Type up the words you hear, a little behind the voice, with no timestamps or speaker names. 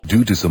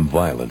Due to some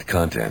violent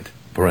content,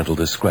 parental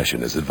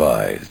discretion is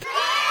advised.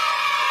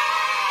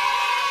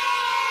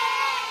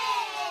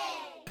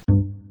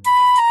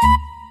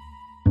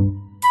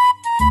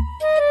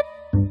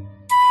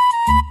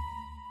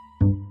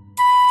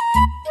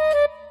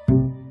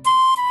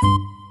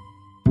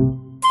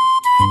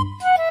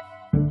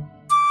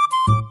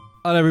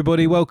 Hello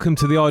everybody, welcome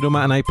to the Idle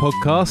Matinee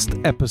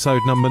podcast,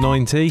 episode number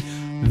 90.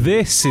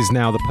 This is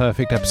now the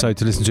perfect episode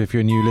to listen to if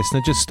you're a new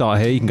listener. Just start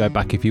here, you can go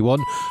back if you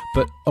want.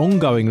 But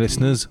ongoing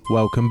listeners,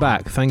 welcome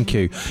back, thank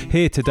you.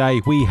 Here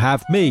today we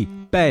have me,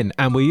 Ben,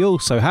 and we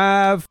also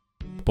have...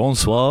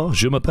 Bonsoir,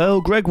 je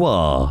m'appelle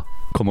Gregoire.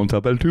 Comment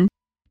t'appelles-tu?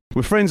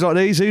 With friends like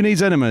these, who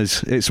needs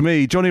enemies? It's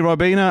me, Johnny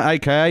Ribena,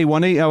 a.k.a.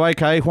 Juanito,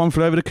 a.k.a. Juan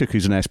Flew Over the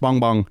Cuckoo's Nest. Bong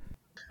bong.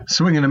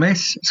 Swing and a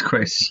miss, it's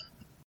Chris.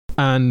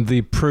 And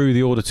the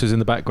auditors in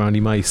the background,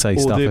 he may say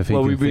stuff if he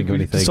can think of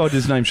anything. Decided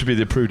his name should be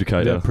the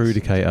Prudicator. The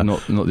Prudicator.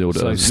 Not the auditor.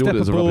 So the step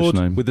auditor's a rubbish aboard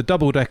name. with the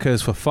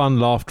double-deckers for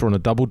fun, laughter on a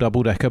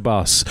double-decker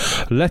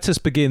bus. Let us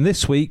begin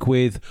this week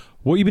with...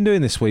 What have you been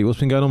doing this week? What's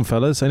been going on,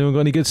 fellas? Anyone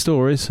got any good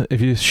stories? If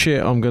you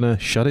shit, I'm going to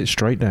shut it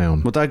straight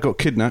down. My dad got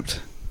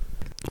kidnapped.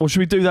 Or should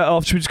we do that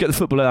after? Should we just get the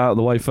football out of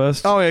the way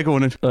first? Oh, yeah, go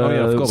on then. I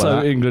forgot about so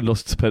that. England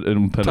lost to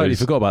penalties. Totally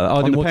forgot about that.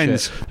 I didn't watch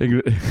it.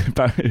 England,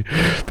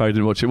 Barry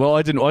didn't watch it. Well,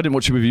 I didn't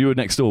watch it with you. You were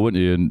next door, weren't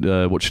you?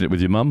 And watching it with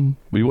your mum.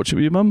 Were you watching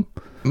it with your mum?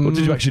 Or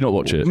did you actually not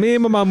watch it? Me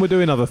and my mum were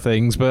doing other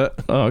things, but...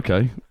 Oh,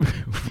 okay.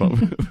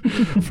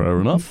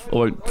 Fair enough. I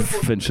won't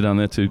venture down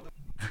there too.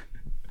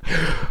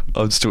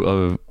 I'm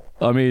still...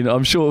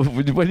 I'm sure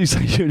when you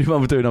say you and your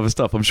mum were doing other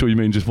stuff, I'm sure you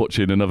mean just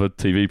watching another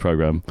TV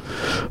programme.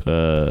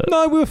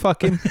 No, we were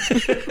fucking.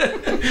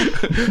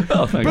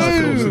 Oh, thanks.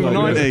 Boom!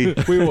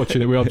 90. We were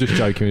watching it. I'm just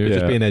joking. We were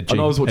just being edgy.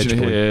 And I was watching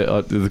edgy it here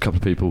with a couple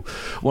of people.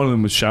 One of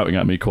them was shouting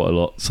at me quite a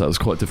lot, so it was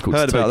quite difficult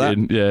to take it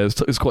in. Yeah,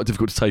 it was quite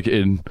difficult to take it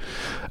in.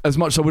 As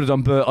much as I would have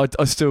done, but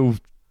I still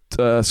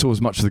saw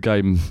as much of the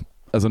game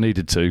as I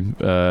needed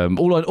to.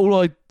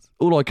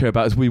 All I care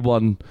about is we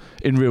won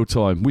in real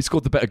time. We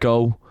scored the better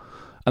goal.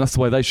 And that's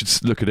the way they should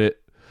look at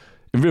it.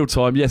 In real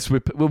time, yes,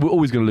 we're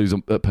always going to lose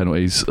at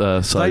penalties.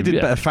 So they did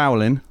better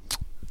fouling.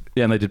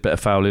 Yeah, and they did better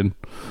fouling.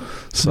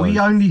 So. We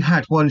only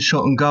had one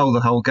shot on goal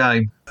the whole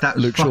game. That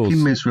was Luke fucking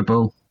Shaw's.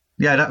 Miserable.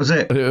 Yeah, that was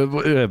it.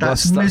 Yeah,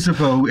 that's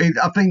miserable.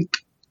 I think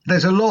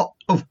there's a lot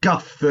of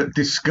guff that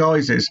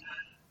disguises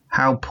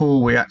how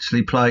poor we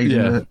actually played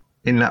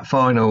in that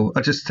final.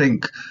 I just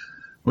think...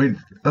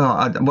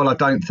 I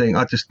don't think.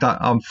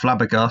 I'm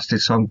flabbergasted,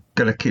 so I'm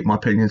going to keep my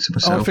opinions to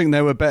myself. I think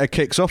there were better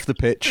kicks off the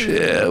pitch.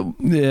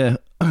 Yeah.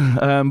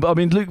 But I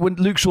mean,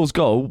 Luke Shaw's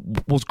goal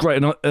was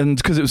great, and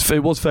because it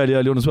was fairly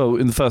early on as well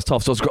in the first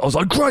half. So I was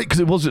like, great,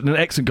 because it wasn't an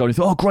excellent goal. And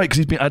you thought, great,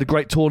 because had a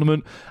great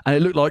tournament, and it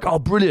looked like,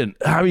 brilliant.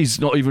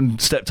 Harry's not even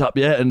stepped up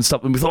yet, and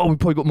stuff. And we thought, we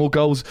probably got more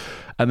goals,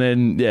 and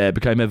then it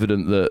became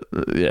evident that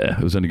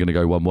it was only going to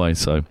go one way.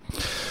 So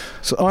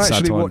I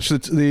actually watched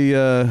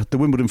the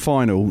Wimbledon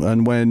final,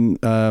 and when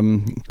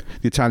the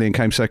Italian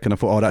came second, I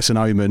thought, that's an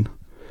omen.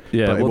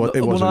 Yeah, it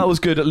wasn't. That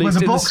was good at least.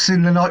 There was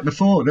boxing the night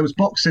before. There was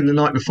boxing the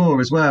night before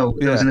as well.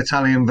 There was an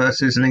Italian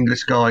versus an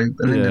English guy,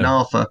 Lyndon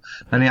Arthur,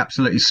 and he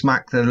absolutely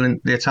smacked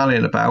the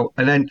Italian about.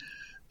 And then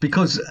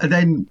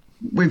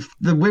with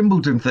the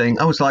Wimbledon thing,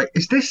 I was like,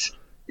 is this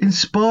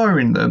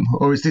inspiring them,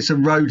 or is this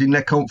eroding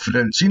their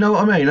confidence? You know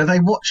what I mean? Are they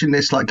watching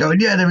this like going,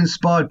 they're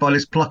inspired by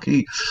this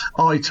plucky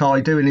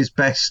Aitai doing his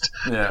best?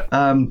 Yeah.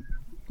 I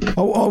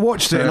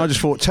watched it and I just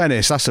thought,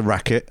 tennis, that's a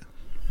racket.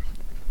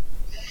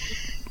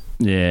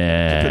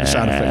 Yeah. Put the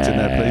sound effect in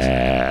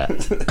there,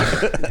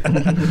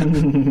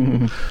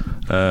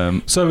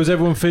 please. So was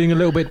everyone feeling a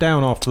little bit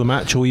down after the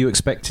match, or were you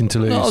expecting to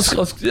lose? No, I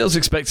was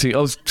expecting. I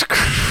was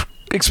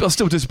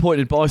still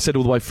disappointed, but I said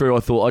all the way through, I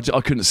thought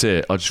I couldn't see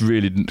it. I just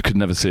really could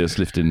never see us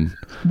lifting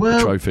the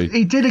trophy.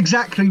 He did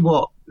exactly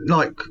what,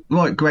 like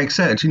Greg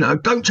said,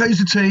 don't change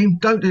the team,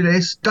 don't do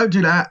this, don't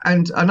do that.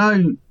 And I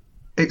know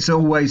it's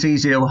always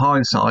easier with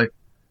hindsight,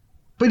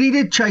 but he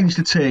did change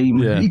the team.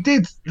 Yeah. He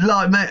did,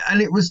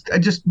 and it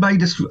just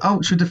made us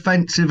ultra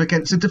defensive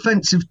against a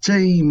defensive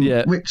team,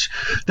 which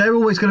they're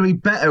always going to be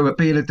better at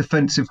being a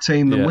defensive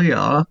team than we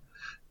are.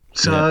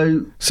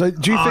 So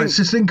do you think it's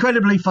just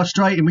incredibly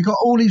frustrating? We got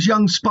all these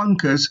young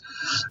spunkers,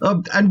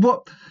 and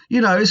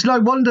it's no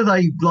wonder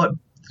they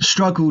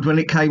struggled when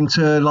it came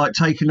to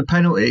taking the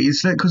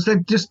penalties, because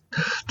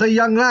they're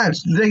young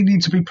lads. They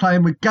need to be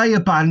playing with gay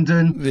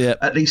abandon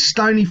at these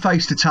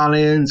stony-faced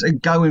Italians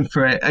and going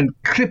for it and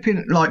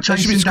clipping they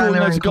should be scoring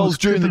loads of goals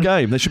during the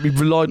game. They should be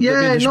relying.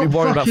 They should be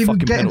worrying about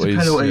fucking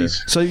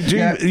penalties. So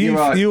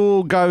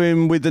you're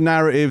going with the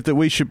narrative that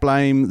we should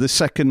blame the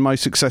second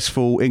most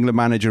successful England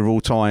manager of all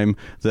time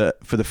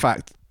for the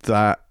fact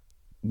that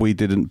we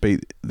didn't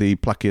beat the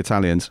plucky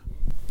Italians?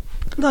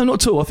 No,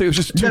 not at all. I think it was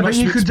just too much.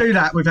 But you could do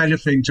that with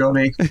anything,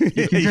 Johnny.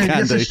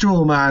 It's a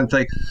straw man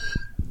thing.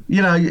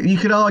 You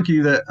could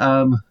argue that.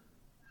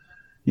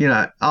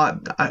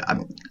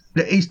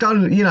 He's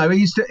done.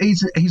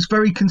 He's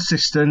very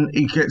consistent.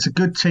 He gets a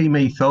good team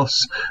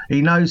ethos.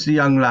 He knows the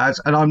young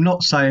lads, and I'm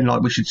not saying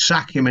we should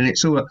sack him. And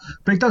it's all,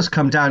 but it does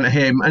come down to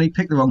him, and he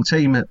picked the wrong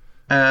team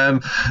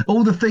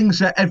All the things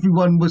that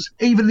everyone was,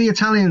 even the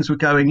Italians were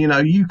going,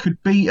 you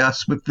could beat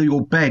us with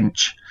your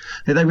bench.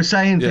 They were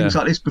saying things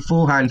like this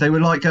beforehand. They were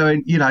like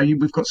going,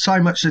 we've got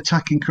so much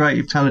attacking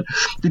creative talent.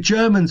 The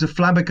Germans are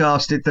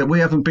flabbergasted that we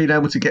haven't been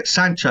able to get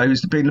Sancho,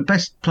 who's been the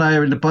best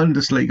player in the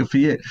Bundesliga for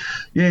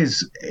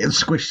years,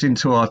 squished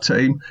into our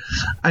team.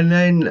 And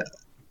then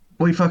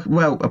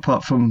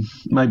apart from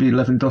maybe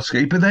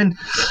Lewandowski,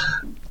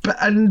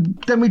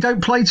 and then we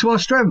don't play to our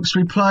strengths.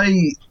 We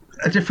play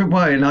a different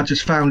way, and I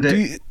just found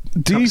it.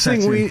 Do you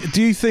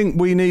think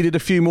we needed a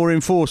few more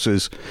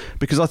enforcers?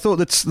 Because I thought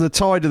that the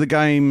tide of the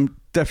game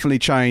definitely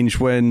changed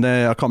when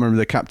I can't remember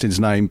the captain's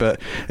name,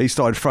 but he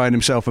started throwing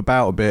himself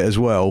about a bit as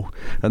well.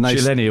 And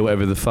Chileni or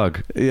whatever the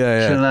fug.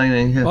 Yeah.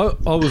 Chileni, yeah.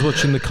 I was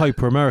watching the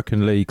Copa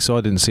American League, so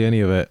I didn't see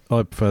any of it.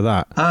 I prefer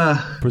that.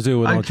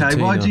 Brazil and Argentina.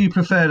 Okay, why do you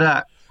prefer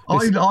that?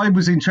 I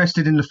was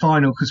interested in the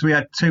final because we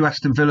had 2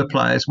 Aston Villa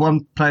players,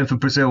 one playing for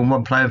Brazil and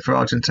one playing for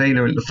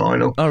Argentina in the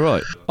final. Oh,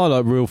 right. I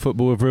like real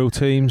football with real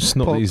teams,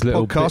 not these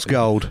little podcast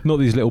gold, not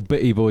these little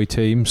bitty boy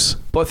teams.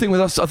 But I think with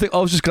us, I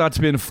was just glad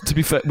to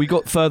be fair. We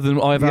got further than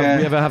we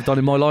ever have done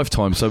in my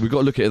lifetime, so we've got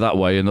to look at it that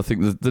way. And I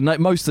think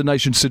most of the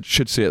nation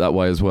should see it that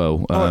way as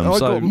well. I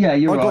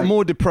got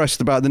more depressed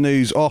about the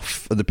news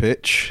off of the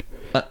pitch,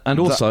 and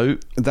also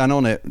than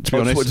on it. To be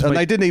honest, and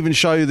they didn't even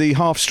show the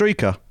half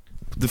streaker.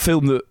 The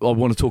film that I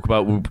want to talk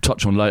about, we'll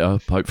touch on later,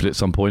 hopefully at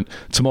some point.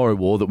 Tomorrow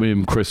War, that me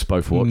and Chris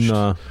both watched.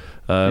 No.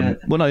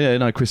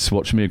 Chris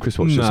watched. Me and Chris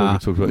watched. Nah.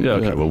 So we'll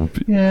talk about.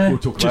 We'll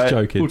talk about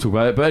joking. We'll talk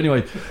about it. But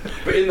anyway,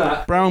 in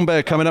that Brown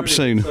Bear coming up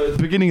soon. So at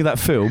the beginning of that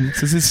film,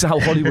 this is how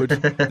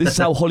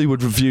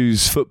Hollywood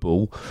reviews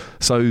football.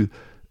 So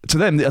to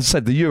them, as I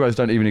said, the Euros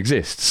don't even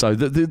exist. So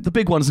the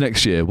big ones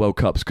next year, World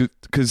Cups,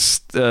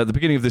 because the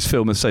beginning of this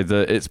film, they say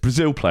that it's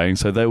Brazil playing,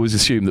 so they always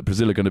assume that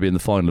Brazil are going to be in the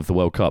final of the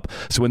World Cup.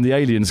 So when the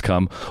aliens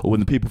come, or when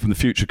the people from the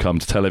future come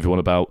to tell everyone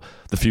about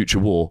the future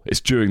war, it's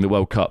during the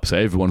World Cup, so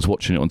everyone's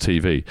watching it on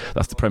TV.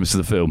 That's the premise of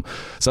the film.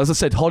 So as I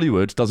said,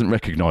 Hollywood doesn't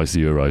recognise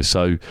the Euros,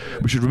 so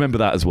we should remember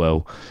that as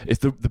well. It's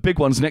the big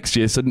ones next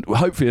year, so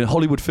hopefully a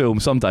Hollywood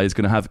film someday is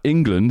going to have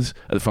England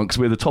at the front, because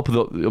we're the top of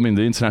the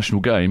international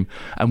game,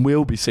 and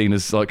we'll be seen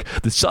as like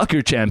the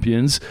soccer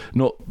champions,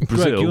 not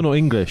Brazil. Greg, you're not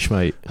English,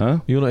 mate.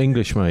 Huh? You're not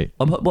English, mate.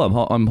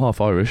 I'm half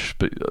Irish,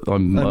 but I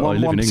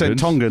live in England. 1%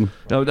 Tongan.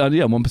 Yeah,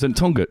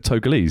 1%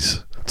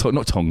 Togolese.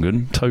 Not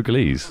Tongan,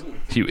 Togolese.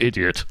 You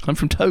idiot. I'm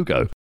from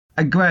Togo.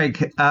 And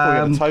Greg,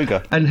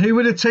 Toga. And who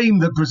were the team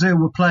that Brazil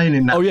were playing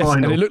in that final?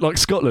 And it looked like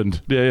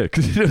Scotland. Yeah.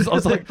 Because I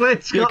was like,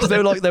 because they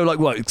were like,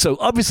 right. So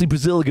obviously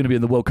Brazil are going to be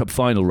in the World Cup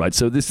final, right?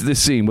 So this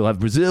scene will have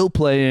Brazil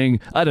playing,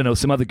 I don't know,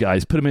 some other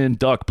guys. Put them in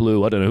dark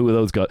blue. I don't know who are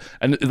those guys,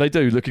 and they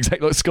do look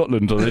exactly like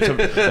Scotland. They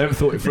haven't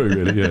thought it through,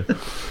 really. Yeah.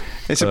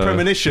 It's a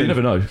premonition. You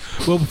never know.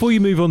 Well, before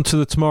you move on to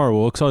the Tomorrow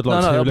War, because I'd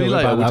like to hear a little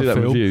bit about that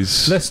film.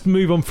 Reviews. Let's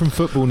move on from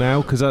football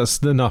now, because that's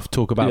enough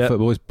talk about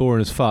football. It's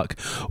boring as fuck.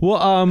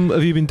 What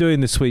have you been doing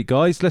this week,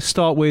 guys? Let's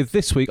start with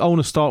this week. I want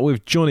to start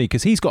with Johnny,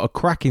 because he's got a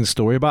cracking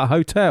story about a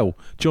hotel.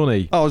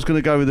 Johnny. I was going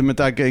to go with my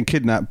dad getting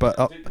kidnapped, but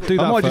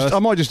I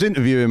might just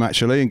interview him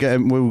actually and get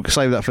him. We'll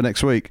save that for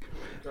next week.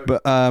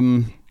 But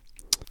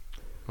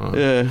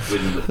yeah,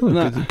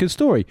 good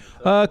story.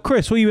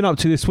 Chris, what have you been up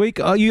to this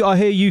week? I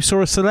hear you saw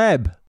a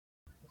celeb.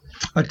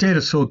 I did. I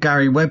saw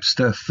Gary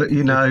Webster,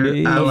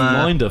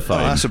 Minder fame.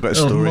 That's a better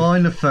story.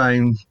 Minder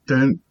fame.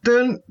 Dun,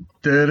 dun,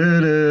 da, da,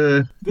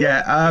 da.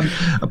 Yeah,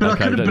 but I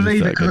couldn't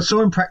believe it because I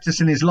saw him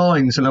practicing his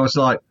lines, and I was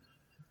like,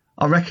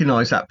 I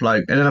recognise that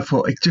bloke, and then I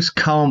thought it just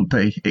can't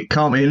be. It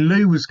can't be. And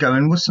Lou was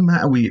going, "What's the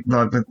matter with you?"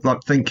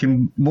 Like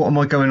thinking, "What am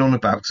I going on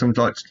about?" So I'm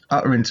like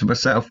uttering to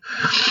myself,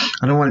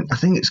 and I went, "I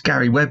think it's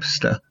Gary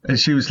Webster," and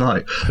she was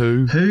like,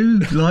 "Who?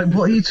 Like,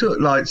 what are you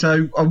talking?" Like,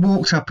 so I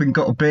walked up and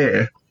got a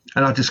beer.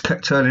 And I just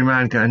kept turning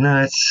around going,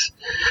 no, it's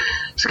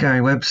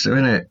Gary Webster,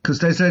 isn't it? Because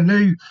there's a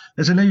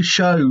new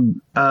show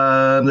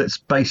that's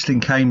based in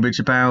Cambridge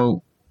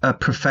about a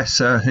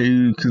professor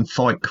who can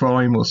fight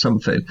crime or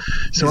something.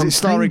 So is it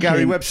starring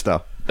Gary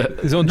Webster?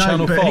 It's on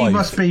Channel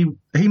 5.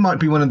 He might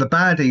be one of the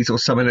baddies or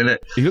something in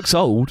it. He looks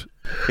old.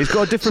 He's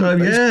got a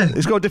different.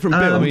 He's got a different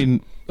build. I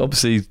mean,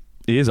 obviously.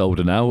 He is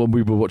older now, and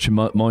we were watching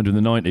Minder in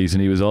the 90s,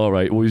 and he was our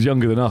age. Well, he was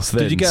younger than us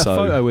then. Did you get a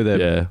photo with him?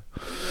 Yeah.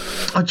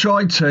 I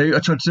tried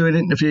to do an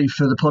interview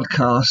for the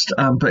podcast,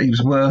 but he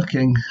was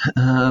working.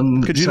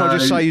 Could you not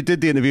just say you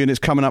did the interview and it's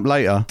coming up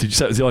later? Did you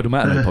say it was the Idle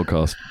Matinee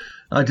podcast?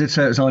 I did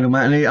say it was Idle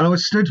Matinee, and I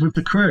was stood with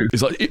the crew.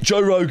 It's like,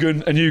 Joe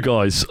Rogan and you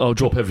guys, I'll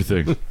drop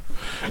everything.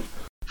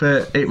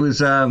 But it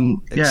was,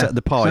 except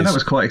the pies. So that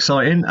was quite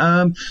exciting.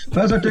 But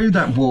as I do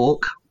that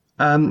walk,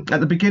 at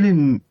the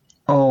beginning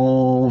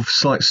of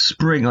like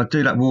spring, I'd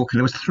do that walk, and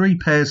there was 3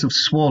 pairs of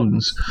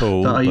swans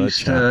that I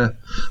used to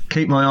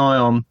keep my eye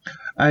on.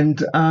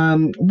 And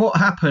what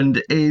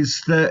happened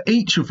is that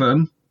each of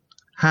them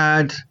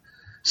had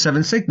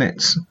 7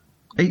 cygnets.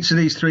 Each of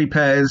these 3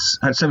 pairs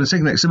had 7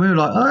 cygnets, and we were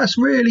like, oh, that's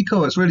really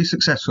cool, it's really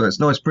successful, it's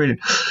nice breeding.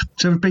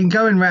 So we've been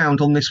going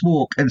round on this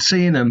walk and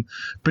seeing them,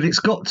 but it's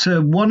got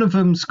to, one of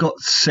them's got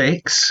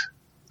 6,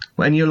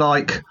 and you're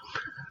like,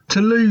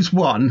 to lose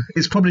one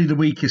is probably the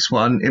weakest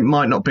one. It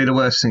might not be the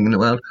worst thing in the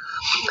world.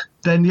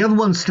 Then the other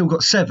one's still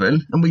got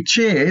 7, and we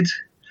cheered.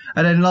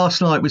 And then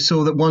last night we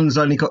saw that one's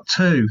only got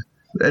 2,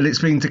 and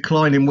it's been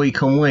declining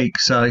week on week.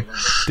 So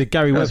did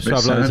Gary Webster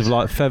have loads of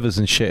like feathers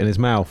and shit in his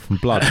mouth and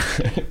blood?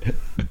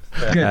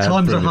 Yeah,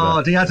 times are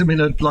hard. He had them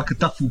in a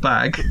duffel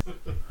bag.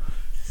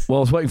 Well,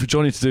 I was waiting for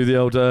Johnny to do the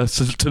old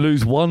to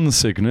lose 1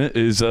 signet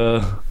is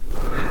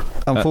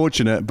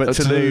unfortunate, but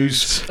to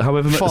lose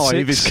however much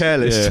 5 is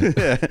careless.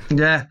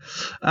 Yeah.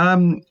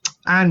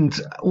 And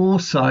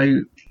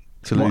also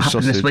to what lose happened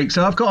sausage this week.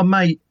 So I've got a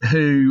mate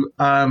who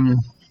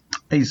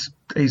he's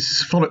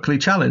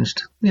follically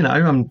challenged. You know,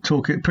 I'm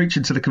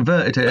preaching to the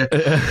converted here.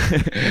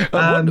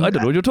 I don't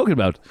know what you're talking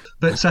about.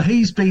 But so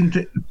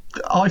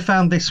I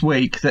found this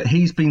week that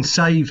he's been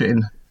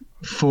saving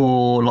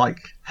for like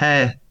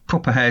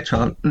proper hair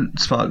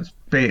transplants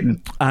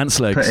being ants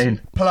legs, put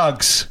in.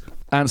 plugs.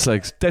 Ants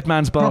legs, dead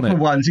man's barnet.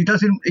 Proper ones. He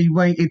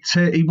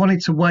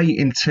wanted to wait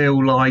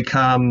until like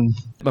a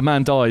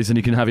man dies and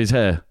he can have his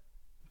hair.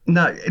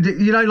 No,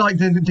 you know, like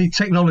the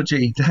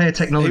technology, the hair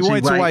technology. He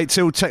wanted to wait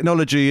till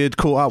technology had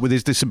caught up with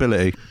his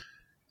disability.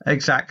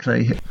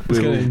 Exactly.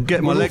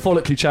 Get my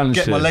follically challenged.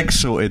 Get my legs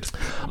sorted.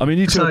 I mean,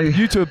 you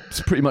two are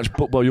pretty much.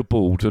 Well, you're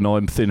bald, and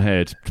I'm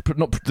thin-haired.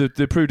 Not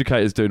the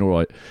Prudicator's doing all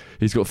right.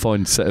 He's got a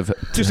fine set of.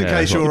 Just in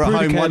case you're at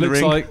home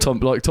wondering, like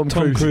Tom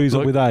Cruise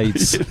with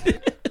AIDS.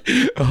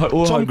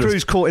 Tom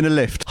Cruise caught in a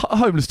lift.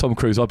 Homeless Tom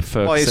Cruise, I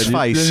prefer. By his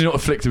face. Then you're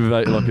not afflicted with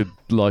like a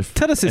life.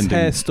 Tell us his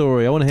hair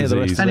story. I want to hear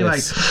disease. the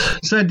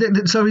rest.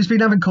 Anyway, so he's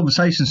been having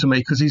conversations with me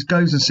because he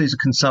goes and sees a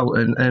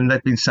consultant, and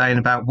they've been saying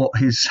about what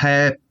his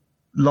hair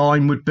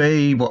line would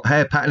be, what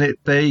hair pattern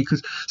it'd be,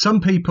 because some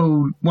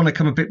people want to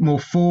come a bit more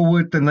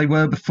forward than they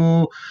were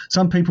before.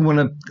 Some people want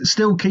to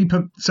still keep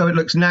it so it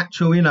looks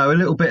natural, you know, a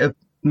little bit of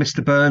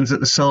Mr. Burns at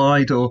the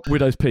side or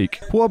Widow's Peak.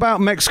 What about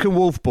Mexican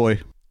Wolf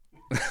Boy?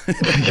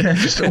 Yeah,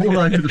 just all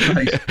over the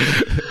place.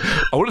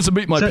 I wanted to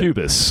meet my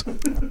pubis.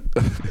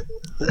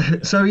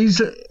 So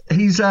he's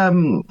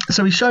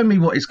shown me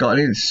what he's got,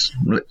 and it's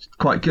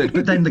quite good.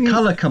 But then the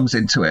colour comes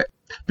into it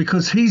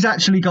because he's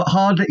actually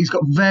he's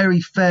got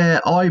very fair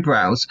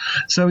eyebrows.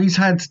 So he's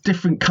had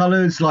different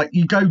colours. Like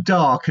you go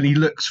dark, and he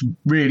looks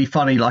really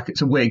funny, like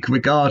it's a wig,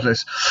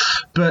 regardless.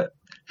 But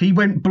he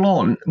went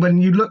blonde.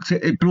 When you looked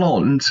at it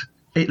blonde,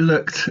 it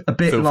looked a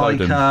bit Phil like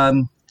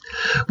Foden.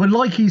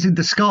 like he's in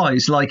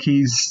disguise, like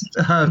he's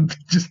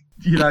just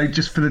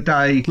for the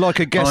day, like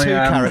a Guess Who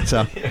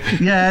character.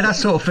 Yeah, that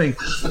sort of thing.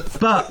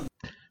 But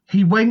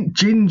he went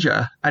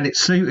ginger, and it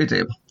suited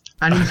him.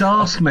 And he's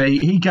asked me.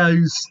 He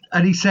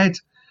said,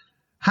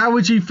 "How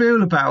would you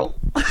feel about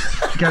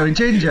going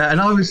ginger?"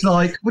 And I was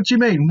like, "What do you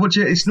mean?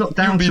 It's not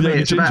down to me.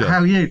 It's about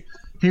how you."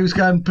 He was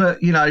going,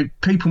 "But you know,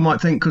 people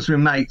might think because we're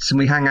mates and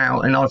we hang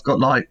out, and I've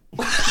got like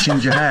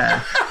ginger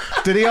hair."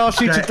 Did he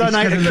ask you to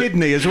donate a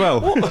kidney as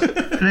well?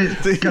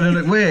 It's going to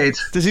look weird.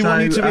 Does he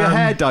want you to be a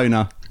hair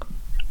donor?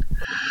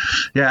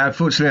 Yeah,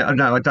 unfortunately,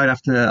 no, I don't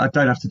have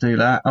to do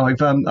that.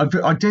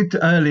 I did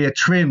earlier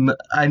trim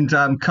and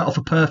cut off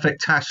a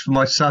perfect tash for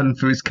my son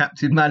for his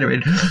Captain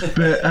Mainwaring,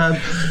 but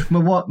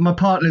my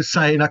partner's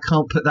saying I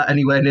can't put that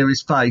anywhere near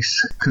his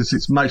face because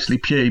it's mostly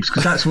pubes,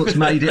 because that's what's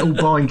made it all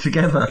bind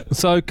together.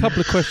 So, a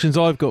couple of questions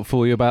I've got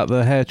for you about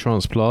the hair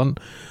transplant.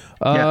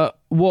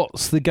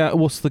 What's the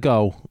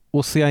goal?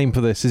 What's the aim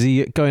for this? Is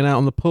he going out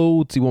on the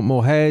pool? Does he want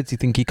more hair? Do you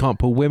think he can't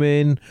pull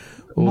women?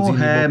 Or more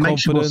hair,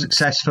 makes you more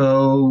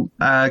successful,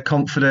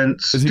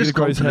 confidence. Is he going to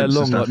grow his hair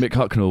long like Mick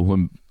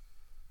Hucknall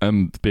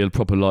and be a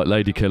proper like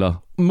lady killer?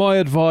 My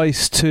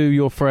advice to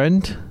your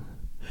friend,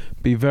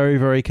 be very,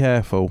 very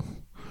careful.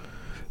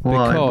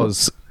 Why?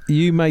 Because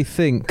you may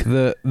think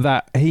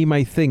that he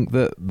may think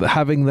that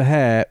having the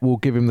hair will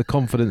give him the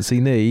confidence he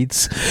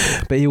needs,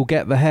 but he'll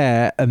get the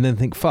hair and then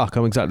think, fuck,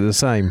 I'm exactly the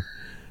same.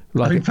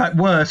 Like, in fact,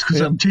 worse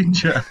because I'm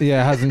ginger.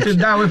 Yeah, hasn't.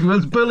 Now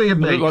everyone's bullying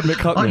me.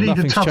 I need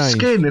a tough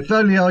skin. If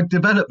only I'd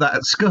developed that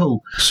at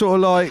school.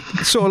 Sort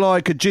of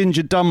like a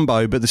ginger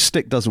Dumbo, but the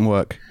stick doesn't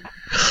work.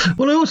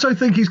 Well, I also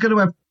think he's going to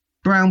have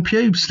brown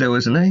pubes still,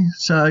 isn't he?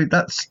 So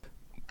that's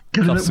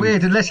going to look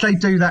weird unless they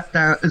do that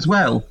down as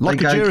well.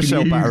 Like a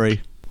Duracell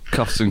battery.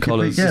 Cuffs and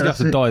collars. He's going to have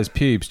to dye his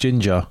pubes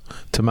ginger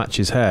to match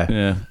his hair.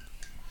 Yeah.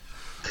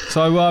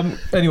 So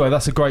anyway,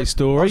 that's a great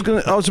story.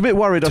 I was a bit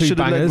worried. I should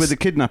have led with the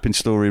kidnapping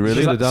story.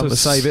 Really, should have done to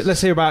save it.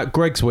 Let's hear about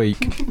Greg's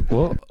week.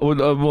 What?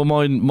 Well,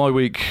 my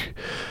week.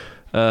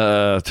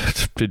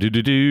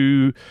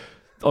 The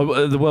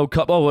World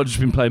Cup. I've just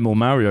been playing more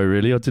Mario.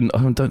 Really, what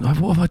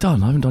have I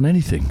done? I haven't done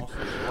anything.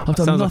 I've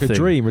done Sounds nothing. like a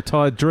dream,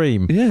 retired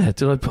dream. Yeah.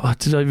 Did I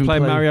even play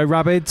Mario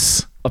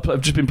Rabbids?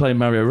 I've just been playing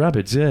Mario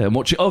Rabbids, yeah, and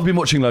I've been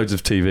watching loads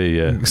of TV,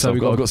 yeah. So I've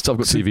got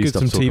TV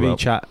stuff to talk TV about.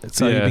 chat.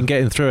 So you've been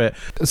getting through it.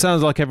 It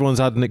sounds like everyone's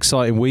had an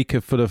exciting week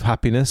full of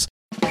happiness.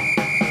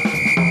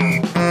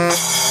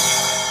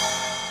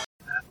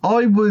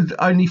 I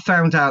only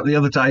found out the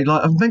other day,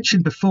 like I've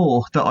mentioned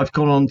before, that I've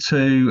gone on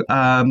to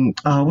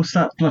what's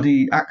that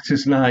bloody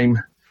actor's name?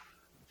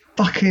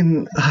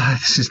 Fucking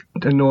this is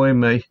annoying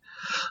me.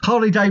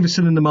 Harley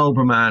Davidson and the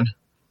Marlboro Man.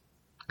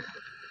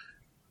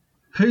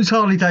 who's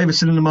Harley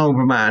Davidson and the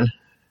Marlboro Man?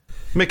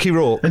 Mickey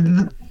Rourke.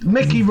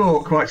 Mickey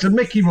Rourke, right? So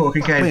Mickey Rourke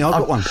again. I've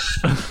got one.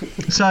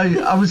 So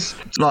I was,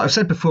 like I've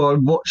said before,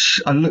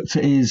 I look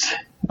at his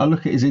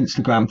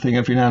Instagram thing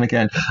every now and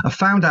again. I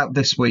found out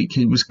this week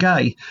he was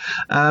gay.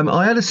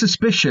 I had a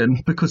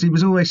suspicion because he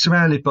was always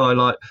surrounded by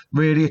like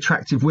really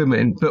attractive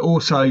women, but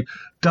also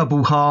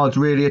double hard,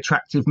 really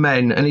attractive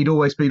men, and he'd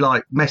always be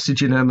like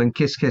messaging them and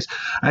kiss.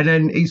 And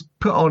then he's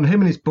put on,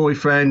 him and his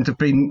boyfriend have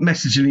been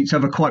messaging each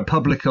other quite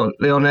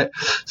publicly on it,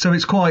 so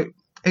it's quite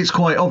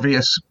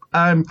obvious.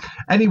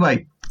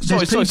 Anyway,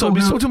 sorry, we're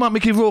talking about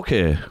Mickey Rourke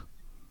here.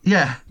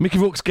 Yeah, Mickey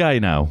Rourke's gay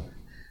now.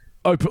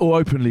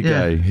 Openly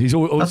gay. He's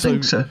also. I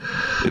think so.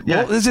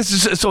 Yeah. This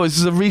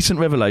is a recent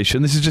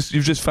revelation.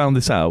 You've just found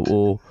this out,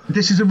 or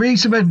this is a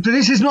recent.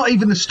 This is not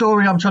even the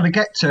story I'm trying to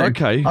get to.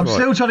 Okay, I'm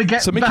still trying to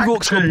get. So Mickey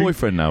Rourke's got a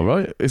boyfriend now,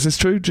 right? Is this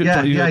true?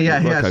 Yeah.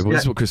 Okay, well,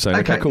 this is what Chris is saying.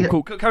 Okay,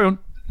 cool. Carry on.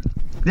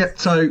 Yeah.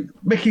 So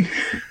Mickey.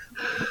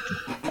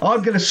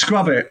 I'm going to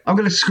scrub it.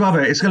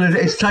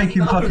 It's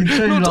taking fucking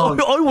too long.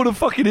 I want to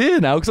fucking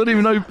hear now because I didn't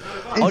even know.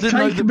 It's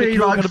taken me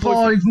like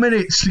 5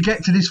 minutes to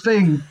get to this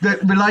thing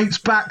that relates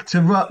back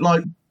to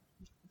like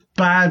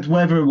bad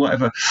weather and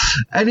whatever.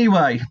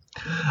 Anyway,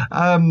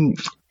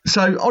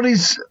 so on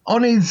his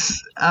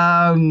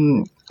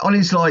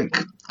like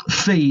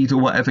feed or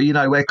whatever, you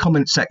know, where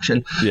comment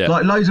section,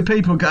 like loads of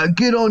people go,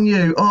 good on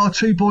you, oh,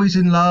 2 boys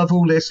in love,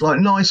 all this, like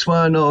nice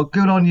one, or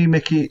good on you,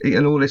 Mickey,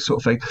 and all this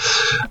sort of thing,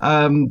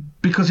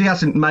 because he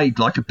hasn't made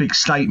like a big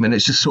statement.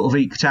 It's just sort of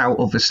eked out,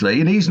 obviously,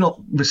 and he's not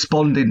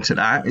responding to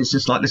that. It's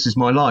just like, this is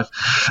my life.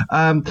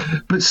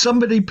 But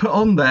somebody put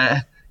on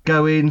there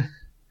going,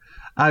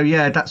 oh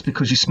yeah, that's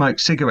because you smoke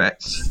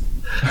cigarettes.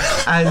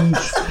 And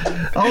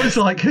I was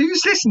like,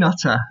 who's this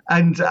nutter?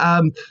 And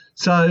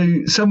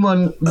so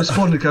someone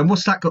responded going,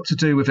 what's that got to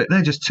do with it?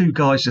 They're just 2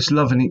 guys just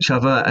loving each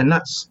other, and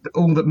that's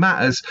all that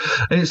matters.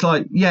 And it's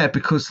like, yeah,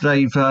 because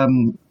they've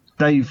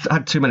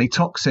had too many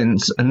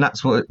toxins, and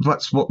that's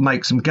what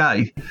makes them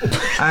gay.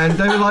 And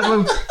they were like,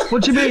 well,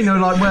 what do you mean? They were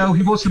like, well,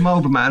 he was the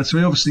Marlboro Man, so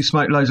he obviously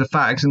smoked loads of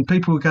fags. And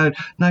people were going,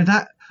 no,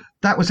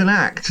 that was an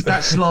act.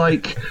 That's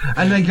like,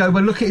 and they go,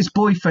 well, look at his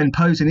boyfriend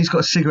posing. He's got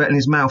a cigarette in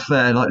his mouth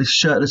there, like this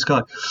shirtless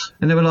guy.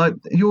 And they were like,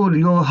 you're a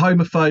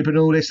homophobe and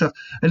all this stuff.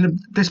 And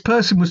this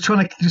person was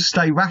trying to just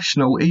stay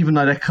rational, even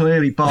though they're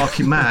clearly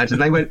barking mad.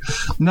 And they went,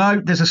 no,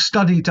 there's a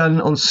study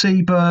done on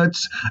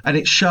seabirds, and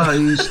it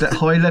shows that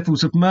high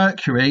levels of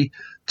mercury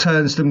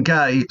turns them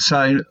gay.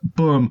 So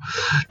boom,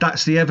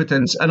 that's the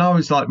evidence. And I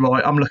was like,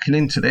 right, I'm looking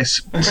into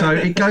this. So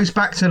it goes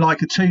back to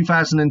like a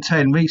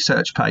 2010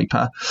 research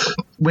paper,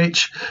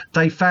 which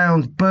they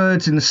found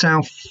birds in the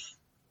South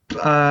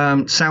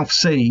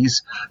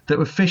Seas that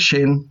were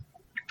fishing,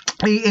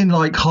 eating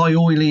like high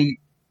oily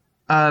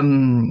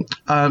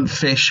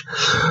fish,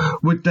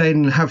 would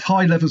then have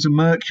high levels of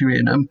mercury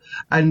in them,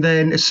 and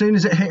then as soon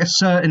as it hit a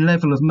certain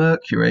level of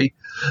mercury,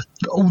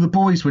 all the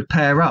boys would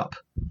pair up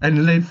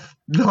and live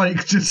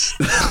like just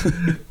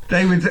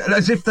they would,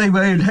 as if they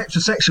were in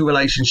heterosexual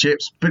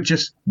relationships, but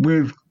just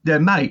with their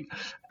mate.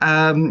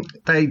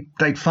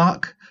 They'd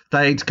fuck,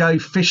 they'd go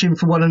fishing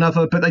for one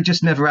another, but they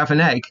just never have an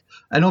egg.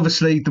 And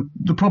obviously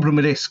the problem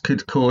with this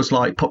could cause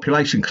like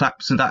population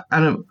collapse of that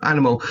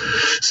animal.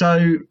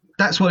 So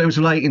that's what it was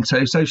relating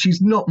to. So she's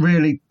not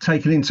really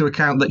taken into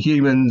account that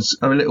humans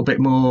are a little bit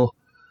more,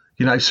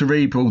 you know,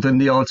 cerebral than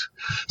the odd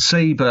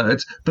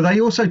seabird. But they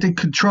also did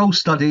control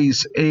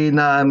studies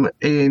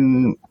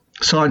in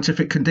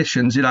scientific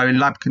conditions, you know, in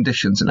lab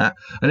conditions and that.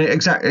 And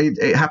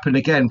it happened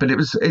again. But it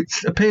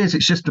appears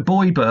it's just the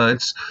boy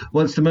birds.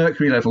 Once the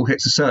mercury level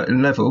hits a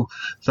certain level,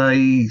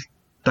 they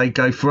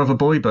go for other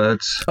boy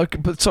birds. Okay,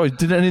 but sorry,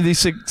 did any of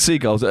these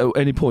seagulls at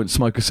any point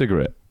smoke a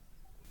cigarette?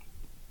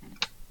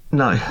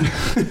 No.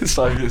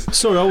 Sorry, I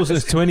wasn't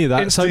listening to any of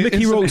that. So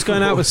Mickey Rourke's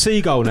going out with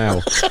Seagull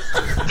now. So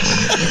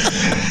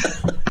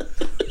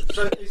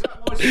is that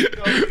why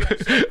Seagull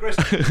gets so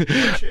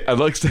aggressive? I'd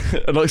like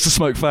to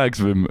smoke fags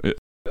with him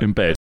in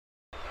bed.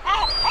 Hey,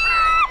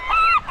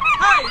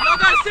 y'all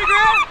got a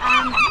cigarette?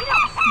 We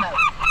don't smoke.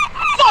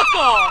 Fuck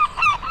off!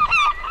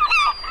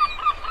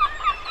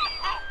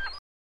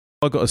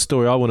 I've got a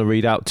story I want to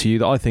read out to you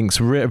that I think's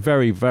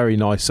very, very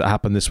nice that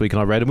happened this week,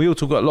 and I read. And we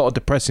also got a lot of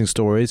depressing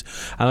stories,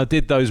 and I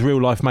did those real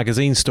life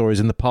magazine stories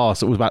in the past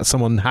that was about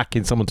someone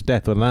hacking someone to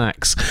death with an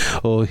axe,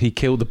 or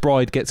the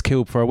bride gets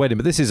killed for a wedding.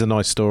 But this is a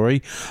nice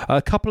story.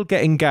 A couple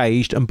get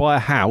engaged and buy a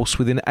house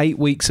within 8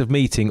 weeks of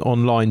meeting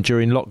online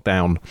during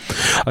lockdown.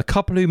 A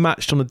couple who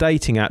matched on a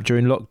dating app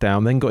during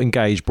lockdown then got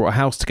engaged, brought a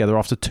house together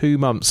after 2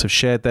 months, have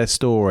shared their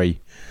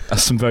story.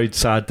 That's some very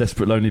sad,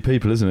 desperate, lonely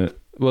people, isn't it?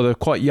 Well, they're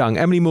quite young.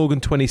 Emily Morgan,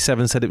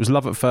 27, said it was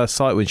love at first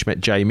sight when she met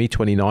Jamie,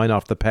 29,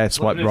 after the pair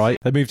swiped right.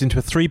 They moved into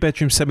a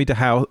 3-bedroom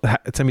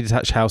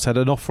semi-detached house, had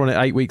an offer on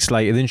it 8 weeks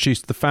later, then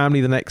introduced the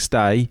family the next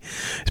day.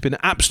 It's been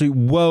an absolute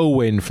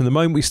whirlwind. From the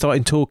moment we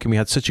started talking, we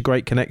had such a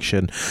great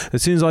connection.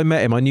 As soon as I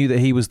met him, I knew that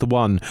he was the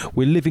one.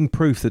 We're living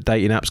proof that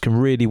dating apps can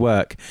really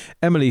work.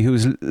 Emily, who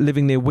was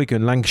living near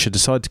Wigan, Lancashire,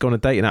 decided to go on a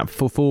dating app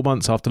for 4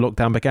 months after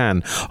lockdown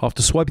began.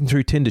 After swiping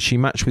through Tinder, she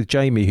matched with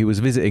Jamie, who was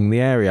visiting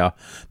the area.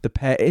 The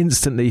pair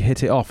instantly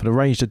hit it off and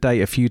arranged a date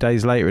a few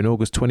days later in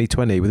August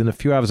 2020. Within a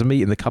few hours of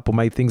meeting, the couple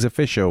made things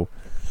official.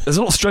 There's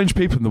a lot of strange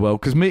people in the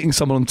world, because meeting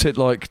someone on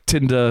like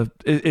Tinder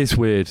is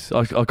weird.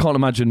 I can't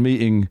imagine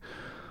meeting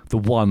the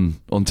one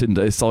on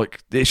Tinder. It's like,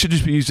 it should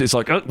just be used. It's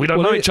like, oh, we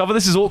don't know each other.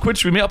 This is awkward.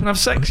 Should we meet up and have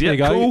sex? Yeah,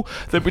 cool.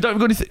 Then we don't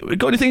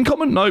got anything in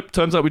common. Nope.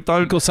 Turns out we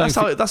don't. That's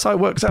how it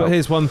works out. But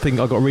here's one thing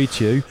I got to read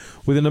to you.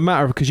 Within a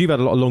matter of, because you've had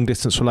a lot of long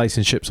distance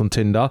relationships on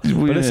Tinder. But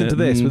listen to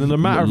this. Within a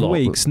matter of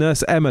weeks,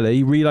 nurse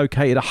Emily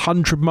relocated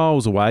 100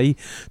 miles away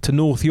to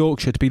North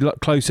Yorkshire to be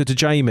closer to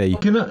Jamie.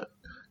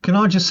 Can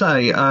I just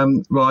say,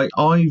 right?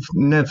 I've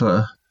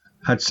never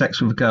had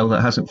sex with a girl that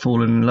hasn't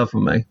fallen in love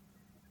with me.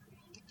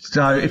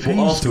 So if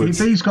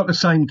he's got the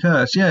same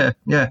curse, yeah.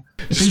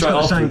 If he's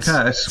got the same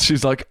curse,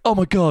 she's like, oh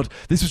my God,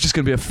 this was just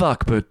going to be a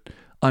fuck, but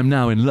I'm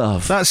now in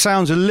love. That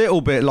sounds a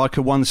little bit like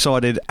a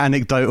one-sided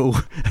anecdotal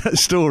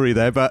story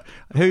there, but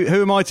who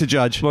am I to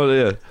judge? Well,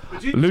 yeah.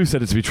 Lou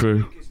said it to be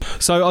true.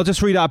 So I'll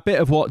just read out a bit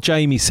of what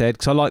Jamie said,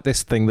 because I like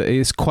this thing, that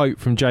is quote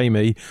from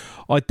Jamie.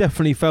 I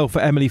definitely fell for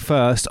Emily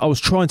first. I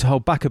was trying to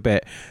hold back a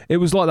bit. It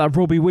was like that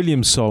Robbie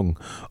Williams song.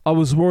 I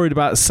was worried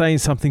about saying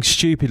something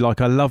stupid like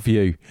I love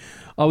you.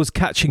 I was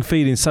catching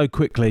feelings so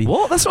quickly.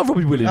 What? That's not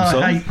Robbie Williams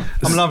song.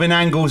 I'm loving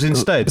angles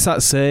instead. It's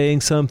that saying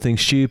something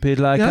stupid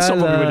like I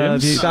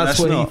love you. That's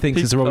what he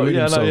thinks is a Robbie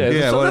Williams song.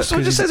 That's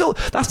what it just says.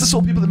 That's the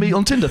sort of people that meet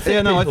on Tinder.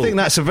 I think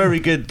that's a very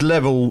good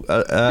level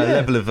of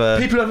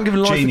people who haven't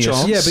given life genius. a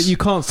chance. Yeah, but you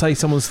can't say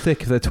someone's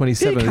thick if they're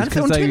 27. Yeah, you can.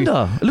 They're on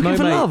Tinder, looking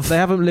for love. They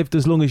haven't lived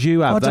as long as you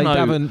have. They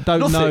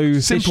don't know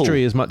Simple.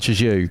 history as much as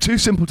you. Two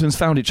simpletons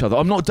found each other.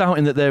 I'm not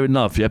doubting that they're in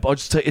love, but I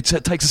just it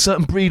takes a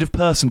certain breed of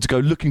person to go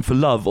looking for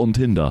love on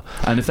Tinder,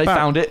 and if they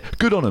found it,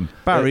 good on them.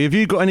 Barry, have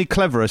you got any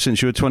cleverer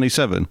since you were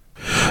 27?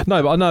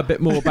 No, but I know a bit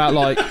more about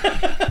like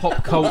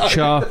pop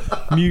culture,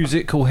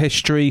 musical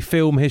history,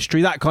 film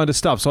history, that kind of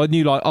stuff. So I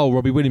knew like, oh,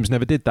 Robbie Williams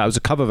never did that. It was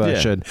a cover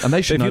version. And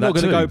they should know that too.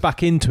 If you're not going to go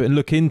back into it and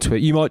look into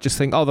it, you might just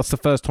think, oh, that's the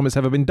first time it's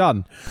ever been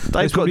done.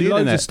 They've got the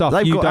loads internet. of stuff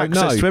They've you got don't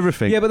access know. to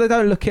everything. Yeah, but they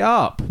don't look it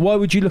up. Why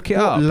would you look it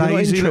up?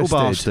 Lazy little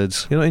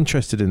bastards. You're not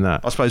interested in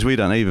that. I suppose we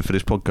don't either for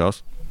this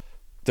podcast.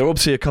 There are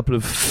obviously a couple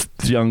of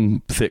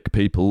young, thick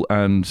people,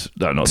 and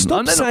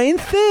Stop saying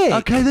thick.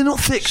 Okay, they're not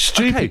thick.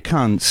 Stupid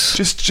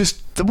cunts.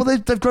 Well,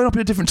 they've grown up in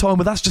a different time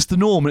where that's just the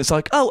norm, and it's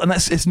like, oh, and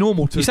it's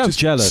normal to just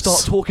jealous.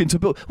 Start talking to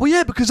people. Well,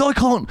 yeah, because I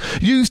can't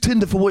use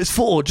Tinder for what it's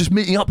for, just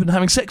meeting up and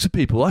having sex with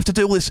people. I have to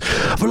do all this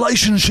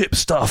relationship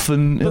stuff,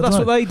 and but that's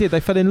what they did. They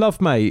fell in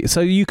love, mate.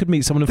 So you could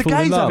meet someone and fall in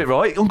love. The gays have it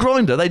right on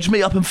Grindr. They just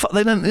meet up and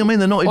they don't. I mean,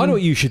 they're not even. I know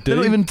what you should do.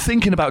 They're not even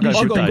thinking about going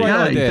to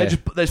a date.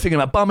 They're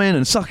thinking about bumming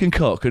and sucking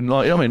cock and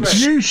like. I mean,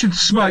 you should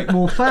smoke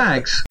more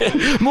fags,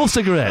 more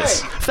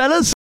cigarettes,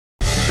 fellas.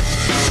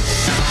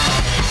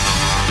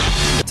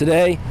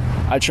 Today,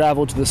 I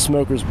traveled to the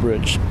Smokers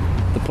Bridge,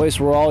 the place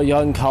where all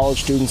young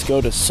college students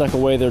go to suck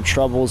away their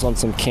troubles on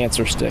some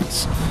cancer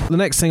sticks. The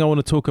next thing I want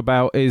to talk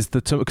about is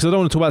because I don't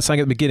want to talk about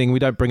something at the beginning, we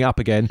don't bring it up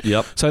again.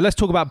 Yep. So let's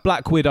talk about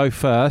Black Widow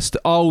first.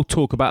 I'll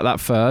talk about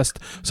that first.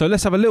 So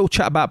let's have a little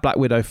chat about Black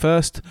Widow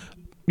first.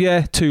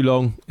 Yeah, too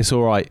long. It's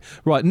all right.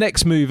 Right,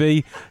 next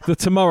movie, The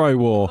Tomorrow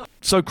War.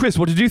 So, Chris,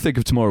 what did you think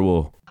of Tomorrow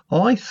War?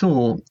 I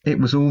thought it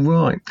was all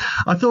right.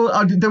 I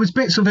thought there was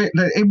bits of it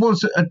that it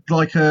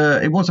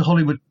was a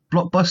Hollywood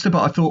blockbuster,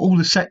 but I thought all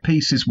the set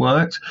pieces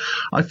worked.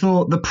 I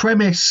thought the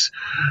premise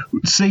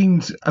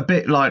seemed a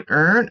bit like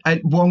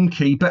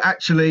wonky, but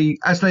actually,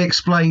 as they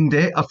explained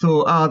it, I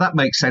thought, that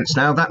makes sense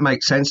now. That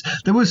makes sense.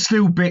 There was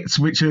still bits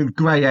which are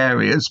grey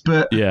areas,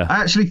 but I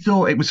actually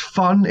thought it was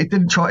fun. It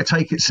didn't try to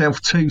take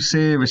itself too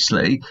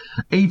seriously,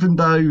 even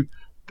though,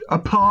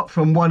 apart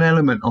from one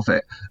element of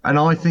it, and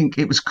I think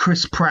it was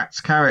Chris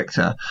Pratt's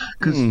character,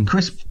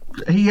 because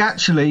he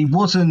actually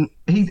wasn't.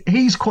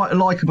 He's quite a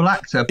likeable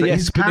actor, but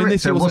his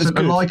character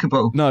wasn't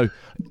likeable. No,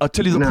 I'll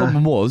tell you the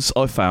problem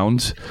I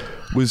found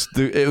was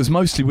it was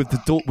mostly with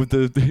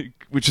the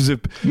which is a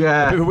bit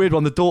of a weird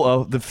one. The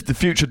daughter, the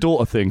future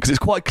daughter thing, because it's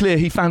quite clear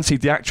he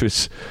fancied the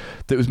actress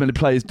that was meant to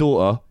play his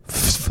daughter.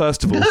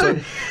 First of all,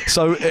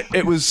 so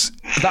it was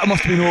that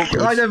must have been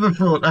awkward. I never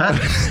thought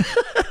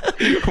that.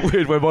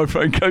 Weird where my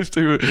brain goes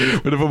to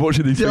whenever I'm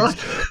watching these things.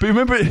 But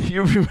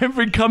you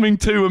remember in Coming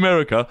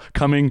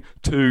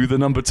to the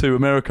number 2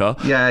 America.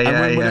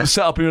 And when it was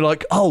set up, and you're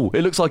like, oh,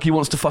 it looks like he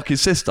wants to fuck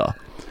his sister.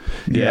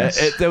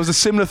 Yes. There was a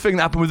similar thing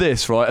that happened with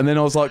this, right? And then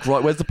I was like,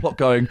 right, where's the plot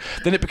going?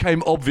 Then it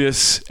became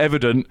obvious,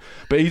 evident.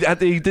 But he had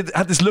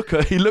this look.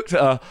 He looked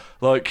at her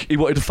like he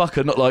wanted to fuck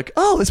her, not like,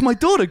 oh, it's my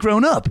daughter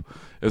grown up.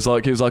 It was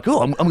like he was like,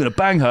 oh, I'm going to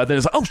bang her. Then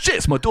it's like, oh shit,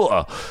 it's my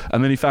daughter.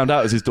 And then he found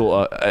out it was his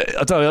daughter.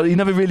 I don't know. He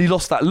never really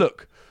lost that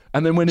look.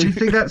 And then when do you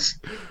think that's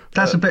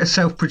a bit of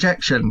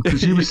self-projection?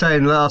 Because you were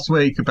saying last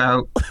week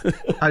about,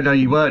 I know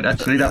you weren't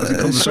actually. That was a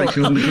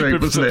conversation on the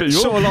group, wasn't it?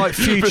 Sort of like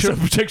future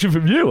projection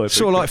from you.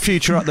 Sort of like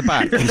Future at the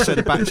back instead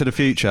of Back to the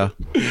Future.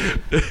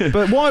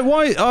 But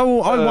why? I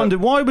wonder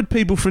why would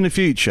people from the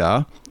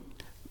future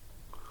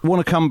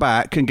want to come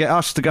back and get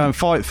us to go and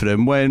fight for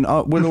them when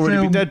we'll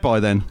already be dead by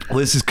then? Well,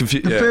 this is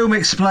confusing. The film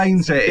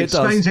explains it. It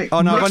explains it.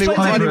 Oh no, I've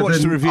only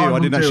watched the review. I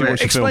didn't actually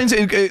watch the film. Explains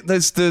it.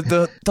 There's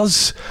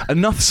does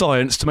enough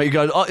science to make you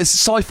go, oh, it's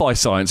sci-fi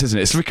science, isn't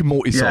it? It's Rick and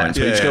Morty science.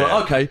 Where you just go,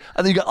 okay,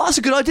 and then you go, oh, that's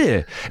a good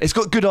idea. It's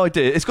got good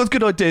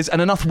ideas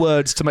and enough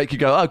words to make you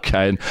go,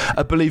 okay, and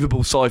a believable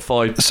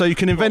sci-fi. So you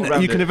can invent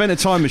a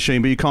time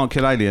machine, but you can't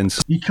kill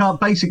aliens. You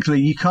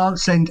can't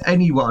send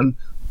anyone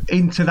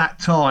into that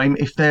time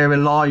if they're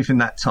alive in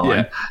that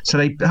time. So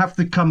they have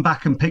to come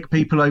back and pick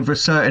people over a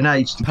certain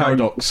age to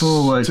paradox go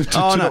forward.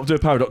 To not do a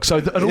paradox. So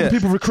all the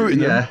people recruiting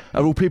them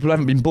are all people who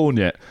haven't been born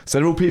yet. So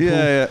they're all people.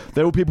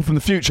 They're all people from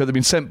the future that've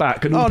been sent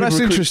back. And all that's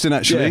interesting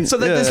actually. So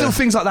there's little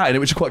things like that in it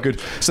which are quite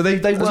good. So they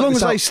as long as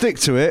they stick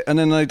to it and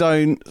then they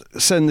don't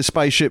send the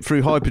spaceship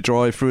through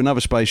hyperdrive through another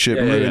spaceship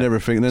and ruin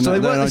everything. Then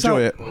they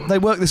enjoy it. They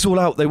work this all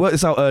out. They work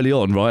this out early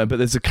on, right? But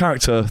there's a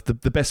character,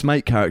 the best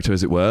mate character,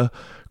 as it were.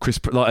 Chris,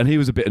 and he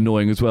was a bit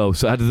annoying as well.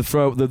 So I had to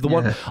throw the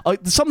one.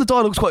 Some of the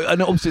dialogue's quite, and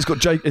obviously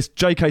it's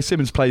J.K.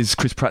 Simmons plays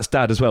Chris Pratt's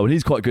dad as well, and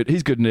he's quite good.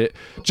 He's good in it,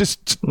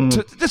 just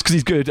because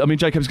he's good. I mean,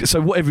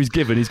 so whatever he's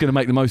given, he's going to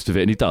make the most of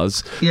it, and he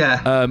does.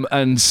 Yeah.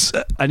 And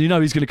you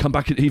know he's going to come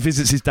back. He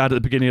visits his dad at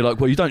the beginning. You're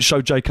like, well, you don't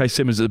show J.K.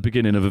 Simmons at the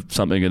beginning of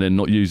something and then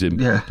not use him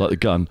like the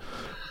gun.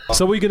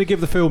 So we're going to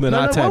give the film an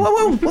out of 10.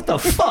 Whoa, what the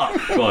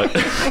fuck?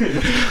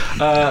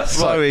 Right.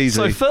 So easy.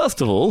 So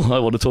first of all, I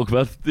want to talk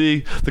about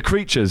the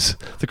creatures.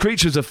 The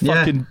creatures are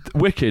fucking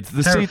wicked.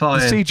 The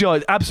CGI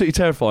is absolutely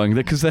terrifying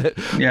because they're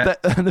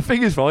and the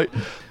thing is, right,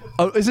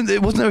 wasn't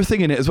there a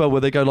thing in it as well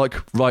where they go like,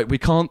 right, we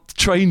can't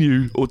train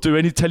you or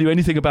tell you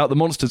anything about the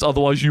monsters,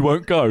 otherwise you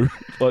won't go.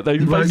 Like they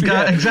won't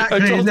go,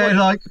 exactly. And they're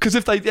like, because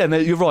if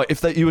you're right.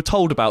 If you were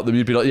told about them,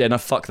 you'd be like, yeah, no,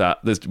 fuck that.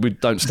 We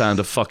don't stand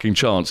a fucking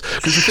chance.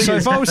 So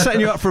if I was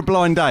setting you up for a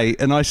blind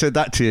date and I said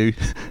that to you,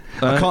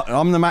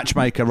 I'm the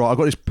matchmaker, right? I've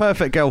got this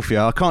perfect girl for you.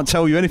 I can't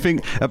tell you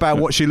anything about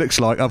what she looks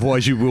like,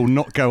 otherwise you will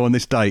not go on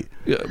this date.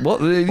 Yeah, or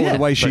the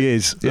way she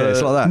is.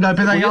 It's like that. No,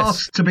 but they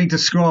asked to be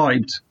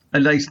described,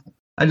 and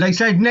they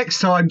said next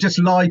time just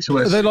lie to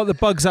us. They're like the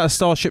bugs out of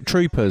Starship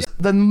Troopers.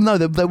 No,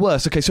 they're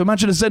worse. Okay, so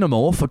imagine a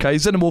xenomorph. Okay,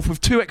 xenomorph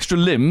with 2 extra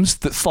limbs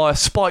that fire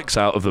spikes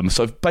out of them.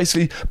 So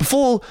basically,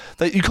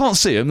 you can't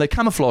see them, they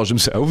camouflage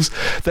themselves.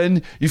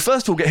 Then you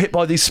first of all get hit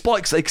by these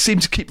spikes. They seem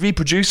to keep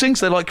reproducing.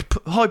 So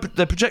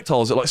they're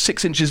projectiles at like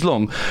 6 inches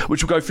long,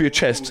 which will go through your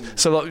chest.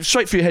 So like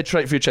straight through your head,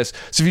 straight through your chest.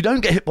 So if you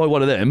don't get hit by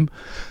one of them,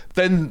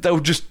 then they'll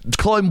just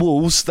climb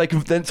walls. Then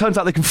it turns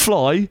out they can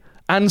fly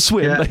and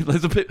swim.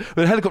 There's a bit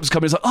when helicopters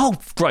come in, it's like, oh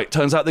great,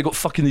 turns out they've got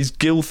fucking these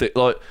gill thick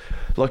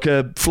like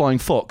a flying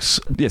fox.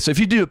 Yeah, so if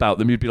you knew about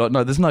them, you'd be like,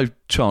 no, there's no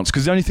chance,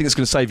 because the only thing that's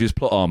going to save you is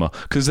plot armor.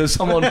 Because there was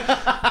someone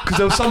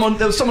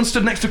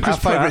stood next to Chris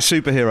Pratt. Our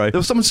favourite superhero. There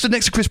was someone stood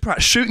next to Chris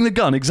Pratt shooting the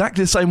gun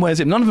exactly the same way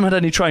as him. None of them had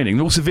any training.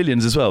 They're all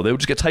civilians as well. They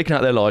would just get taken out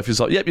of their life. It's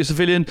like, yep, you're a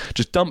civilian,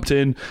 just dumped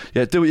in.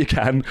 Yeah, do what you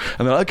can.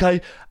 And they're like,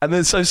 okay. And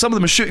then so some of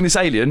them are shooting this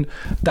alien.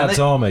 Dad's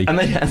army. Don't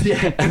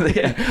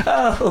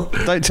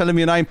tell him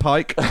your name,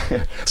 Pike.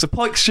 So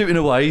Pike's shooting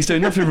away. He's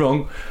doing nothing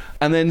wrong.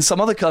 And then some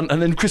other cunt, and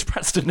then Chris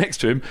Pratt stood next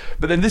to him.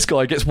 But then this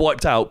guy gets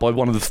wiped out by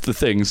one of the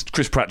things.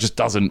 Chris Pratt just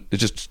doesn't.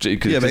 It's just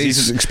but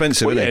he's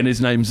expensive, isn't he? And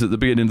his name's at the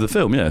beginning of the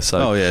film. Yeah.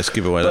 So it's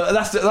giveaway. But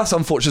that's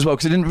unfortunate as well,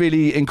 because it didn't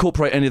really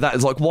incorporate any of that.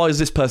 It's like, why has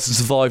this person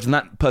survived and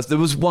that person? There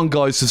was one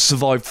guy who's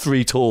survived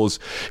 3 tours.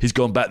 He's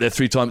gone back there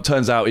 3 times. It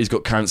turns out he's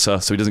got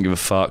cancer, so he doesn't give a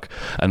fuck.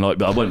 And like,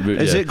 I won't.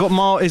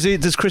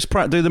 Does Chris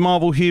Pratt do the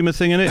Marvel humour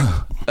thing in it?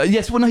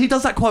 Yes. Well, no, he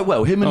does that quite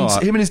well. Him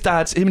and his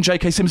dad, him and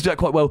J.K. Simmons do that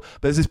quite well.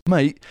 But there's this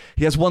mate.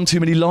 He has one too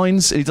many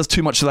lines. He does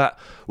too much of that.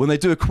 When they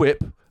do a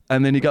quip,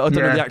 and then I don't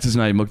know the actor's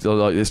name. Like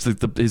it's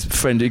his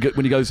friend.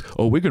 When he goes,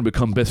 "Oh, we're going to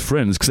become best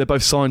friends," because they're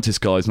both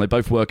scientist guys, and they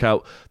both work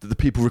out that the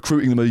people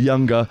recruiting them are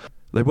younger.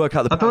 They work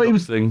out the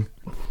paradox thing.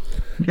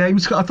 Yeah,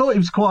 I thought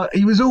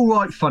he was all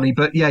right funny,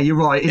 but yeah, you're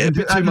right. It's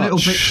a little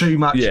bit too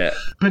much. Yeah.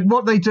 But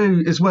what they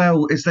do as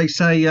well is they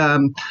say,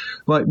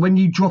 like, when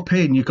you drop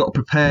in, you've got to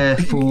prepare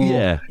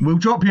for. We'll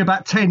drop you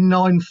about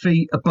 9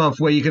 feet above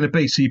where you're going to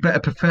be, so you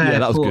better prepare. Yeah,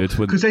 that was good.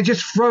 Because they're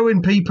just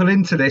throwing people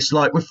into this,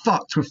 like, we're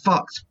fucked.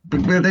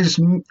 They're just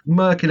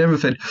murking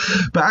everything.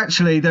 But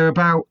actually, they're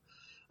about,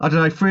 I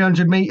don't know,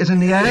 300 metres in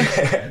the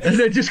air, and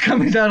they're just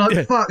coming down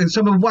like fuck, and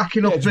some are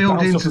whacking off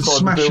buildings and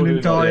smashing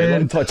and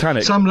dying. Like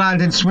Titanic. Some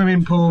land in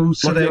swimming pools,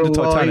 so they're all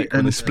Titanic, right.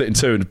 And they split in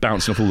 2 and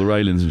bouncing off all the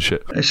railings and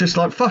shit. It's just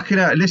like, fucking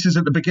out, this is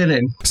at the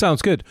beginning.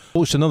 Sounds good.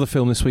 Watched another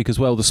film this week as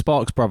well, The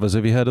Sparks Brothers.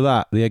 Have you heard of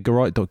that? The Edgar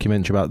Wright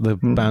documentary about the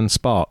band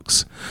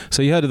Sparks.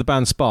 So you heard of the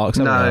band Sparks?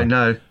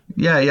 No.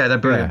 Yeah, they're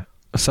brilliant.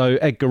 So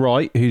Edgar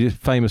Wright, who's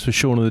famous for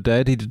Shaun of the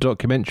Dead, he did a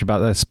documentary about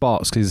their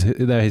Sparks because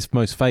they're his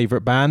most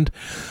favourite band.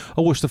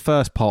 I watched the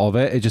first part of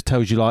it. It just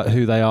tells you like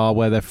who they are,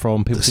 where they're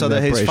from. People so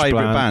they're his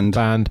favourite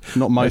band,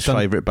 not most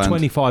favourite band.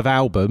 25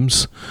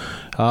 albums,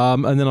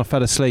 and then I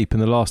fell asleep in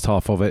the last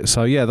half of it.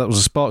 So yeah, that was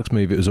a Sparks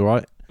movie. It was all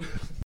right.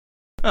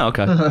 Oh,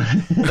 okay. Was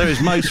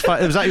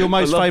that your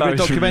most favourite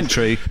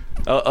documentary?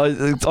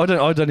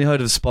 I'd only heard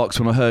of Sparks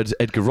when I heard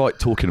Edgar Wright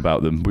talking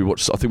about them. I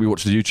think we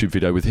watched a YouTube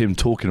video with him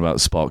talking about the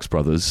Sparks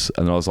Brothers,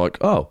 and I was like,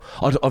 oh,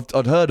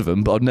 I'd heard of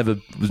them, but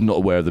was not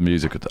aware of the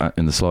music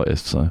in the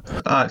slightest. So,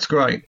 it's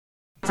great.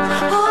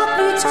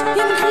 Heartbeat,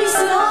 increase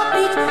the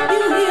heartbeat.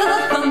 You hear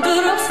the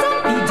thunder of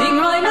stampeding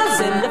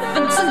rhinos,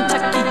 elephants and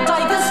tacky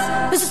tigers.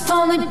 This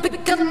town ain't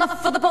big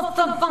enough for the both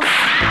of us.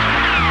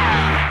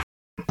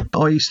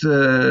 I used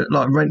to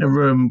rent a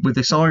room with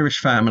this Irish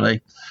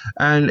family,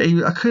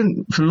 and I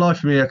couldn't, for the life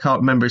of me, I can't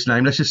remember his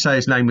name. Let's just say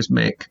his name was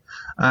Mick,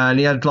 and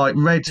he had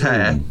red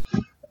hair,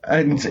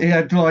 and he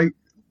had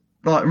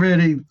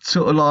really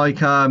sort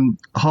of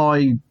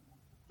high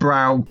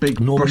brow,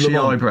 big brushy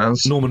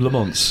eyebrows. Norman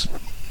Lamont.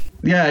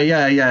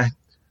 Yeah.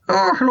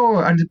 Oh,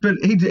 hello. But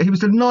he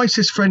was the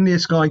nicest,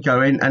 friendliest guy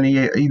going, and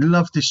he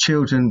loved his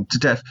children to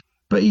death.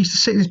 But he used to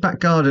sit in his back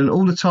garden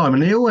all the time,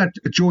 and they all had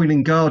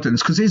adjoining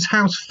gardens because his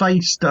house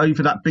faced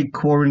over that big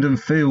Quarrendon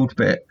Field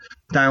bit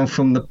down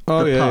from the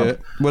pub. Yeah.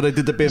 Where they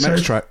did the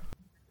BMX track.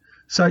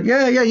 So,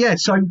 yeah.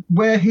 So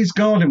where his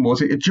garden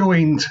was, it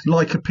adjoined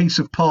like a piece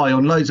of pie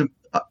on loads of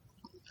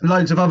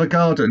other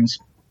gardens.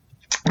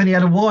 And he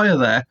had a wire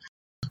there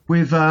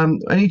with,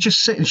 and he'd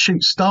just sit and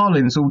shoot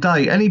starlings all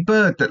day. Any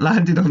bird that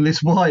landed on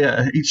this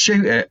wire, he'd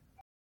shoot it.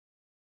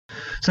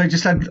 So he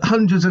just had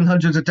hundreds and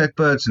hundreds of dead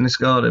birds in this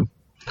garden.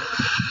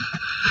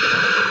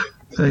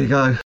 There you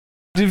go.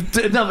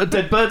 Another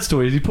dead bird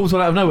story. He pulls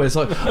one out of nowhere. It's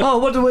like, oh,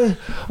 what do we?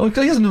 Oh,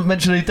 he hasn't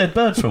mentioned any dead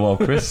birds for a while,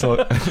 Chris. And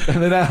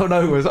then out of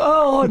nowhere, it's like,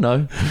 oh, I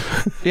know.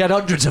 He had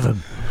hundreds of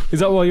them. Is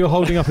that why you're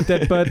holding up a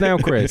dead bird now,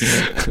 Chris?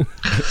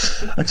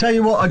 I tell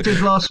you what I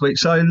did last week.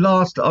 So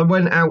I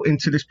went out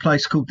into this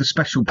place called the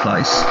Special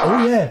Place.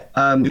 Oh yeah.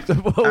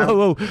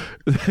 Whoa.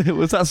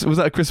 Was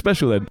that a Chris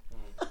special then?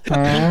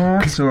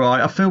 It's all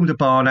right. I filmed a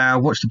barn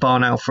owl, watched a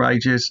barn owl for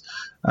ages,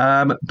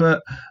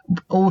 but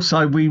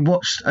also we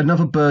watched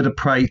another bird of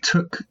prey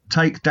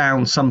take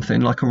down something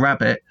like a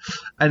rabbit,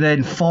 and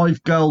then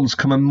 5 gulls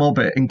come and mob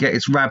it and get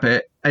its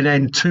rabbit, and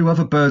then 2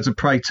 other birds of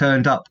prey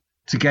turned up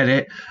to get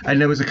it,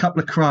 and there was a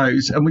couple of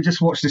crows, and we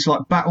just watched this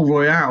battle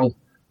royale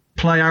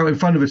play out in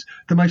front of us.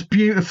 The most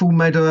beautiful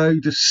meadow,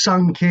 the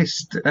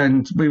sun-kissed,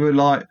 and we were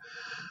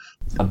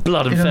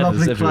blood and in a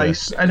lovely everywhere.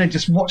 place, and then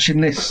just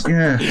watching this.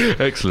 Yeah,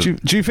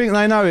 excellent. Do you think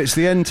they know it's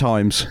the end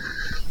times?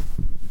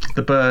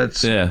 The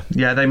birds. Yeah,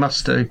 they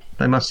must do.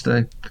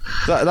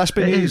 That's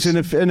been used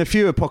in a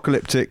few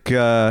apocalyptic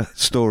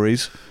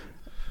stories.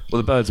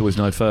 Well, the birds always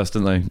know first,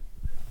 don't they?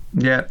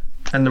 Yeah,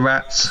 and the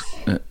rats.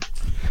 Yeah.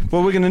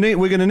 Well, we're gonna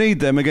need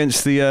them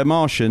against the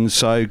Martians.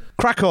 So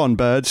crack on,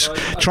 birds.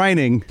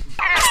 Training.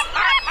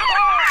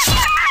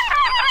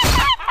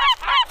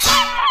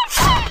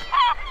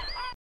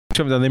 We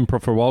haven't done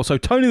improv for a while. So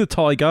Tony the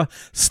Tiger,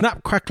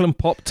 Snap, Crackle and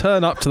Pop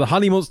turn up to the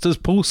Honey Monsters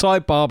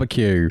poolside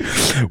barbecue.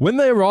 When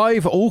they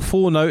arrive, all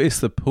 4 notice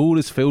the pool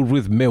is filled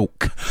with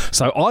milk.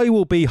 So I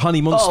will be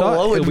Honey Monster.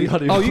 You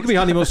can be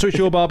Honey Monster. It's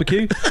your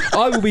barbecue.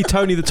 I will be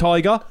Tony the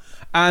Tiger.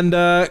 And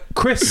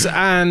Chris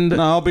and...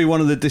 No, I'll be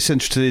one of the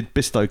disinterested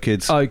Bisto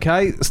kids.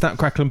 Okay, Snap,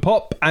 Crackle and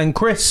Pop. And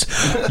Chris,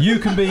 you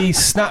can be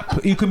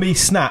Snap. You can be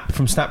Snap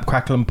from Snap,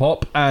 Crackle and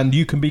Pop. And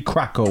you can be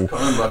Crackle.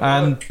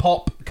 And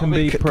Pop can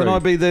be Prue. Can I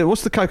be the...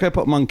 What's the Cocoa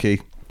Pop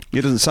monkey? He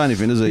doesn't say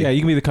anything, does he? Yeah,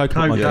 you can be the Cocoa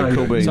Pop monkey. Yeah,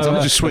 cool beans. So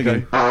I'm just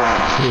swinging.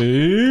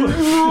 Hey,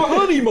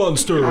 Honey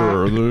Monster,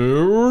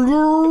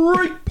 the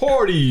great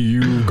party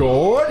you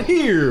got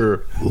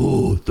here.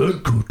 Oh,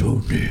 thank you,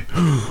 Tony.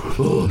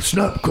 Oh,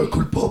 Snap,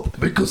 Crackle, Pop,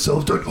 make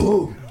yourselves at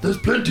home. There's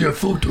plenty of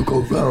food to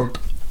go round.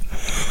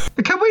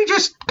 Can we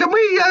just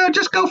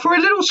go for a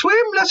little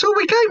swim? That's all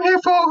we came here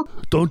for.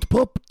 Don't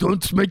pop.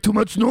 Don't make too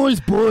much noise,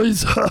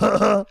 boys.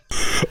 I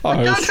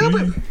can't help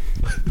it.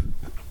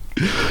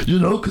 You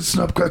know, because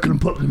Snap, Crackle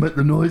and Pop, they make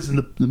the noise in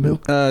the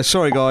milk.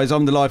 Sorry, guys,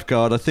 I'm the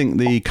lifeguard. I think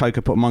the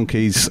Cocoa Pop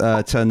monkeys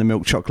turn the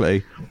milk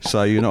chocolatey,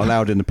 so you're not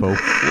allowed in the pool.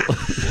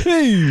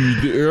 Hey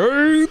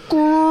there,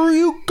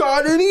 you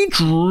got any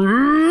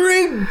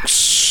drinks?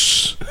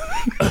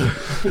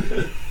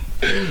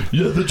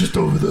 Yeah, they're just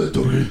over there,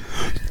 Tony.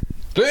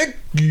 Thank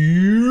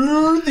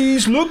you.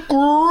 These look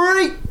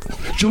great.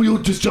 Shall we all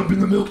just jump in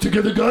the milk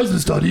together, guys, and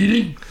start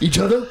eating each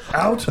other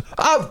out?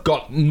 I've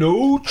got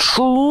no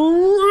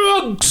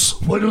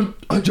trunks. Why don't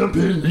I jump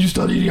in and you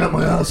start eating out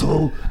my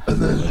asshole, and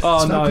then...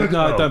 Oh, no,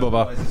 don't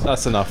bother.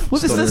 That's enough.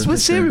 What's this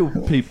with cereal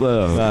people?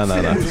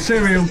 No.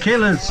 Serial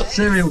killers. I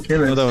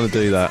don't want to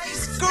do that.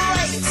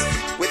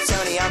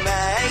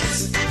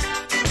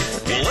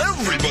 Well,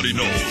 everybody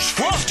knows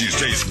Frosties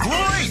taste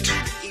great.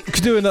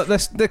 Doing that.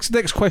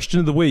 Next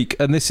question of the week,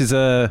 and this is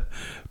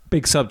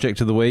Big subject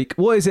of the week.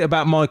 What is it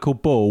about Michael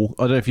Ball?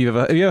 I don't know if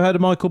have you ever heard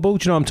of Michael Ball?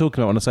 Do you know what I'm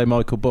talking about when I say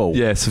Michael Ball?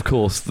 Yes, of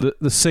course.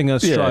 The singer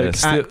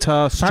stroke,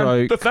 actor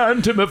stroke, the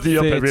Phantom of the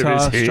Opera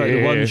is here. Stroke,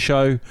 the one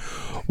show.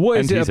 What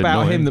is it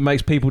about him that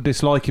makes people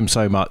dislike him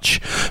so much?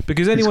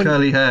 Because anyone, his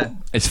curly hair,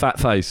 his fat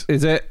face.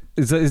 Is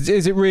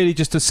it really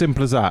just as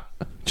simple as that?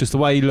 Just the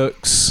way he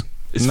looks.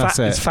 His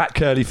fat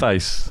curly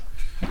face.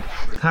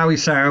 How he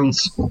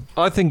sounds.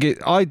 I think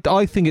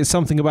it's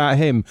something about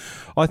him.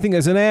 I think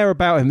there's an air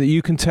about him that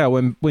you can tell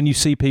when you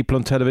see people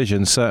on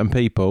television, certain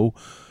people,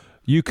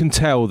 you can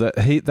tell that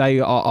they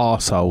are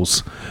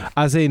arseholes.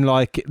 As in,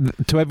 like,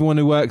 to everyone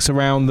who works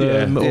around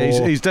them.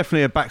 Yeah, he's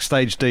definitely a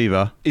backstage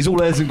diva. He's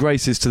all airs and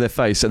graces to their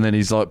face, and then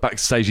he's like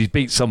backstage, he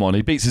beats someone.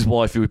 He beats his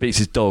wife, he beats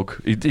his dog.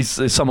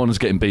 Someone is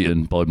getting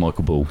beaten by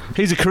Michael Ball.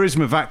 He's a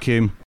charisma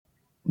vacuum.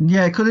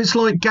 Yeah, because it's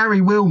like Gary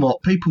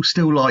Wilmot. People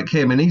still like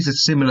him, and he's a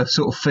similar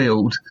sort of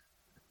field.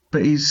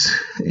 But he's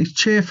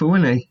cheerful,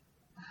 isn't he?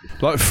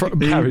 Like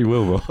Gary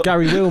Wilmot.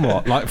 Gary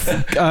Wilmot. Like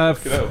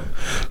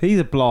he's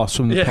a blast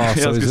from the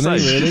past, though, isn't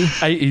he? Really?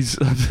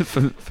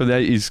 80s for the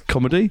 80s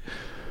comedy.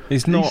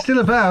 He's still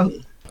about.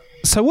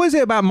 So what is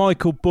it about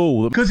Michael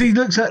Ball? Because he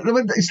looks at.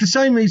 It's the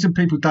same reason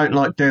people don't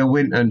like Dale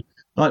Winton.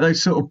 Like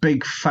those sort of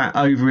big, fat,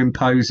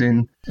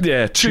 over-imposing,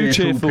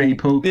 cheerful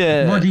people,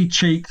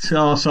 muddy-cheeked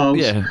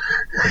arseholes.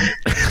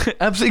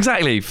 Yeah,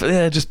 exactly.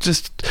 Yeah, just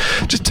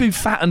too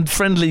fat and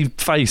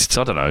friendly-faced.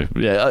 I don't know.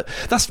 Yeah,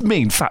 that's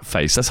mean. Fat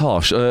face. That's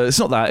harsh. It's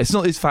not that. It's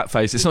not his fat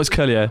face. It's not his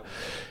curly hair.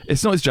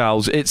 It's not his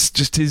jowls. It's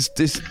just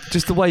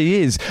just the way he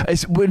is.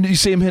 It's when you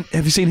see him.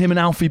 Have you seen him and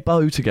Alfie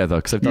Boe together?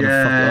 Because they've done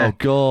oh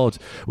god,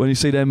 when you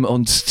see them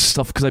on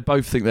stuff, because they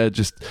both think they're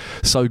just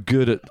so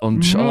good at have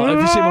you seen them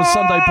on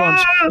Sunday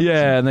Brunch?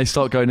 Yeah, and they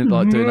start going in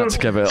like doing that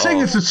together.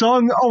 Sing us a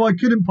song. Oh, I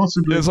couldn't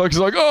possibly. It's like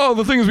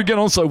the thing is we get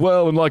on so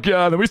well, and like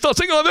and then we start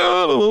singing like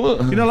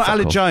you know, like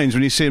Alec Jones.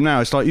 When you see him now,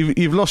 it's like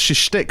you've lost your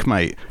shtick,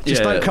 mate.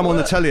 Just don't come on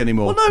the telly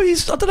anymore. Well, no,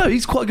 I don't know.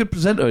 He's quite a good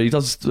presenter. He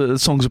does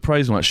songs of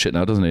praise and that shit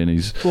now, doesn't he? And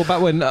he's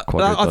back when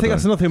I think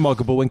that's another thing,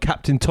 Michael Ball, when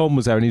Captain Tom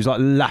was there and he was like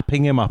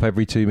lapping him up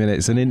every 2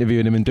 minutes and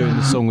interviewing him and doing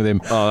the song with him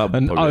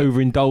and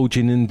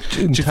overindulging and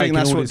taking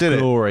all his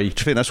glory.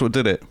 Do you think that's what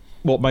did it?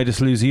 What made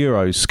us lose the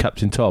Euros,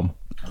 Captain Tom?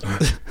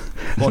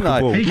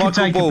 Michael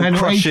Ball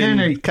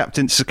crushing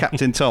Captain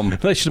Tom.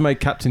 They should have made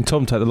Captain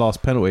Tom take the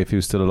last penalty if he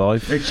was still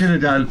alive. They should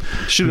have done.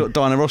 Should have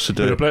got Diana Ross to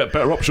do it.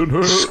 Better option.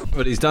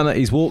 But he's done it.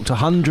 He's walked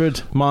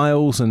 100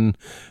 miles and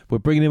we're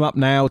bringing him up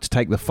now to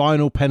take the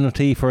final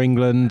penalty for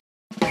England.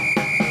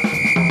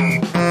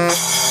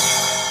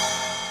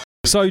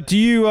 So do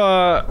you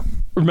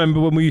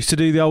remember when we used to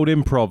do the old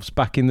improvs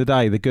back in the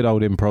day, the good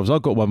old improvs?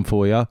 I've got one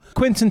for you.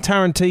 Quentin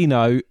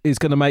Tarantino is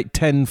going to make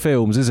 10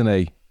 films, isn't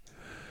he?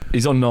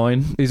 He's on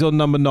 9. He's on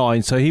number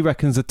 9, so he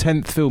reckons the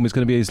 10th film is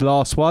going to be his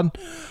last one.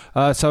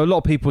 So a lot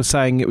of people are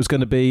saying it was going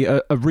to be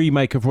a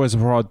remake of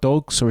Reservoir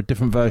Dogs or a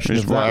different version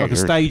of that, like a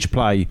stage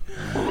play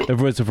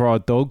of Reservoir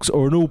Dogs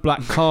or an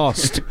all-black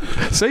cast.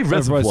 Say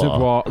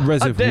Reservoir.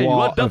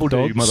 Reservoir of double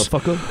Dogs. D,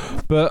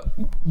 motherfucker. But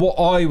what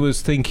I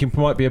was thinking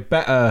might be a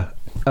better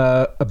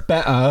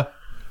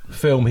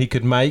film he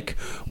could make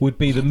would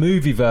be the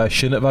movie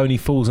version of Only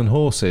Fools and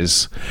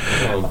Horses.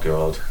 Oh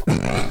god.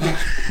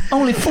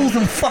 Only Fools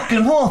and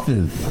fucking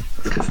Horses.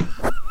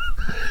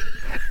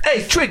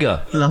 Hey,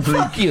 Trigger. Lovely.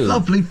 Fuck you.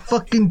 Lovely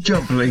fucking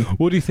jubbly.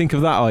 What do you think of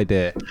that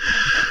idea?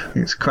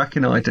 It's a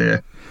cracking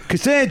idea.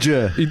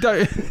 Cassandra. You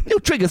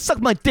Trigger,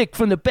 suck my dick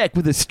from the back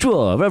with a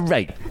straw. All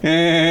right.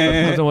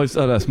 That's more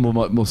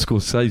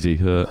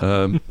Scorsese.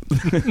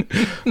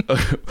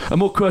 A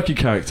more quirky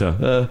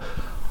character.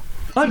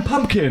 I'm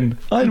Pumpkin.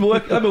 I'm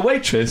a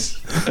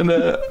waitress. And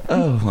I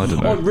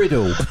don't know. I'm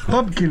Riddle.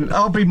 Pumpkin.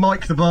 I'll be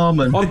Mike the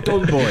barman. I'm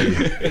Don Boy.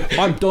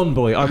 I'm Don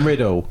Boy. I'm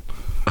Riddle.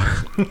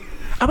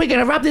 Are we going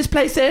to rub this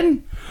place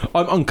in?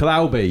 I'm Uncle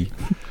Albie.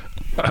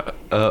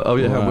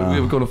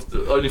 We've gone off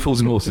Only Fools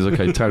and Horses.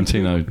 Okay,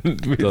 Tarantino.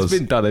 It's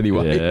been done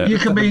anyway. Yeah. You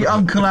can be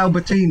Uncle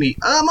Albertini.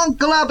 I'm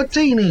Uncle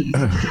Albertini.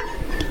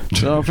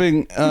 So I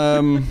think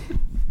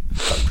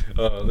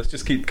let's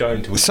just keep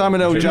going to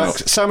Samuel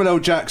L.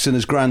 Jackson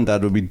as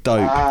Grandad would be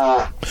dope.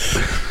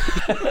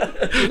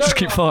 Just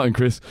keep farting,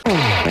 Chris.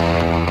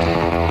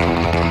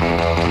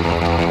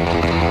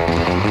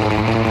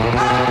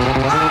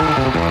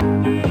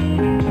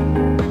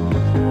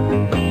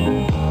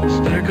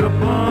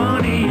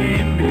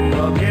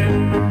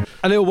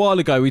 A little while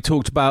ago, we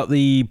talked about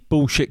the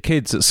bullshit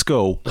kids at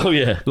school. Oh,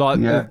 yeah.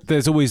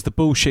 There's always the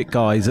bullshit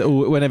guys.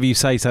 Whenever you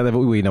say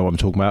something, we know what I'm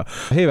talking about.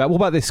 What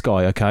about this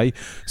guy, okay?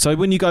 So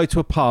when you go to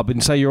a pub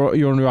and say you're on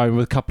your own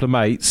with a couple of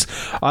mates,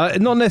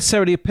 not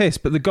necessarily a piss,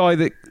 but the guy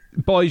that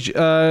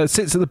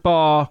sits at the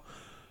bar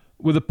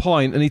with a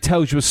pint and he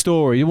tells you a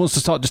story. He wants to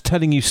start just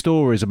telling you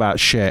stories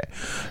about shit,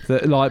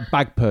 that like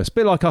Bagpuss, a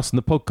bit like us in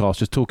the podcast,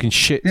 just talking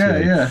shit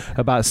to you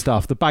about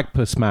stuff. The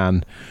Bagpuss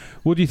man.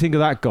 What do you think of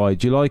that guy?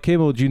 Do you like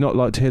him, or do you not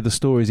like to hear the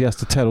stories he has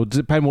to tell, or does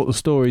it depend what the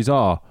stories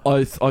are?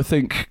 I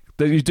think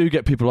you do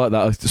get people like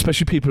that,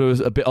 especially people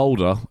who are a bit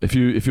older. If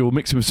you're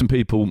mixing with some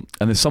people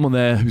and there's someone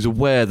there who's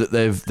aware that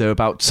they're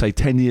about, say,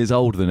 10 years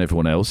older than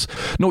everyone else,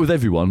 not with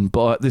everyone,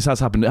 but this has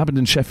happened. It happened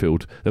in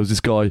Sheffield. There was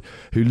this guy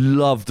who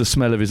loved the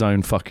smell of his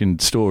own fucking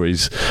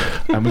stories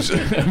and was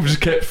and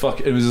just kept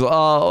fucking. It was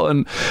like,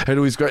 and had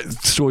all these great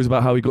stories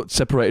about how he got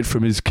separated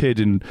from his kid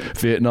in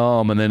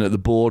Vietnam and then at the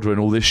border and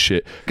all this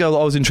shit. Girl that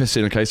I was interested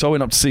in. Okay, so I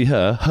went up to see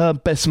her. Her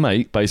best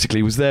mate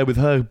basically was there with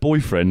her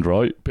boyfriend,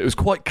 right? But it was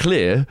quite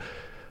clear.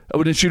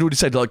 When she'd already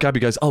said, like,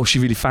 Gabby goes, oh, she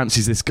really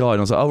fancies this guy. And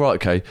I was like, oh, right,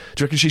 okay. Do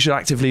you reckon she should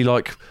actively,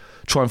 like,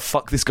 try and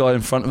fuck this guy in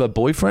front of her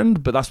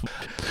boyfriend? But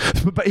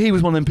he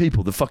was one of them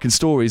people, the fucking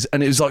stories.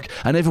 And it was like,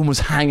 and everyone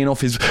was hanging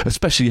off his,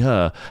 especially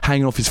her,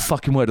 hanging off his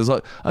fucking word. I was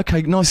like,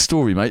 okay, nice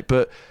story, mate.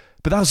 But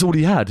that was all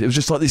he had. It was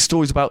just like these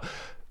stories about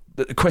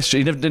the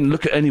question. He never didn't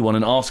look at anyone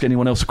and ask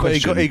anyone else a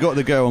question. He got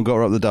the girl and got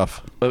her up the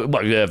duff.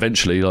 Well, yeah,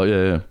 eventually. Like,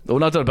 yeah.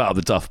 Well, I don't know about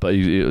the duff, but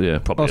yeah,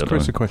 probably. Ask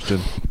Chris a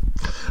question.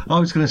 I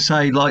was going to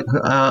say, like,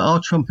 our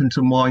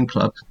Trumpington Wine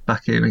Club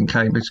back here in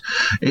Cambridge,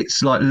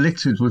 it's like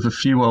littered with a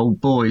few old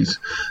boys,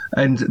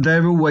 and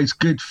they're always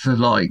good for,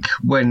 like,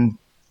 when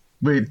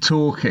we're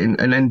talking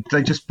and then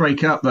they just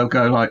break up, they'll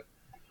go like,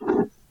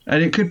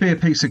 and it could be a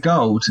piece of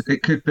gold.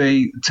 It could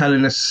be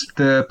telling us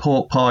the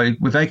pork pie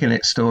with egg in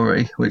it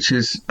story, which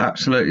is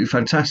absolutely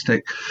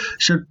fantastic.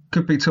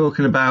 Could be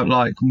talking about,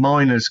 like,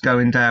 miners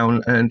going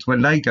down and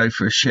when they go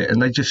for a shit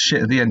and they just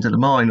shit at the end of the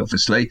mine,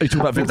 obviously. Are you talking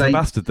about Victor the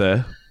Bastard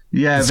there?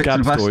 Yeah, the Victor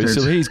the Bastard.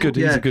 So he's good.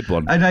 Yeah. He's a good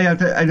one. And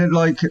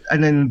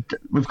then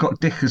we've got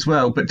Dick as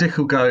well. But Dick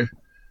will go,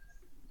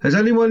 has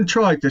anyone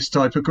tried this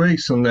type of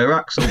grease on their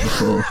axle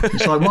before?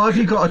 It's like, why have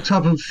you got a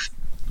tub of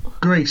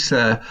grease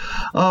there?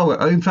 Oh,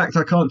 in fact,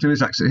 I can't do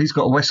his accent. He's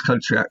got a West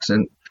Country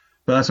accent.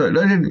 But that's right.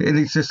 And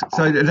it's just,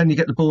 so then you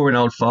get the boring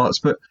old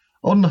farts. But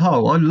on the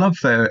whole, I love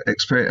their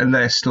experience and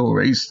their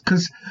stories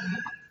because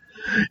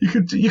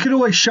you could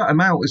always shut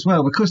them out as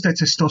well because their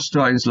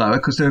testosterone's lower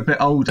because they're a bit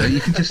older. You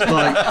can just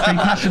like be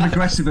passive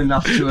aggressive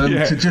enough to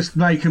them to just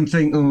make them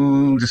think,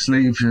 oh, just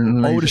leave.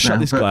 I would have shut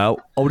this guy out.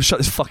 I would have shut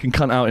this fucking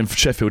cunt out in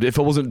Sheffield if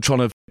I wasn't trying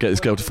to get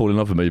this girl to fall in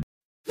love with me.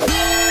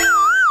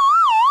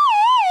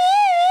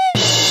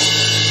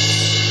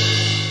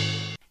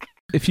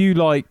 If you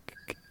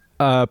like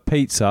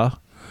pizza,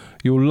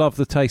 you'll love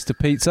the taste of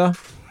pizza.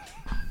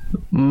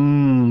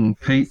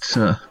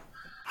 Pizza.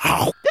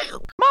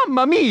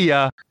 Mamma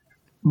mia!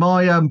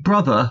 My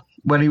brother,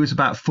 when he was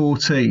about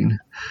 14,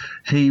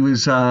 he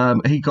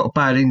got a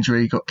bad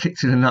injury. He got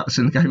kicked in the nuts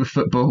in a game of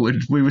football,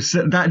 and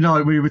that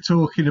night we were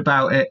talking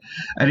about it,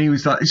 and he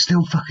was like, "It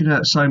still fucking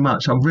hurts so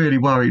much. I'm really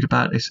worried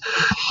about this."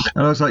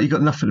 And I was like, "You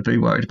got nothing to be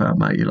worried about,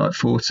 mate. You're like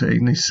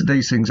 14.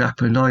 These things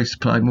happen. I used to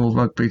play more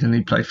rugby than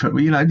he played football.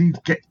 You know, and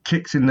he'd get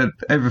kicked in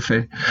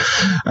everything."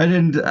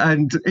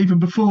 And even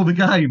before the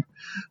game.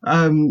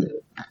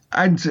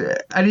 And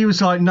he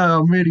was like, "No,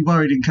 I'm really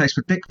worried in case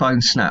my dick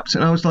bone snaps."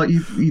 And I was like,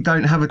 you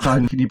don't have a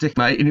bone in your dick,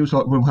 mate." And he was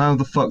like, "Well, how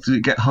the fuck does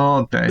it get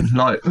hard then?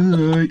 Like, your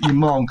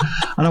mong."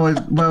 And I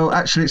went, "Well,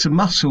 actually, it's a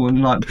muscle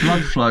and like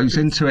blood flows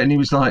into it." And he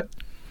was like,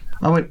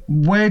 I went,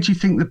 "Where do you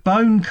think the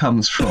bone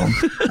comes from?"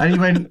 And he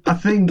went, "I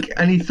think,"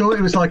 and he thought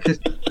it was like a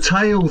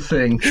tail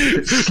thing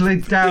that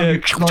slid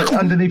down like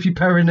underneath your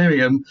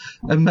perineum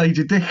and made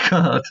your dick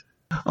hard.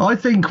 I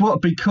think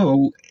what'd be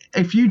cool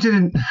if you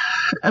didn't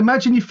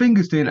imagine your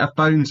fingers didn't have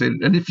bones in,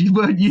 and if you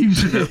weren't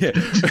using them,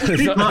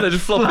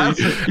 just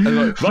floppy,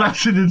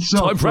 flaccid and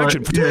soft. Time for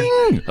action.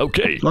 Right? Yeah.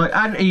 Okay, like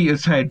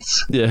anteaters'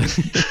 heads. Yeah,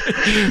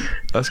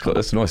 that's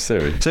a nice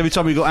theory. So every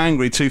time you got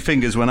angry, two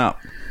fingers went up.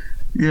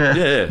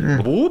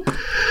 Yeah. Whoop.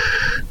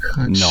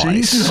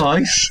 Nice. She's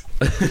nice.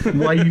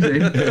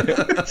 Waving.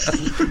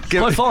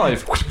 High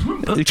five.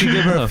 Did you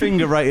give her a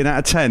finger rating out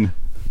of 10?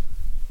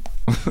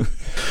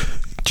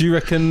 Do you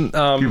reckon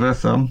give her a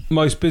thumb?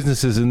 Most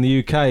businesses in the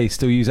UK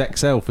still use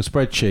Excel for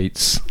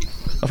spreadsheets?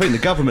 I think the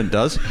government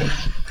does.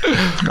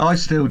 I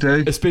still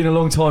do. It's been a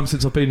long time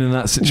since I've been in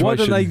that situation. Why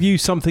don't they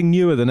use something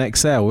newer than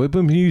Excel? We've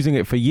been using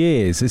it for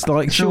years. It's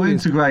like so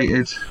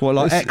integrated. What,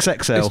 like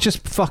XXL? It's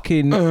just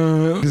fucking.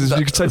 You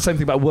could say the same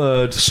thing about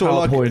Word,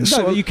 PowerPoint.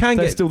 No, but you can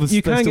get still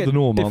the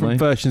norm, different aren't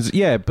they? versions.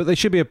 Yeah, but there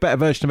should be a better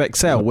version of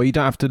Excel where you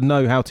don't have to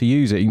know how to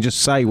use it. You can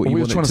just say what you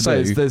want it to do. What we're trying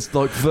to say is there's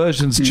like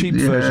cheap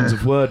versions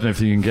of Word and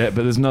everything you can get,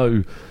 but there's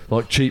no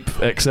like cheap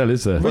Excel,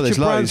 is there? Richard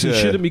Branson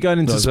shouldn't be going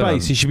into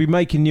space. He should be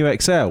making new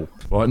Excel.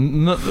 Right,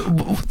 none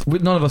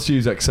of us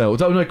use Excel.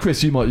 Don't know,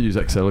 Chris, you might use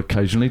Excel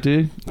occasionally, do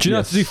you? Do you know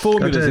how to do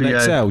formulas in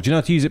Excel? Do you know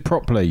how to use it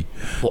properly?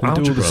 What,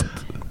 algebra?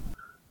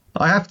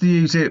 I have to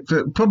use it,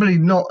 but probably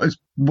not as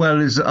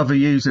well as other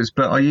users,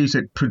 but I use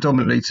it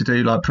predominantly to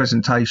do like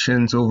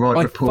presentations or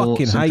write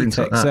reports. I fucking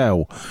hate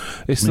Excel.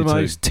 It's the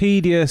most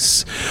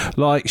tedious,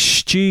 like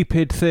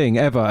stupid thing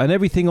ever, and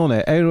everything on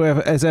it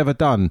has ever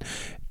done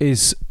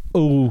is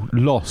all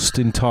lost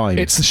in time.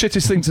 It's the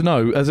shittest thing to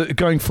know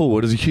going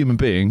forward as a human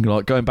being,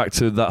 like going back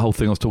to that whole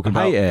thing I was talking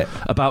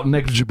about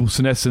negligible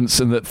senescence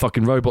and that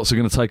fucking robots are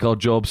going to take our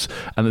jobs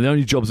and that the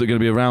only jobs that are going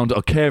to be around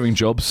are caring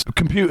jobs.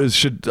 Computers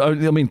should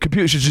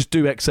just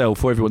do Excel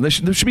for everyone. There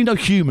should be no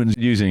humans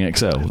using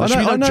Excel. There should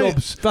be no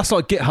jobs. That's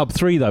like GitHub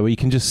 3 though, where you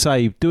can just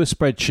say, do a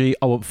spreadsheet,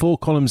 I want 4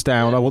 columns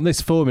down, I want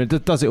this formula,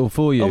 it does it all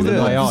for you. Well,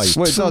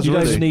 it does, you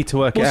don't need to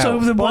work it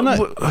out.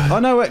 I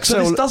know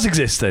Excel. So this does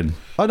exist then?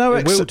 I know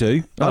Excel will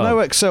do. I know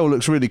Excel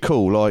looks really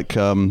cool, like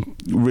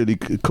really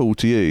cool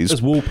to use.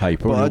 As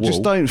wallpaper, but I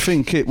just don't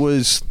think it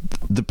was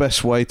the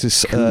best way to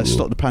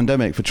stop the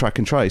pandemic for track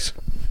and trace.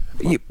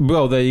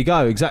 Well, there you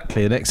go.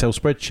 Exactly, an Excel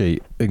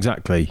spreadsheet.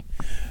 Exactly.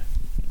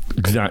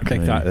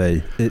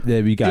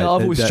 There we go. Yeah,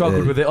 I've always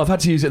struggled with it. I've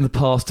had to use it in the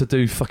past to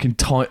do fucking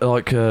not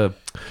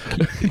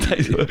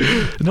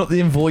the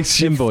invoice.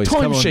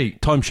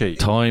 Timesheet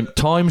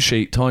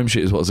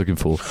is what I was looking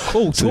for.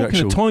 Oh,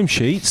 talking of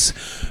timesheets,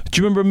 do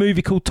you remember a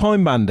movie called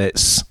Time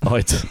Bandits?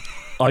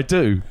 I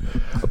do,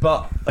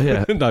 but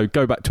yeah. No,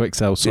 go back to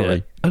Excel.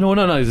 Sorry. Yeah.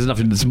 No.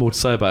 There's more to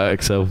say about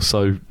Excel.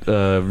 So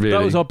really,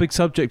 that was our big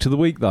subject of the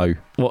week, though.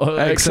 What,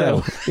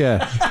 Excel?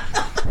 Yeah.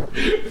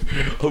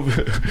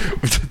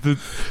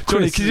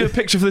 Johnny, can you do a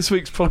picture for this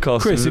week's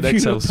podcast? Chris, have you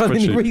not done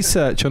any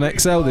research on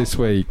Excel this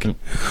week? I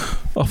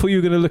thought you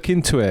were going to look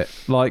into it,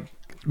 like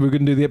we're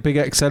going to do the big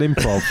Excel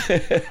improv.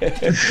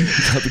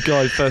 The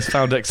guy first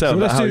found Excel. So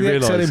let's do the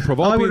Excel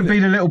improv. I would have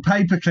been a little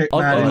paperclip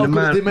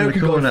man. The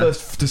American guy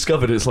first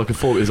discovered it. It's like a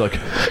thought. It's like,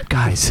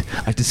 guys,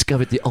 I've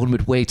discovered the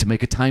ultimate way to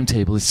make a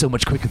timetable. It's so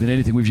much quicker than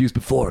anything we've used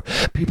before.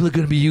 People are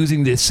going to be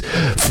using this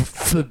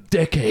for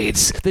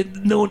decades. They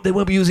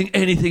won't be using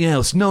anything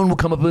else. No one will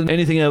come up with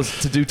anything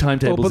else to do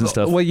timetables and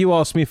stuff. Well, you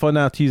asked me if I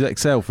know how to use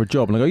Excel for a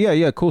job, and I go,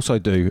 yeah, of course I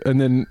do. And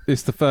then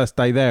it's the first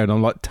day there, and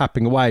I'm like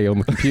tapping away on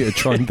the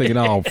computer, thinking,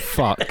 oh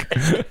fuck.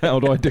 How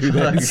do I do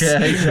this?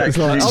 Yeah,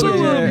 exactly. It's like,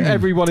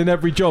 everyone in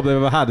every job they've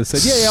ever had has said,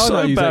 I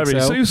know use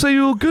Excel. So you say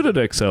you're good at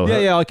Excel?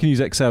 Yeah, I can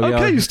use Excel.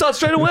 Okay, you start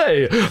straight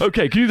away.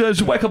 Okay, can you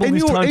just whack up on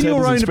these timetables? In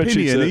your own and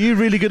spreadsheets? opinion, are you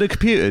really good at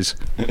computers?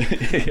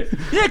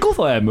 Yeah, of course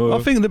I am. I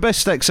think the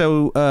best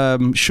Excel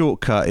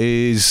shortcut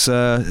is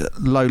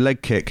low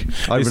leg kick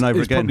over and over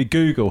it's again. Probably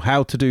Google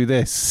how to do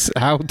this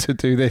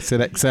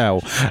in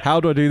Excel. How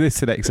do I do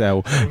this in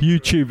Excel?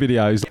 YouTube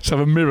videos. Just have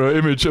a mirror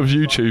image of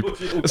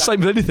YouTube. Same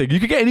with anything. You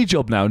could get any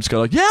job now and just go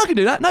like, yeah, I can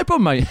do that. No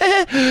problem, mate.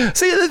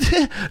 See,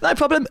 no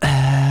problem.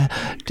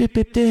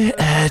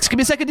 Just give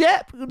me a second.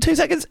 Yeah, 2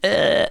 seconds.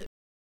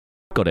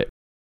 Got it.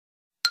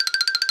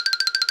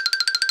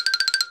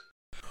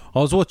 I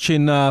was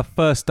watching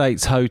First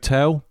Dates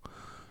Hotel.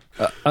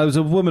 There was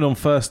a woman on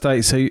First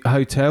Dates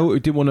Hotel who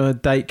didn't want to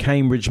date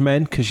Cambridge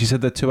men because she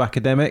said they're too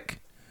academic.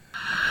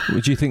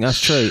 Would you think that's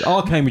true?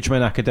 Are Cambridge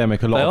men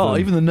academic? A lot of them.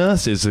 Even the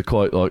nurses are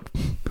quite like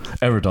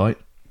erudite.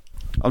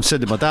 I'm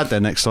sending my dad there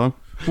next time.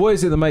 What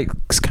is it that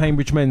makes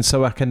Cambridge men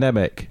so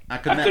academic?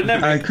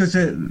 Because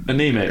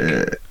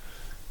anemic.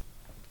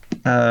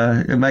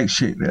 It makes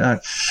you.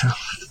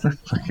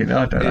 Fucking,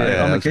 I don't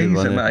know. I'm a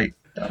geezer, mate.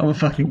 I'm a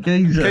fucking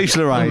geezer. Keith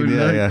Lorraine,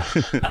 yeah.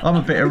 I'm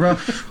a bit of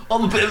rough.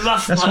 I'm a bit of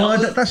rough.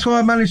 That's why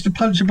I managed to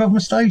punch above my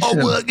station.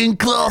 I'm working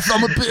class.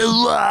 I'm a bit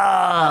of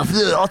rough.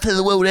 I'll tell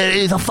the world it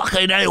is. I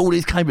fucking hate all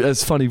these Cambridge.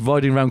 It's funny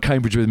riding around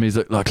Cambridge with me. Is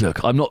like,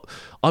 look, I'm not.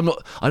 I know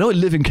I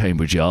live in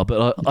Cambridge,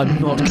 but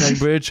I'm not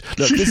Cambridge.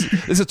 Look, this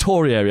is a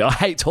Tory area. I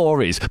hate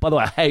Tories. By the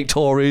way, I hate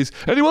Tories.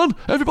 Anyone?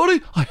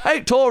 Everybody? I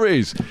hate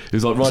Tories.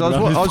 He's like riding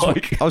around his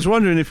bike. I was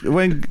wondering if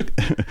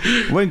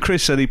when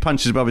Chris said he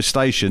punches above his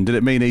station, did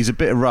it mean he's a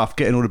bit rough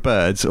getting all the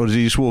birds, or does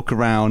he just walk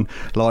around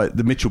like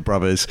the Mitchell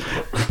brothers,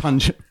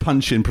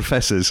 punching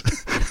professors?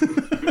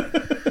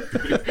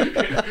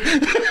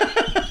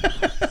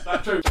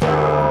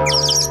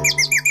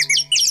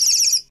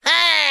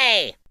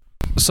 Hey!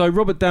 So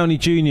Robert Downey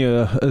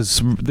Jr.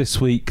 has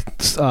this week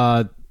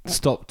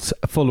stopped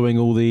following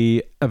all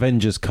the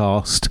Avengers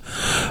cast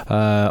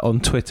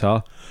on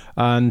Twitter,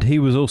 and he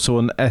was also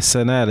on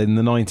SNL in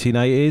the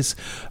 1980s.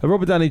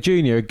 Robert Downey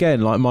Jr.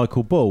 again, like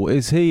Michael Ball,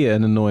 is he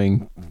an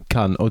annoying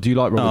cunt, or do you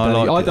like Robert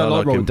Downey? I don't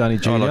like Robert Downey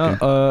Jr.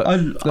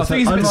 I think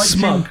he's a bit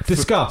smug.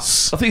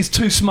 Discuss. I think he's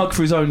too smug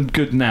for his own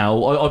good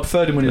now. I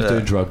preferred him when he was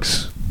doing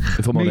drugs.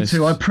 If I'm honest. Me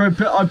too. I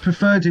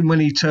preferred him when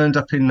he turned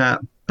up in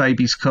that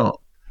baby's cot.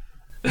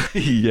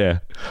 Yeah,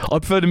 I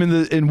preferred him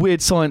in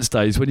Weird Science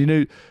days when you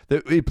knew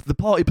that the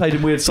part he played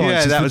in Weird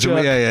Science. Yeah, that was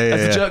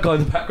as the jerk guy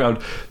in the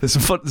background. There's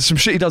some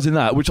shit he does in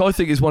that, which I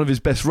think is one of his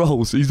best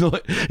roles. He's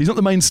not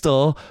the main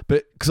star,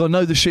 but because I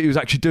know the shit he was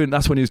actually doing,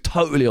 that's when he was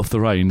totally off the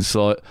reins.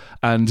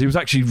 And he was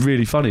actually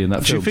really funny in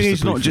that film. Do you think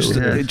he's not just?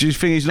 Do you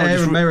think he's not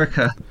just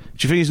America?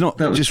 Do you think he's not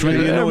just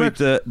really annoyed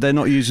that they're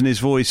not using his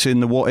voice in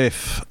the What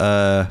If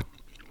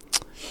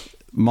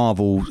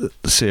Marvel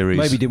series?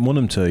 Maybe he didn't want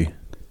them to.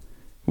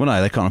 Well,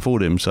 no, they can't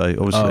afford him, so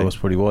obviously. Oh, that's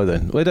probably why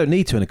then. Well, they don't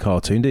need to in a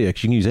cartoon, do you?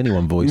 Because you can use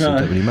anyone's voice, so it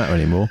doesn't really matter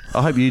anymore.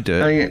 I hope you do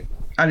it.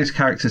 And his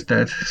character's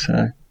dead,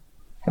 so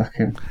fuck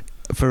him.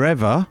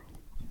 Forever?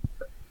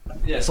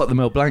 Yeah, it's like the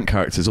Mel Blanc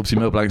characters. Obviously,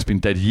 Mel Blanc's been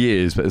dead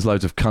years, but there's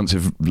loads of cunts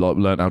who've like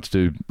learned how to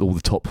do all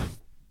the top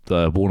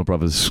Warner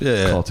Brothers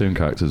cartoon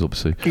characters,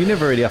 obviously. You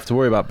never really have to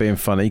worry about being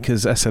funny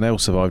because SNL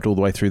survived all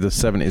the way through the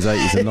 70s,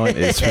 80s and 90s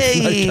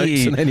with no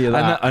jokes and any of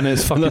that. And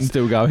it's fucking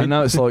still going. And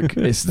now it's like,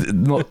 it's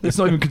not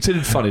even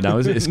considered funny now,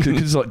 is it?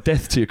 It's like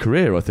death to your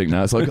career, I think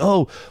now. It's like,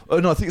 no,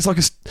 I think it's like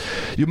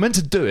you're meant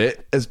to do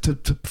it as to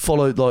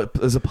follow like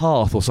as a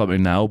path or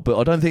something now, but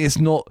I don't think it's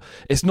not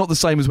the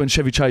same as when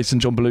Chevy Chase and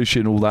John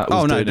Belushi and all that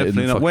was doing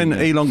definitely it. Not. When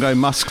Elon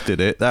Musk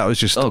did it, that was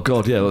just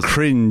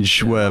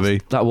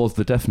cringe-worthy. That was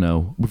the death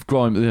knell. With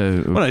Grimes,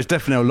 well, no, it's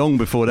definitely long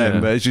before then,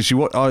 but it's just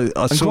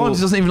I saw.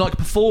 Grimes doesn't even like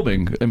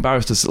performing.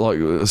 Embarrassed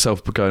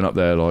herself going up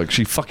there, like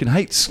she fucking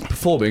hates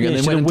performing. And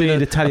then went a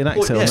weird Italian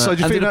accent. Yeah, so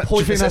do you think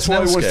that's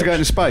why he wants to go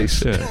into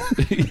space? Yeah.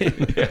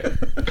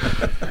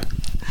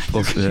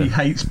 She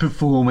hates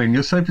performing.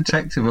 You're so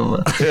protective of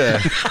her. Yeah.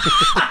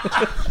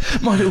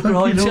 My little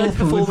Grimes hates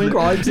performing.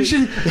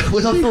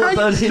 When I thought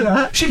about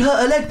him, she'd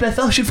hurt her leg,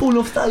 Beth. She'd fallen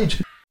off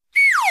stage.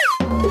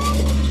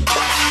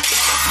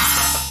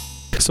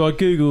 So I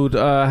googled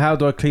how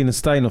do I clean a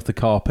stain off the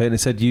carpet, and it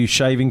said use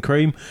shaving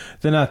cream.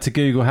 Then I had to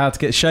Google how to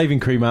get shaving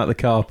cream out of the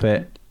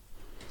carpet.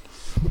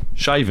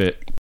 Shave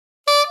it.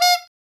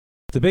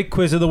 The big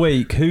quiz of the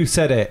week. Who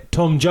said it?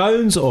 Tom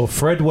Jones or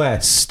Fred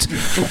West?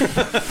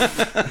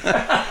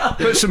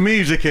 Put some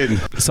music in.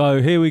 So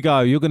here we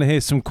go. You're going to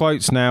hear some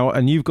quotes now,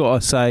 and you've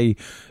got to say,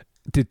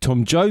 did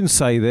Tom Jones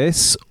say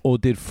this or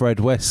did Fred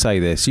West say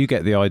this? You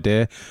get the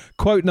idea.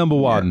 Quote number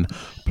 1.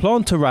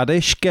 Plant a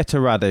radish, get a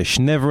radish,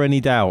 never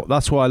any doubt.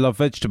 That's why I love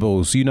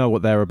vegetables. You know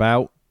what they're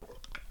about.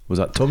 Was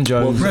that Tom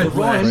Jones? The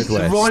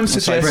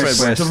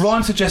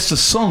rhyme suggests a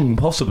song,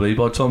 possibly,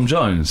 by Tom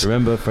Jones.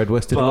 Remember, Fred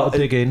West did a lot of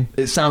digging.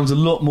 It sounds a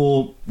lot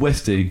more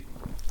Westy.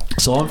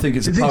 So I'm thinking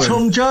it's a poem. Is it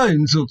Tom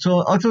Jones or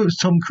I thought it was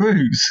Tom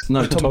Cruise.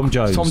 No, Tom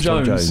Jones. Tom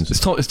Jones.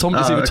 It's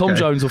either Tom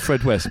Jones or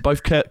Fred West.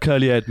 Both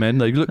curly-haired men.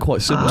 They look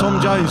quite similar.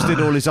 Tom Jones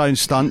did all his own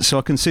stunts, so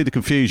I can see the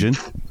confusion.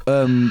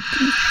 No,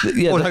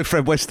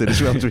 Fred West did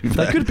as well.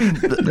 They could be.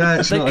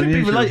 They could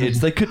be related.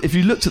 They could, if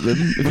you looked at them.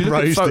 If you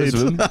looked at photos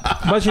of them.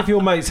 Imagine if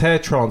your mate's hair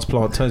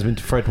transplant turns him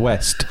into Fred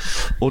West,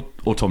 or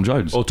Tom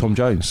Jones, or Tom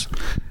Jones.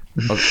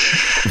 I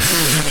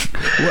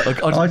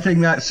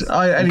think that's.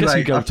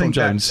 Anyway, I think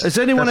Jones. Has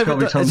anyone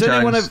ever? Tom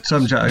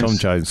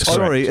Jones.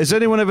 Sorry, has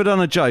anyone ever done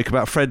a joke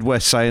about Fred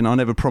West saying, "I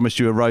never promised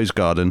you a rose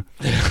garden"?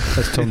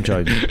 That's Tom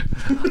Jones.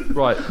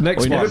 Right, next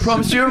one. Never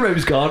promised you a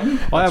rose garden.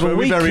 I have a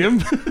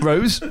weakness.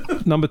 Rose.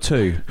 Number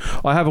 2.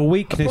 I have a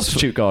weakness. A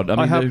prostitute garden.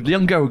 I mean, the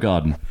young girl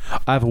garden.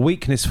 I have a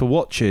weakness for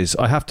watches.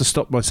 I have to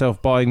stop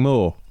myself buying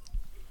more.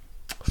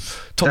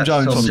 Tom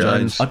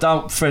Jones. I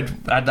doubt Fred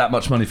had that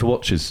much money for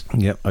watches.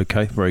 Yep,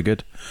 okay, very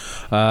good.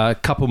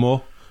 Couple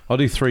more. I'll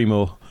do 3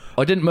 more.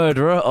 I didn't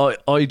murder her.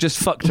 I just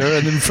fucked her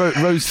and then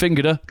Rose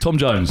fingered her. Tom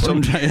Jones. I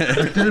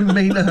didn't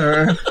mean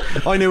her.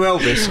 I knew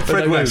Elvis.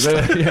 Fred West.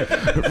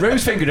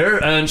 Rose fingered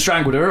her and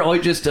strangled her. I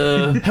just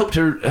helped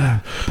her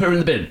put her in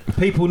the bin.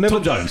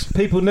 Tom Jones.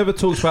 People never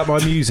talked about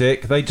my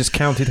music. They just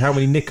counted how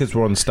many knickers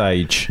were on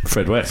stage.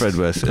 Fred West.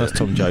 That's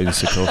Tom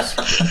Jones, of course.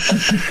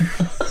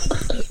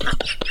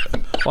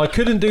 I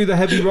couldn't do the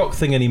heavy rock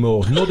thing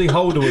anymore. Noddy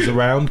Holder was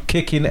around,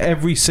 kicking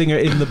every singer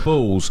in the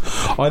balls.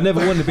 I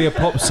never wanted to be a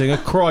pop singer.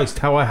 Christ,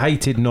 how I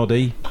hated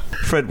Noddy.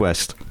 Fred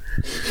West.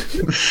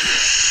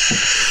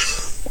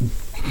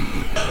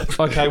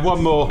 Okay,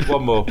 one more.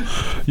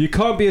 You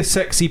can't be a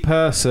sexy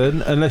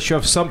person unless you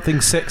have something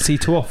sexy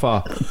to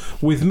offer.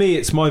 With me,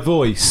 it's my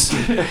voice.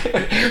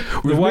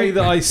 The way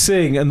that I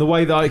sing and the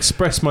way that I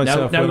express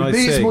myself when I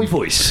sing. It's my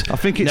voice. I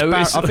think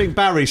I think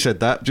Barry said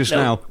that just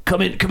now.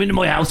 Come into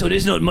my house.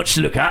 There's not much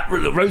to look at.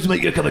 Rose,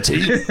 make you a cup of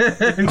tea.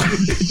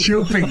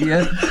 She'll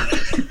figure.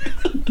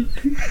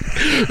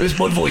 It's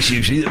my voice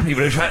usually that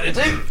people are attracted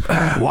to.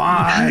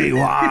 Why?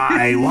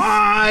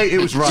 It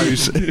was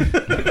Rose.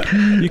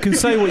 You can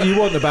say what you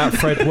want about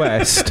Fred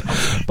West,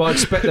 but I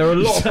expect there are a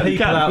lot of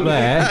people out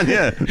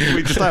there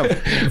we just have.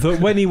 that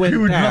when he went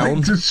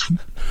down,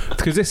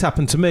 because this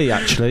happened to me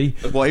actually.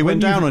 What, he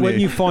went down on you? When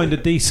you find a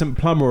decent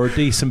plumber or a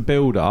decent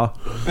builder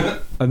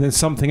and then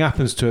something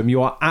happens to him,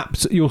 you're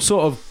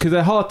sort of, because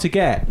they're hard to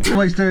get.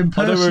 Always doing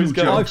personal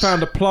jobs. I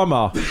found a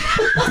plumber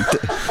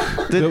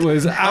that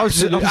was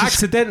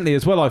accidentally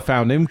as well. I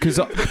found him because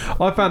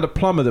I found a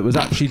plumber that was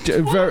actually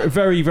very,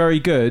 very, very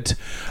good,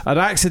 and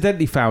I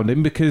accidentally found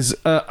him because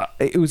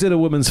it was in a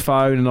woman's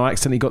phone, and I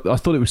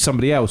thought it was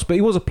somebody else, but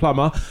he was a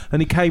plumber,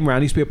 and he came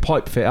round. He used to be a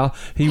pipe fitter.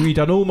 He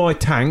redone all my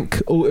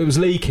tank. It was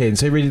leaking,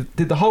 so he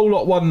did the whole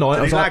lot one night.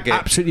 I was like,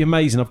 absolutely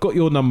amazing. I've got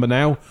your number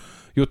now.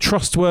 You're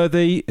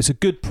trustworthy. It's a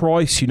good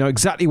price. You know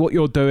exactly what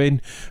you're doing.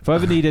 If I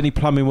ever need any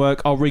plumbing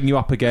work, I'll ring you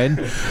up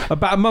again.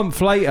 About a month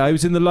later, he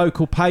was in the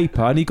local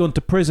paper and he'd gone to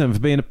prison for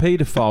being a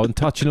paedophile and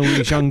touching all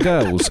these young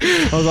girls.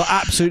 I was like,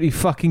 absolutely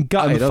fucking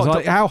gutted. I was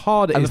like, how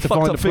hard it is to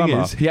find a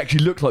plumber. He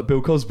actually looked like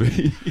Bill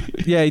Cosby.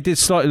 Yeah, he did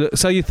slightly look.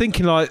 So you're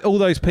thinking like all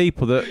those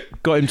people that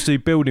got him to do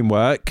building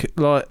work,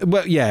 like,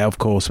 well, yeah, of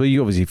course. Well,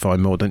 you obviously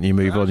find more, don't you?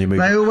 Move on.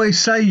 They always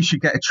say you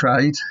should get a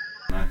trade.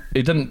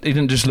 He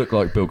didn't just look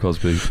like Bill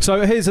Cosby.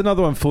 So here's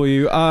another one for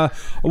you.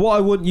 What I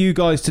want you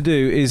guys to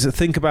do is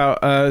think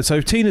about.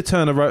 So Tina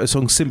Turner wrote a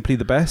song, "Simply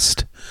the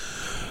Best,"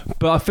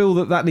 but I feel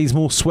that needs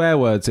more swear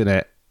words in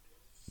it.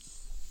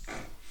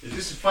 Is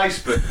this a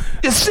Facebook?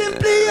 You're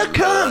simply a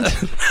cunt.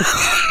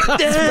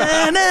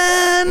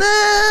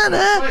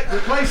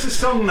 Replace the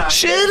song now.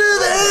 Shitter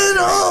than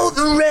all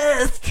the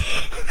rest.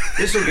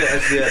 This will get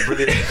us,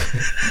 brilliant.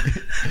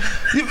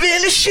 You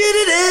really shit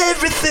at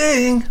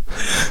everything.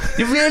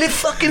 You're really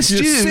fucking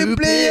stupid. You're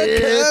simply a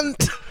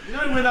cunt. You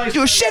know when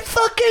You're a shit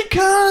fucking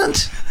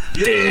cunt.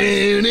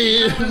 When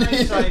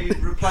they say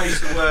replace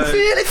the word.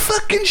 Really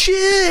fucking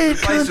shit.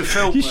 Replace the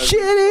film. You're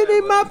shitting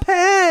in my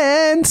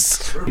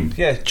pants.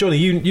 Yeah, Johnny,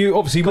 you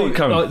obviously...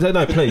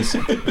 No, please.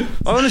 I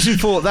honestly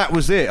thought that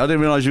was it. I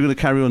didn't realise you were going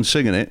to carry on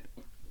singing it.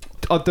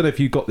 I don't know if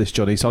you got this,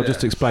 Johnny, so I'll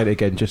just explain it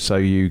again just so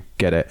you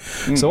get it.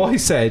 So I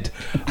said,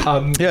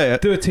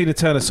 do a Tina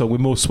Turner song with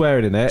more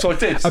swearing in it. So I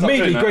did.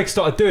 Immediately, Greg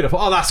started doing it. I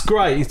thought, that's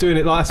great. He's doing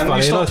it like, that's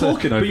funny. You start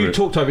talking over but you it.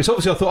 talked over it. So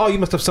obviously I thought, you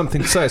must have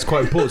something to say. It's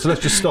quite important. So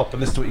let's just stop and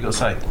listen to what you got to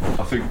say.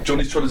 I think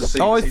Johnny's trying to see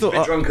I he's thought, a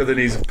bit drunker than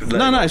he's...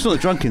 No, it's not a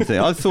drunken thing.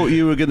 I thought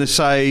you were going to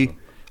say...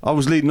 I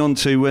was leading on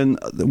to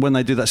when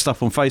they do that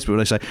stuff on Facebook,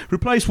 they say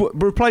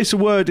replace a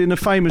word in a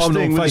famous I'm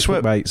thing not on with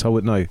Facebook, mate, so I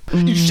wouldn't know.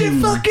 You shit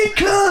fucking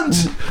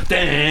cunt.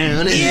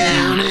 Down.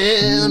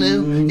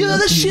 You're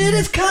the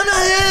shittest cunt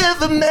I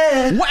ever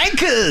met.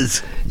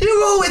 Wankers!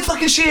 You're always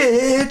fucking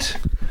shit.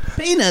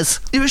 Penis.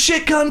 You're a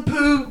shit cunt,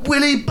 poo,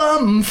 willy,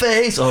 bum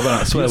face. Oh,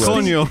 right, I swear.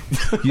 Coño.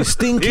 You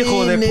stinking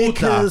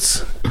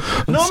knickers.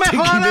 No me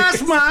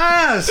jodas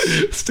más.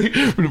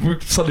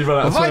 Suddenly ran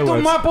out of swear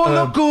words. Por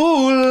lo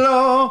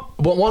culo.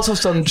 Once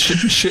I've done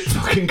shit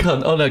fucking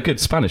cunt. Oh no, good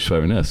Spanish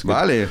swearing. Yes.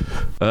 Vale.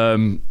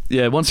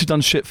 Yeah. Once you've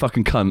done shit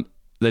fucking cunt,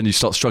 then you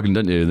start struggling,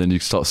 don't you? And then you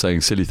start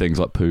saying silly things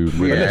like poo.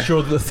 Unless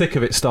you're the thick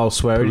of it style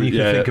swearing, you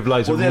can think of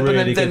loads of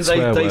really good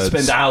swear words. They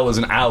spend hours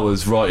and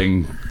hours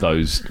writing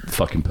those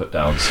fucking put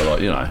downs. So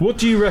like, you know. What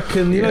do you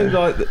reckon? You know,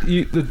 like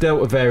the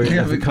Delta variant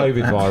of the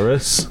COVID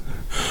virus.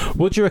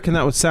 What do you reckon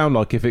that would sound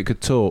like if it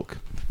could talk?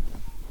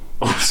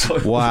 Oh,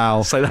 sorry.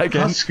 Wow. Say that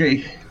again.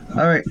 Husky.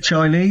 All right,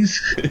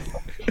 Chinese.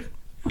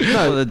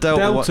 No, the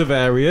Delta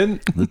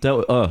variant. The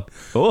Delta.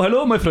 Oh,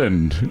 hello, my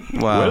friend.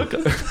 Wow.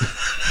 Welcome.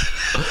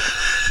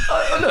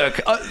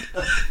 Look,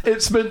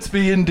 it's meant to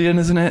be Indian,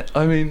 isn't it?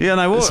 I mean, yeah,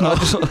 no. What?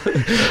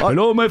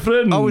 Hello, my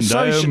friend. I was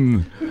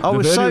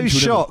so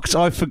shocked.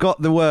 I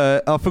forgot the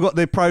word. I forgot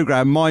the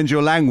program. Mind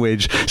Your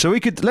Language. So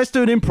let's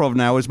do an improv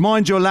now. As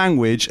Mind Your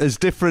Language as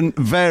different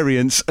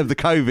variants of the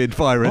COVID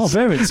virus. Oh,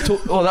 variants.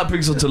 That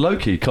brings on to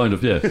Loki, kind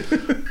of. Yeah.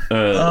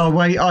 Oh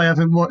wait, I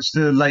haven't watched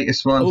the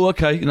latest one. Oh,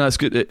 okay. No, that's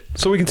good.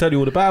 So we can tell you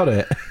all about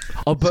it.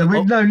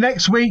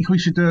 Next week we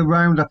should do a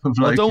roundup of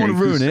Loki. I don't want to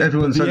ruin it.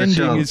 Everyone's the had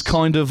ending a chance. is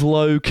kind of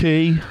low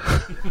key.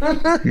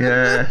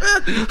 Yeah.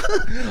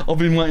 I've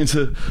been waiting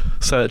to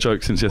say that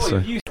joke since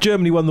yesterday.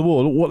 Germany won the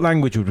war. What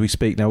language would we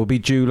speak now? Would be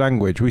Jew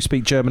language. Would we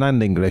speak German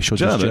and English, or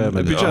just German?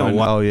 It'd be German. Oh,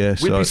 wow, yeah.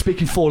 We'd be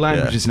speaking 4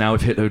 languages now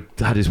if Hitler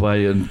had his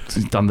way and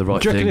done the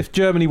right Do you reckon thing. if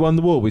Germany won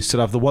the war, we'd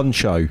still have the one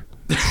show?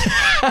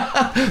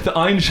 The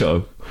Ein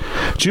Show.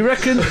 Do you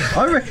reckon?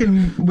 I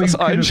reckon we could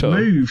have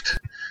moved.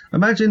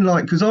 Imagine,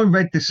 because I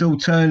read this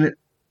alternate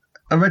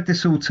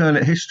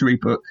history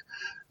book,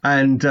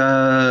 and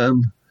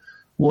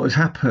what has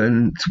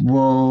happened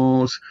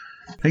was,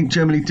 I think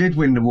Germany did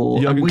win the war.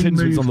 Jürgen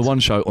Klinsmann was on the one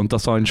show, on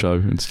Das Ein Show,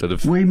 instead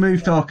of... We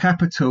moved our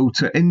capital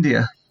to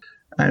India.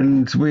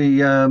 And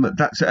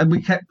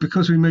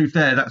because we moved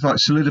there, that's like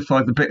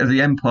solidified the bit of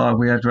the empire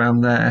we had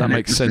around there. That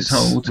makes sense.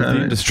 With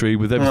the industry,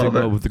 with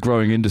everything, with the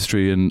growing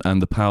industry and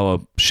the power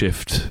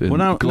shift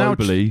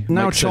globally.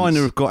 Now China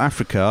have got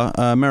Africa,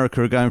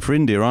 America are going for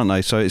India, aren't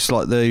they? So it's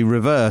like the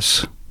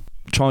reverse.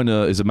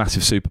 China is a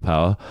massive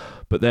superpower,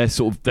 but they're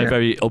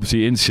very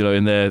obviously insular,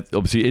 and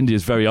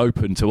India's very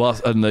open to us,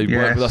 and they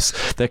work with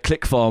us. Their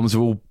click farms are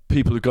all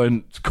people are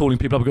calling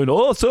people up and going,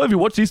 oh, so have you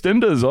watched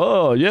EastEnders?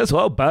 Oh, yes,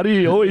 oh,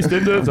 Barry, oh,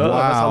 EastEnders. Oh, wow.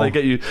 That's how they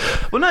get you.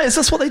 Well, no,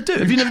 that's what they do.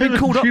 Have you never been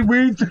called up?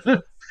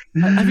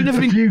 Have you never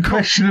been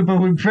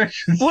questionable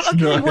impressions?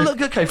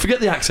 Okay, forget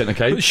the accent,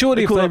 okay? But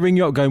surely if they ring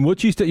you up going, what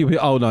do you you'll be,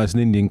 oh no, it's an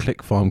Indian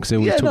click farm, because they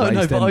always talk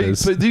about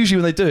EastEnders. But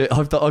usually when they do it,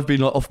 I've been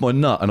like off my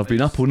nut, and I've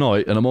been up all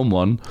night, and I'm on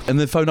one, and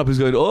then phone up is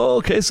going, oh,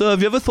 okay, so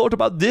have you ever thought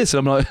about this?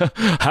 And I'm like,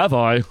 have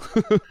I?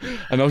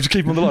 And I'll just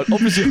keep him on the line.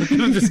 Obviously,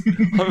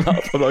 I'm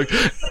up,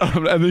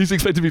 and then he's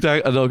expecting me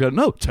to, and I'll go,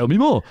 no, tell me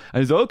more.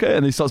 And he's like, okay,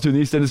 and he starts doing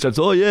the EastEnders jokes.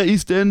 Oh yeah,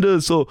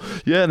 EastEnders. So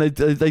yeah, and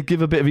they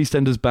give a bit of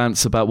EastEnders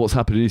bants about what's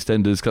happened in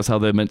EastEnders, because how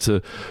they're meant to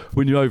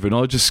win you over, and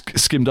I just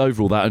skimmed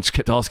over all that and just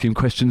kept asking him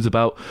questions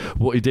about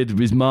what he did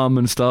with his mum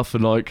and stuff,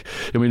 and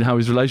how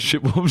his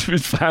relationship was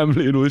with his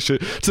family and all this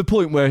shit, to the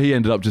point where he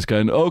ended up just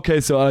going,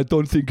 okay, so I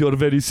don't think you're a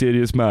very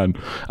serious man,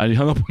 and he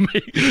hung up on me.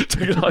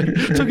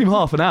 Took him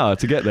half an hour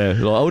to get there.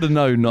 I would have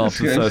known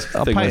after the first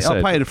thing I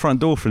said. I paid the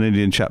front door for an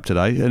Indian chap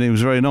today, and he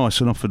was very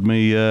nice and offered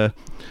me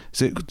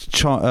Is it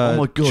chai? Oh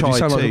my god, you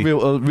sound like a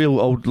real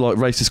old like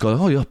racist guy.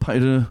 Oh, yeah, I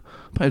painted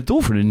a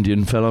door for an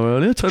Indian fellow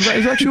earlier. Turns out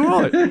he's actually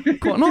all right.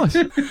 Quite nice.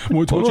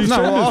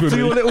 After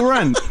your little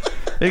rant.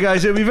 He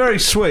goes, it'll be very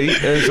sweet.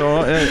 It's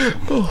all right. Yeah.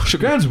 Oh,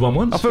 shook hands with one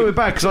once. I feel it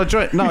bad because I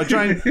drank. No, I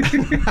drank.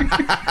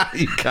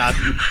 You can't.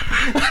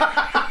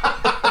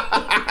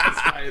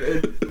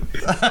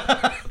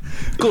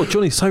 God,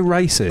 Johnny's so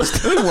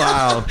racist.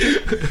 Wow.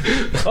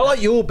 I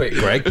like your bit,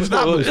 Greg, but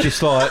that was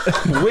just like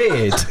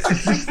weird.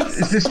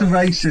 Is this the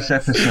racist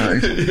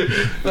episode?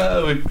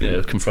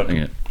 Yeah, confronting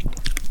it.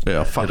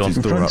 Yeah, I fucked his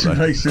door up there.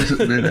 Racism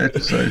in an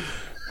episode.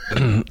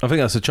 I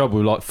think that's the trouble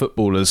with like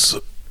footballers.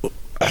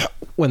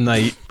 When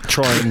they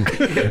try and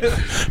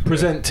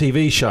present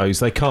TV shows,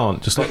 they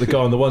can't. Just like the guy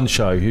on the One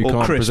Show who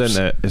can't present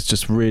it. It's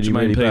just really,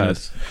 really bad.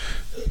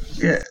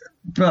 Yeah,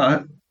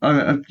 but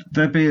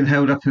they're being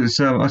held up as...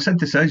 I said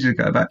this ages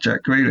ago about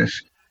Jack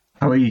Grealish,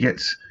 how he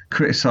gets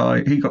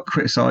criticised. He got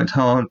criticised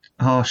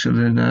harsher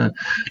than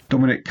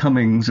Dominic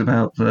Cummings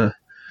about the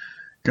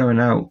going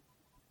out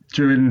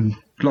during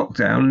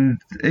lockdown.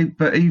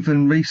 But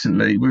even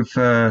recently with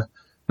the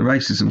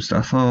racism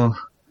stuff,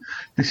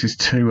 this is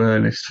too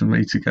earnest for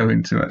me to go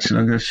into. Actually,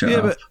 I'm going to shut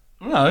up.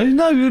 No,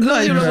 we're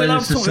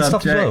talking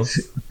stuff as well.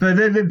 But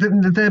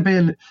they're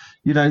being,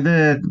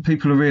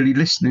 people are really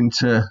listening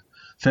to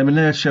them, and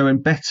they're showing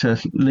better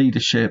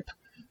leadership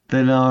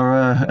than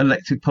our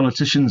elected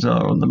politicians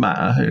are on the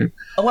matter.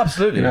 Oh,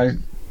 absolutely.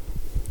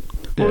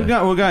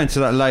 We'll go into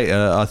that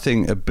later, I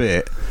think, a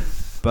bit,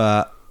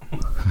 but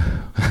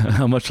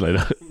how much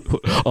later?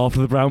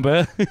 After the Brown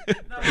Bear?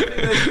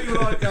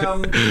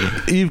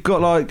 You've got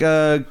like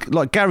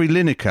Gary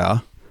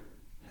Lineker.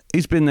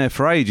 He's been there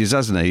for ages,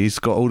 hasn't he? He's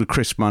got all the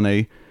crisp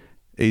money.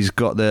 He's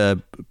got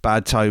the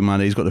bad toe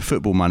money. He's got the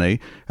football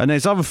money. And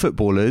there's other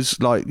footballers,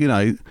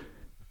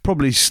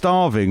 probably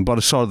starving by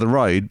the side of the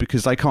road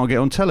because they can't get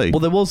on telly. Well,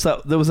 there was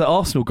that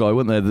Arsenal guy,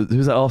 wasn't there? There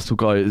was that Arsenal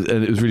guy, and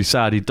it was really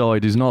sad. He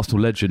died. He's an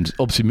Arsenal legend.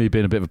 Obviously, me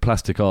being a bit of a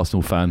plastic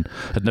Arsenal fan,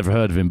 had never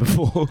heard of him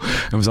before,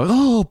 and was like,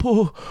 "Oh,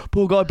 poor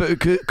guy," but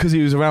because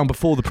he was around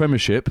before the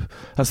Premiership.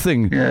 That's the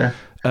thing. Yeah.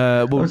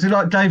 Was it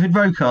like David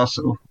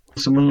Rocastle?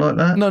 Someone like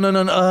that? No.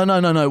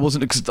 It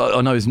wasn't. Cause I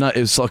know his name.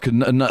 It was like a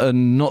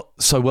not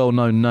so well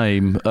known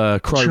name. Crow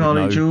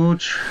Charlie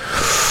George.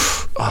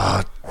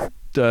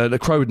 The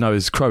Crow would know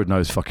his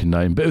fucking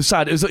name, but it was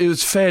sad. It was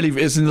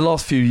in the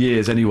last few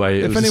years anyway.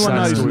 If anyone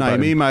knows his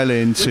name, email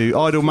in to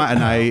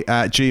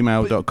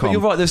idlematinee@gmail.com. But you're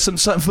right. There's some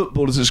certain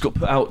footballers that's got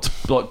put out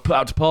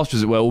to pasture,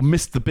 as it were, or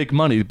missed the big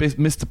money,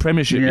 missed the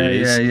Premiership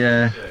years.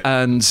 Yeah.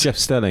 And Jeff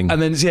Stelling,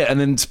 and then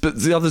but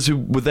the others who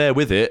were there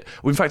with it.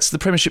 Well, in fact, the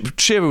Premiership.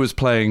 Shearer was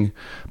playing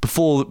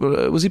before.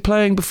 Was he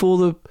playing before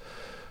the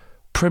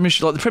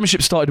Premiership? Like the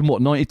Premiership started in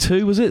what,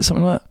 92? Was it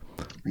something like that?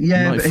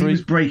 Yeah, but he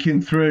was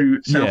breaking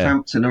through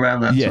Southampton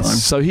around that time.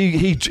 Yes, so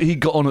he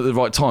got on at the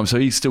right time, so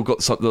he's still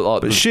got something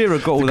like... But Shearer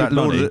got all that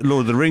Lord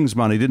of the Rings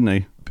money, didn't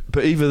he?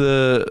 But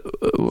either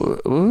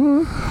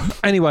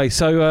Anyway,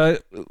 so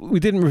we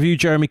didn't review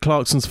Jeremy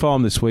Clarkson's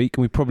Farm this week,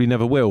 and we probably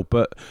never will,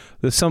 but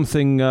there's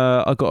something...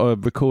 I got a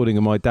recording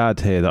of my dad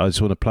here that I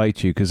just want to play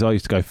to you, because I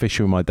used to go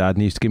fishing with my dad, and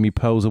he used to give me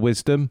pearls of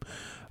wisdom,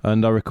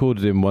 and I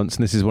recorded him once,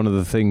 and this is one of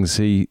the things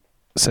he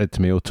said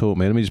to me or taught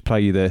me. Let me just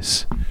play you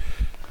this.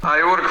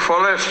 I work for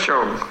less,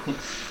 John.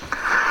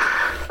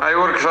 I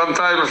work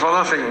sometimes for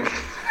nothing.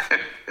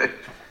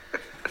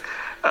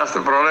 That's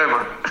the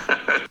problem.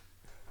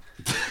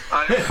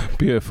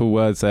 Beautiful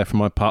words there from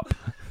my pup.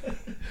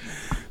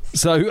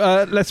 So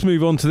let's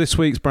move on to this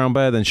week's Brown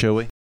Bear then, shall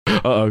we?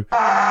 Uh-oh.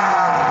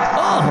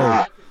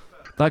 Oh!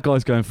 That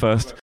guy's going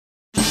first.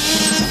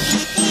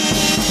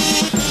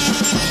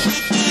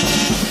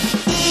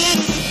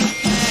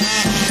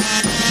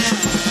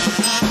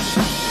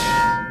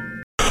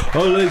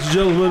 Hello, ladies and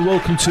gentlemen,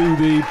 welcome to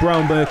the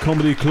Brown Bear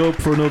Comedy Club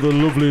for another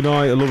lovely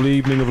night, a lovely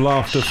evening of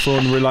laughter,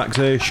 fun,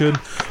 relaxation.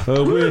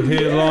 We're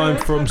here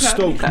live from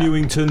Stoke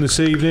Newington this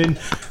evening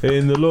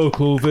in the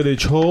local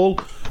village hall.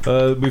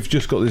 We've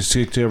just got this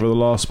together at the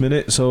last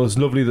minute, so it's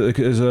lovely that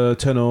there's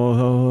 10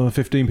 or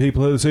 15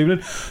 people here this evening.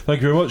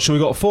 Thank you very much. So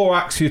we've got 4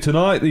 acts here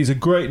tonight. These are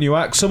great new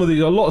acts. Some of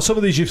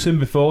these you've seen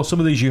before,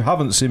 some of these you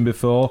haven't seen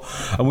before,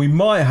 and we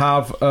might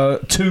have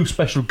 2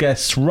 special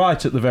guests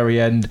right at the very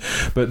end,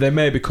 but they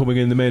may be coming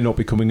in, they may not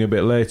be coming in a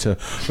bit later.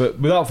 But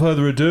without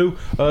further ado,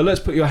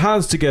 let's put your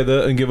hands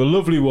together and give a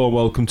lovely warm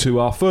welcome to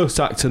our first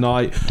act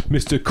tonight,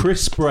 Mr.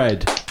 Chris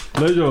Bread.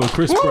 Ladies and gentlemen,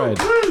 Chris Bread.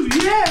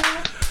 Yeah.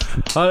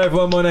 Hello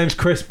everyone, my name's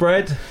Chris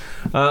Bread.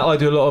 I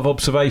do a lot of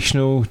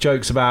observational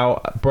jokes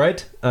about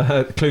bread,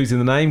 clues in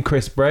the name,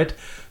 Chris Bread.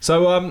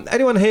 So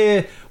anyone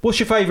here,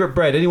 what's your favourite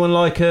bread? Anyone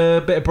like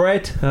a bit of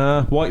bread?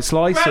 White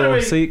slice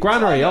Granary. or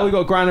Granary? Oh, we've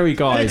got Granary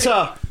guys.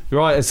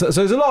 Right, so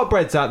there's a lot of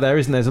breads out there,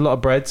 isn't there? There's a lot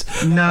of breads.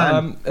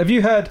 No. Have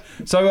you heard,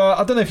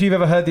 I don't know if you've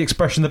ever heard the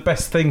expression, the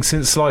best thing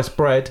since sliced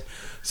bread.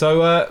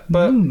 So,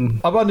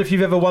 I wonder if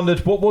you've ever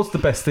wondered what was the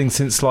best thing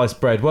since sliced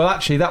bread. Well,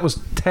 actually, that was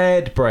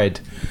tared bread,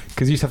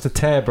 because you used to have to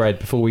tear bread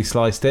before we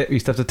sliced it. We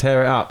used to have to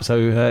tear it up, so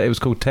it was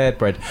called teared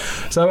bread.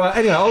 So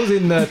anyway, I was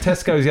in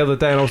Tesco's the other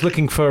day and I was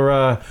looking for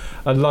a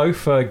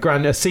loaf,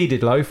 a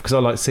seeded loaf, because I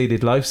like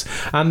seeded loaves.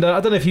 And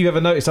I don't know if you've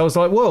ever noticed, I was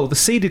like, whoa, the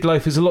seeded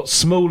loaf is a lot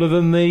smaller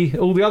than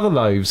all the other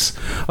loaves.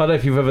 I don't know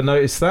if you've ever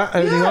noticed that.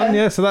 Anyone?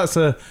 Yeah, so that's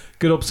a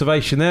good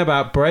observation there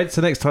about bread.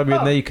 So next time you're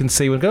in there, you can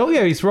see and go, oh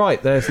yeah, he's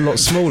right, they're a lot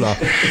smaller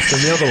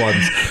than the other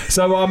ones.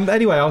 So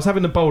anyway, I was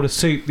having a bowl of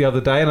soup the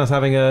other day and I was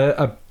having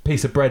a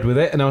piece of bread with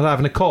it, and I was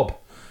having a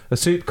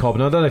soup cob,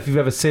 and I don't know if you've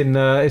ever seen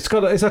it's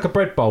like a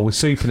bread bowl with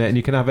soup in it and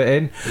you can have it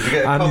in. Did you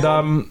get a cob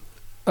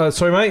on?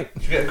 Sorry mate,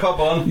 did you get a cob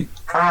on? Okay,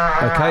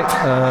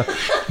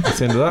 that's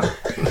the end of that.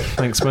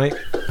 Thanks mate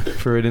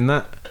for reading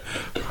that.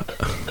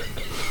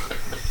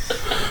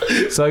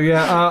 So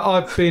yeah,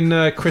 I've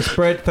been Chris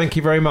Bread. Thank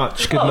you very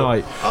much. Good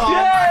night.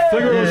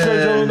 Thank you very much,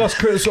 gentlemen. That's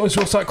Chris.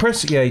 What's that,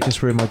 Chris? Yeah, he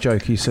just ruined my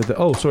joke. He said that.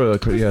 Oh, sorry,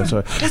 Chris. Yeah,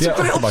 sorry. That's a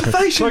great observation.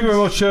 Thank you very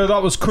much.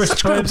 That was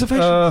Chris Bread.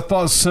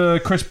 That's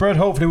Chris Bread.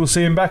 Hopefully, we'll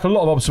see him back. A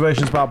lot of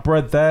observations about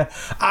bread there.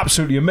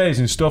 Absolutely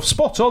amazing stuff.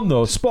 Spot on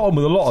though. Spot on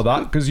with a lot of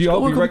that, because you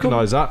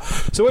recognise that.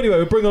 So anyway,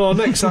 we're bringing on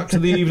our next act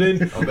of the evening.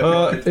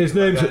 His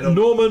name's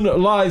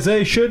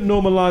Normalization.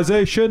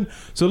 Normalization.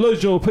 So, ladies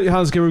and gentlemen, put your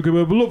hands together and give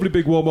him a lovely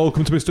big warm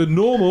welcome to Mr.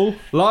 Normalization.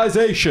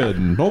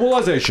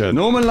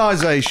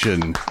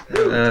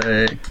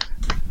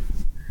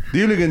 The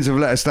hooligans have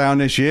let us down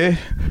this year.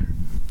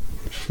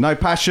 No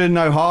passion,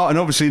 no heart, and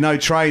obviously no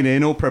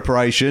training or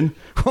preparation.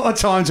 What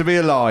a time to be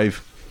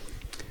alive.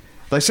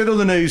 They said on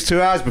the news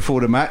 2 hours before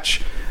the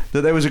match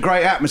that there was a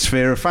great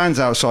atmosphere of fans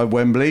outside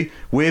Wembley,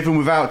 with and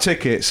without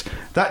tickets.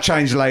 That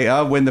changed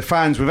later when the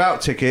fans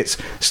without tickets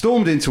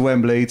stormed into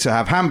Wembley to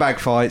have handbag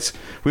fights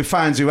with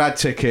fans who had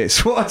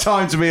tickets. What a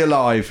time to be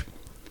alive.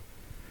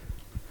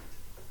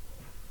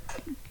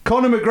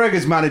 Conor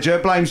McGregor's manager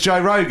blames Joe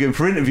Rogan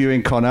for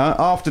interviewing Conor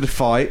after the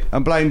fight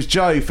and blames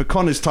Joe for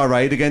Conor's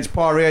tirade against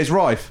Poirier's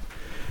wife.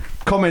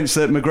 Comments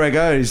that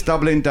McGregor is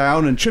doubling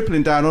down and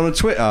tripling down on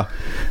Twitter.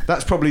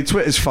 That's probably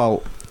Twitter's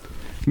fault.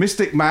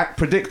 Mystic Mac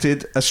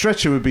predicted a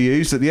stretcher would be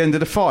used at the end of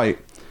the fight.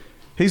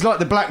 He's like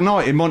the Black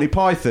Knight in Monty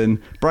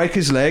Python. Break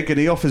his leg and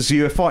he offers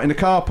you a fight in the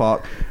car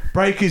park.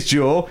 Break his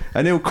jaw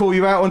and he'll call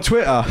you out on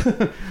Twitter.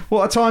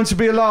 What a time to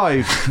be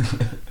alive.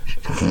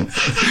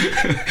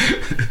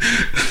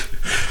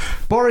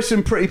 Boris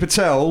and Priti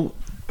Patel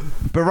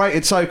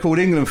berated so-called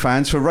England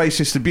fans for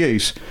racist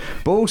abuse,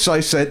 but also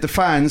said the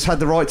fans had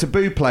the right to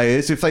boo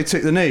players if they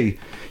took the knee.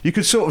 You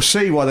could sort of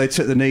see why they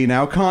took the knee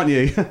now, can't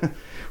you?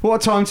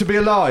 What a time to be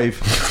alive.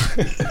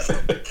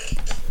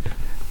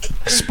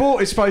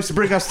 Sport is supposed to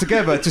bring us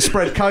together to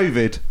spread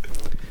COVID.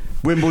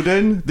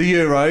 Wimbledon, the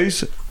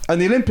Euros, and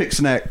the Olympics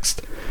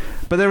next.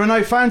 But there are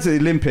no fans at the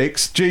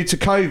Olympics due to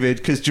COVID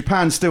because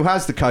Japan still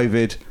has the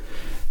COVID.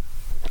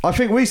 I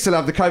think we still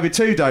have the COVID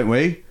too, don't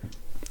we?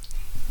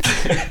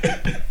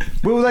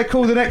 Will they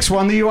call the next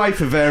one the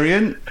UEFA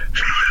variant?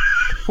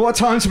 What a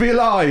time to be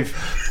alive.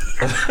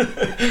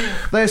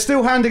 They are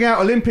still handing out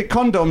Olympic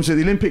condoms at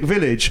the Olympic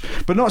Village,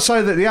 but not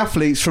so that the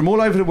athletes from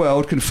all over the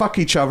world can fuck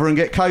each other and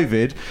get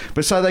COVID,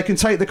 but so they can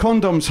take the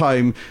condoms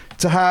home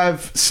to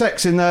have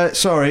sex in their...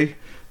 Sorry.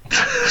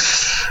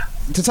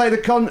 To take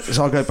the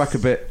So I'll go back a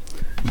bit.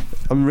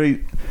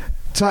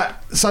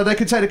 So they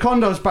can take the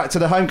condoms back to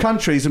their home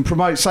countries and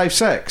promote safe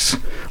sex.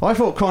 I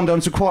thought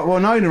condoms were quite well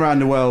known around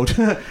the world.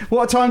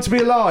 What a time to be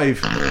alive.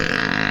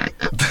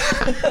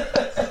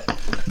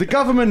 The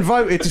government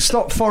voted to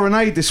stop foreign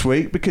aid this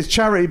week because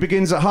charity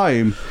begins at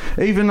home,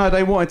 even though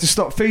they wanted to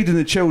stop feeding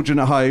the children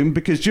at home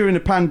because during the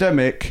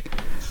pandemic,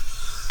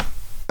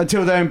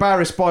 until they're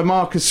embarrassed by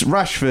Marcus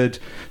Rashford,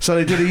 so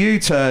they did a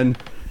U-turn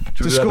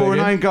to score an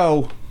own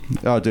goal.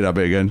 Oh, I'll do that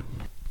bit again.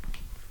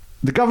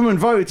 The government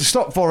voted to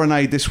stop foreign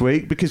aid this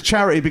week because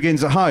charity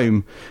begins at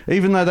home,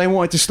 even though they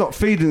wanted to stop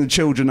feeding the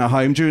children at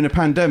home during the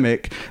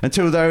pandemic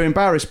until they were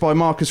embarrassed by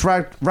Marcus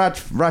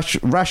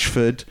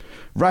Rashford.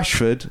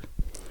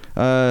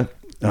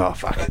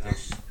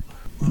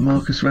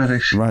 Marcus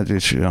Radish,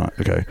 right,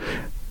 okay.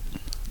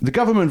 The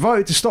government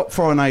voted to stop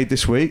foreign aid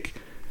this week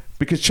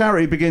because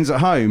charity begins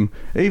at home,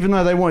 even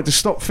though they wanted to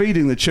stop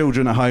feeding the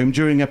children at home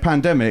during a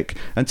pandemic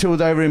until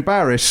they were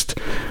embarrassed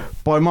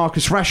by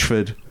Marcus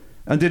Rashford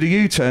and did a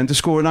U-turn to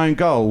score an own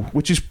goal,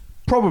 which is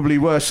probably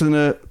worse than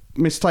a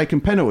mistaken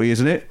penalty,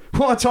 isn't it?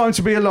 What a time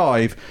to be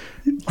alive.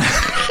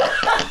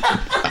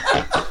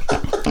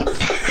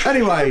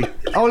 Anyway,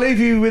 I'll leave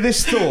you with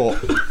this thought.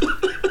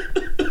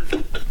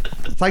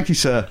 Thank you,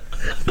 sir.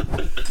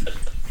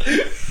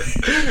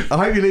 I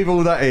hope you leave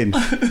all that in.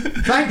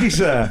 Thank you,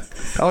 sir.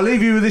 I'll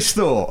leave you with this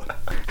thought.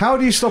 How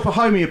do you stop a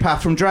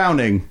homeopath from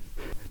drowning?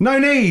 No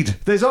need.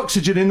 There's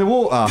oxygen in the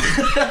water.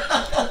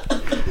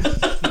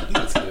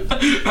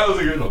 That was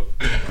a good one.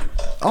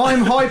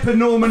 I'm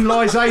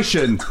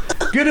hyper-normalization.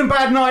 Good and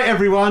bad night,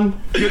 everyone.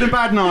 Good and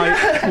bad night.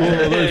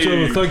 Well, ladies and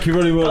gentlemen, thank you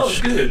very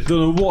much. Don't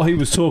know what he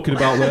was talking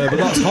about there, but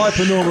that's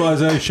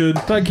hyper-normalisation.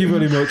 Thank you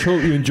very much.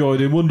 Hope you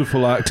enjoyed him.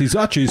 Wonderful act. He's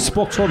actually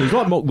spot on. He's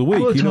like Mock the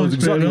Week. He knows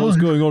exactly what's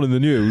going on in the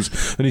news,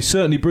 and he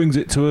certainly brings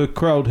it to a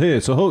crowd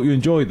here. So I hope you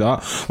enjoyed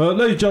that.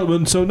 Ladies and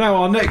gentlemen, so now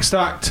our next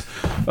act,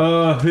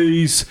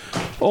 he's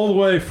all the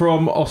way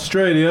from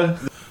Australia.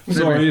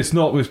 Sorry, it's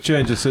not. We've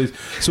changed the seats.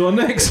 So our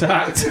next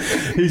act,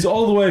 he's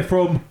all the way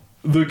from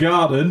The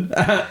Garden,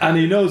 and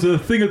he knows a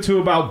thing or two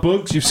about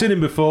bugs. You've seen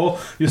him before.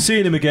 You're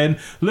seeing him again.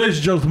 Ladies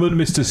and gentlemen,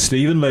 Mr.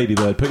 Stephen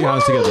Ladybird. Put your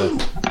hands together.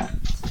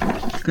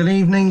 Good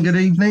evening, good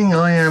evening.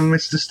 I am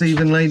Mr.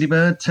 Stephen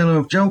Ladybird, teller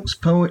of jokes,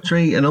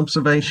 poetry and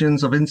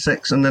observations of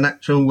insects and the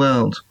natural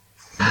world.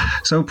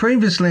 So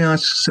previously I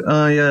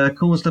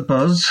caused a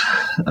buzz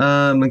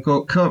and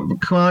got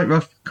quite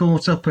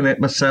caught up in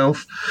it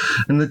myself,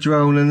 and the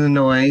drone and the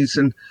noise,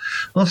 and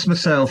lost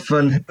myself.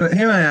 But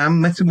here I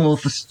am,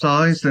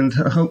 metamorphosized and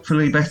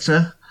hopefully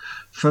better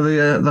for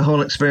the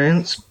whole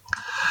experience.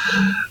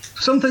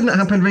 Something that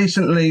happened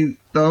recently,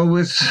 though,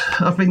 was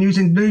I've been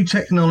using new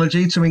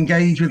technology to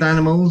engage with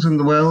animals and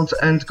the world,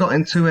 and got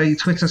into a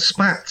Twitter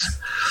spat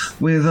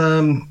with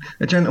a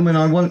gentleman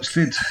I once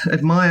did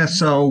admire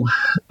so,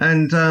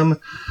 and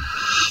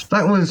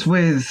that was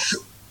with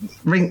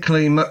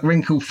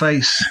wrinkle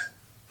face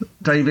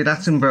David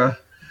Attenborough.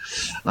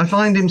 I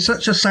find him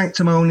such a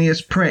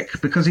sanctimonious prick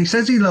because he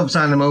says he loves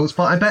animals,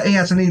 but I bet he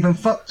hasn't even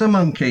fucked a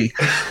monkey.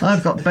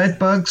 I've got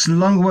bedbugs,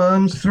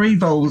 lungworms, 3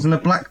 voles and a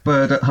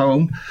blackbird at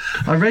home.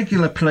 I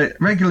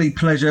regularly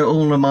pleasure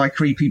all of my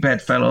creepy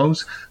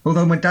bedfellows,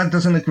 although my dad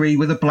doesn't agree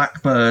with a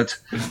blackbird.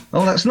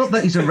 Oh, that's not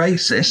that he's a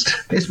racist.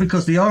 It's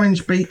because the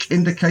orange beak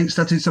indicates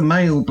that it's a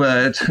male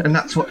bird, and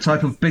that's what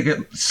type of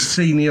bigot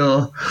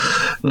senior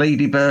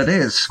ladybird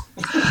is.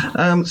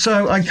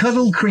 So I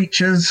cuddle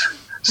creatures,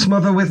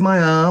 smother with my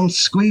arms,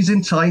 squeeze in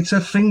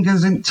tighter,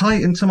 fingers in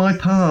tight into my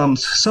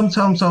palms.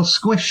 Sometimes I'll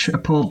squish a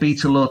poor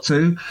beetle or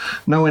two,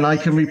 knowing I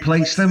can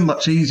replace them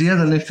much easier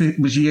than if it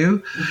was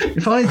you.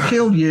 If I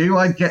killed you,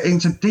 I'd get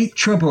into deep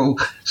trouble.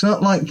 It's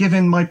not like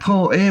giving my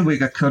poor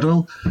earwig a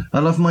cuddle. I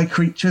love my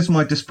creatures,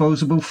 my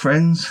disposable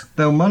friends.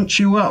 They'll munch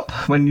you up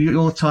when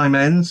your time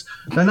ends,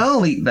 then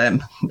I'll eat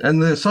them.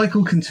 And the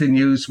cycle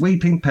continues,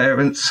 weeping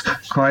parents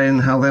crying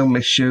how they'll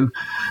miss you.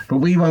 But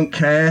we won't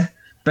care.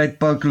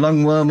 Bedbug,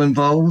 lungworm and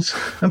voles,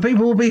 and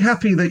people will be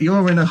happy that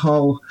you're in a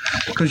hole,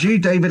 because you,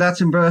 David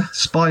Attenborough,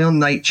 spy on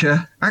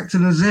nature,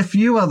 acting as if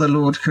you are the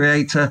Lord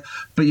Creator,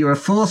 but you're a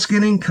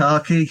foreskin in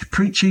khaki,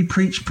 preachy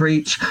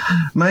preach,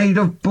 made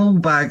of bull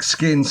bag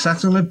skin,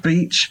 sat on a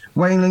beach,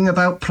 wailing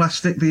about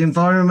plastic, the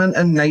environment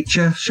and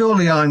nature.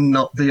 Surely I'm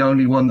not the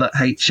only one that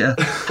hates you.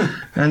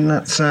 And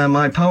that's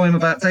my poem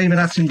about David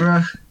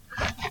Attenborough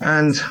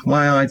and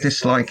why I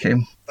dislike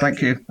him.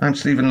 Thank you. I'm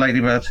Stephen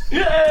Ladybird.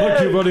 Yay!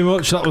 Thank you very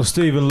much. That was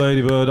Stephen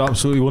Ladybird.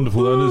 Absolutely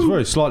wonderful. And it's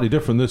very slightly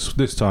different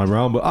this time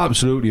round, but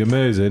absolutely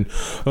amazing.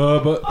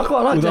 But I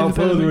quite like without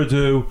further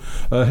ado,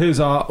 here's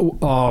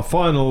our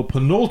final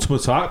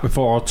penultimate act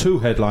before our 2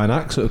 headline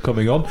acts that are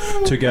coming on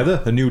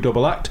together, a new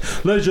double act.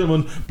 Ladies and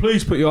gentlemen,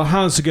 please put your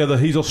hands together.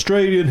 He's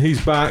Australian.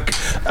 He's back.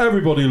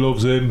 Everybody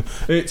loves him.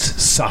 It's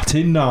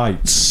Satin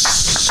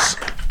Nights.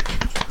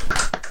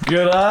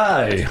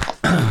 G'day.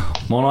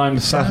 My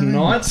name's Satin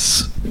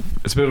Nights.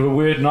 It's a bit of a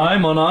weird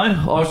name, I know.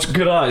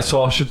 G'day,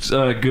 so I should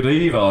good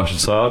eve, I should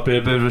say. I'd be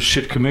a bit of a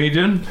shit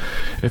comedian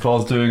if I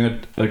was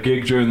doing a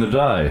gig during the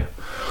day.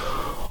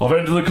 I've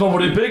entered the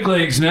comedy big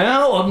leagues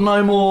now.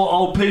 No more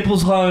old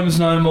people's homes,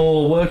 no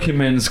more working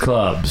men's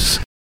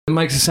clubs. It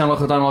makes it sound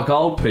like I don't like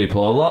old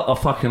people. I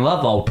fucking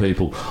love old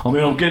people. I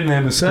mean, I'm getting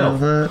there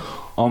myself.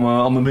 I'm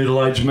a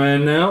middle-aged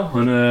man now,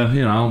 and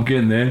I'm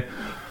getting there.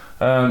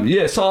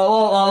 So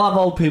I love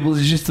old people.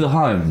 It's just the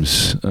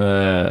homes.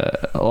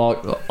 I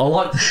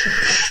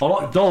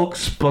like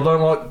dogs, but I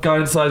don't like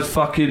going to those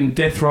fucking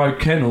death row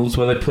kennels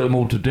where they put them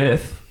all to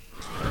death.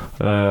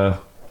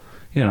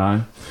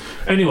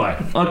 Anyway,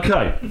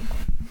 okay,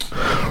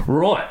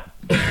 right.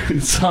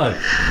 So,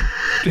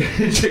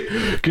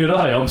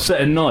 g'day. I'm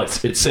Satin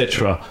Nights,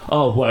 etc.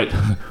 Oh wait,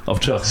 I've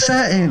just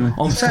Satin.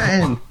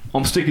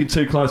 I'm sticking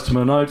too close to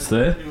my notes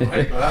there.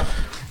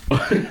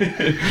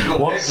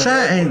 What?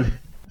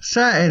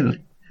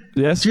 Satin.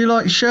 Yes. Do you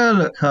like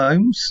Sherlock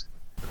Holmes?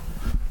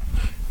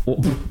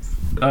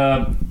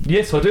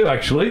 Yes, I do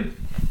actually.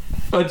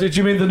 Did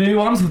you mean the new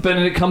ones with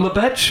Benedict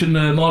Cumberbatch and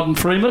Martin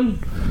Freeman?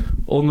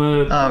 On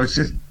the. Oh, it's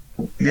just.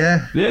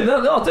 Yeah. Yeah,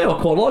 I do.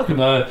 I quite like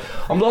them. I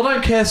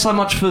don't care so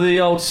much for the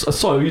old.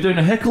 Sorry, are you doing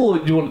a heckle or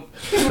do you want?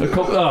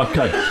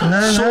 Okay.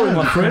 Sorry,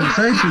 my friend.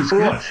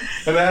 Right.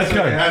 And that's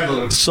how you handle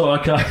them. So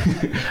okay,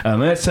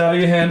 and that's how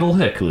you handle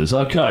hecklers.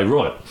 Okay,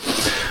 right.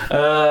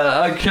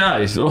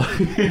 Okay, so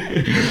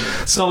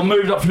I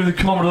moved up through the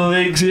comedy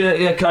leagues.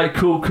 Yeah. Okay,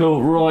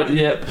 cool. Right.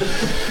 Yep.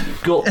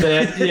 got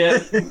that.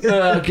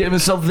 Yeah, get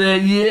myself there.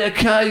 Yeah,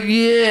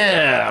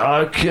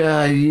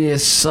 okay, yeah.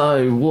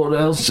 So what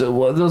else? There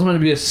was meant to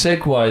be a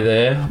segue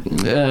there.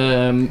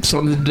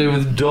 Something to do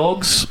with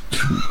dogs.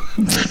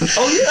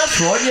 Oh yeah,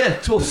 that's right. Yeah,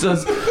 Torch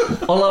says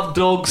I love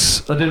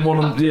dogs. I didn't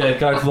want them. Yeah,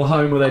 go to the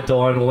home where they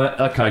die and all that.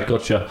 Okay,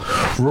 gotcha.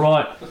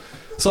 Right.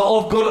 So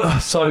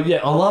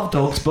I love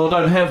dogs, but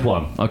I don't have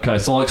one. Okay,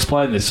 so I'll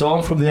explain this. So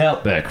I'm from the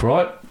outback,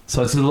 right?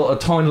 So it's a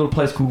tiny little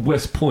place called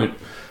West Point.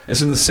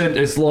 It's in the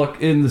centre. It's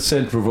like in the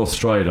centre of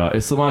Australia.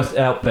 It's the most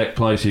outback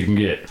place you can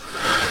get.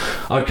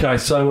 Okay,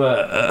 so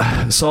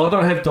I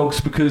don't have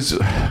dogs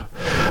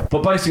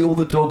but basically all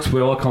the dogs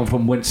where I come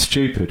from went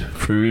stupid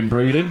through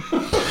inbreeding.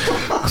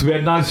 Because we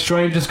had no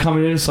strangers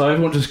coming in, so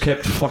everyone just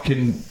kept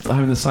fucking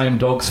having the same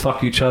dogs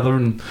fuck each other,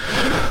 and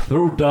they're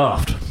all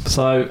daft.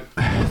 So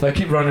they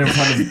keep running in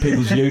front of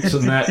people's utes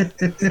and that.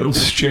 They're all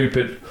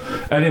stupid.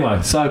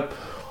 Anyway, so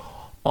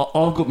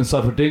I've got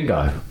myself a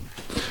dingo.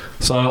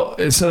 So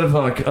instead of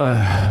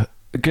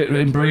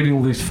inbreeding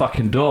all these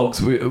fucking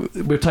dogs,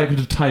 we're taking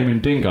to taming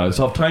dingoes.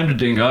 So I've tamed a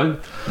dingo.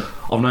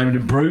 I've named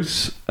him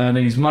Bruce, and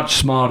he's much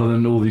smarter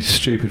than all these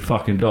stupid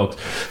fucking dogs.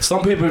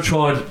 Some people have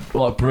tried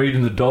like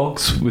breeding the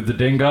dogs with the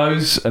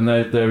dingoes, and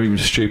they're even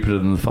stupider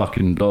than the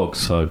fucking dogs.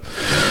 So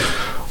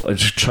I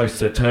just chase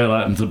their tail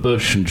out into the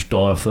bush and just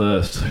die of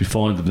thirst. You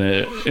find them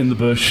there in the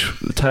bush,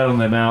 the tail in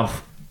their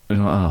mouth, and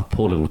you're like,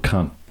 poor little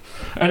cunt.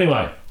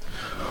 Anyway.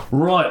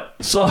 Right,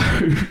 so, so,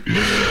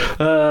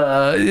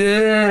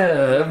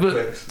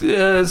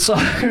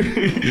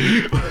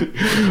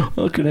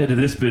 I can edit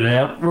this bit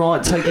out.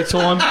 Right, take your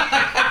time.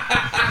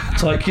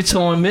 Take your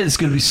time, mate. It's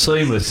going to be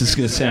seamless. It's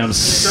going to sound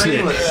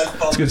sick.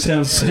 It's going to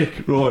sound sick.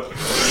 Right.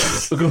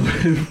 I've got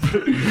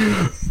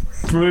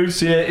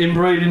Bruce,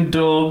 inbreeding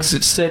dogs,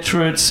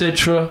 etc.,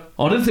 etc.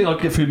 I didn't think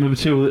I'd get through my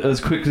material as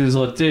quickly as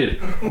I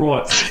did.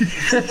 Right.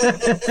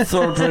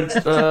 Thoroughbred,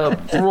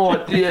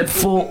 right, yeah,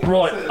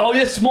 right. Oh,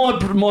 yes, my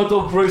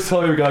dog Bruce,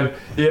 here we go.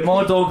 Yeah,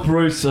 my dog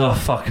Bruce,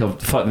 I've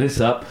fucked this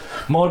up.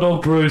 My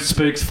dog Bruce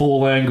speaks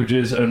 4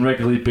 languages and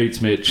regularly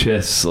beats me at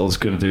chess. I was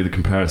going to do the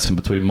comparison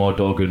between my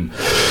dog and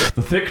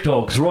the thick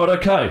dogs. Right,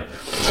 okay.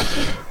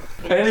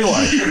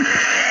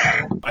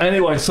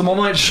 Anyway, so my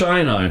mate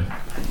Shano,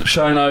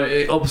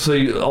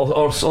 obviously,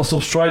 us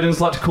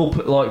Australians like to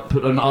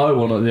put an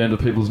O on at the end of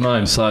people's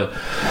names. So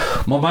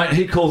my mate,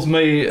 he calls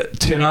me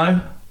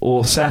Tino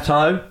or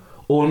Sato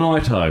or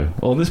Naito.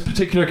 On this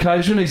particular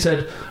occasion, he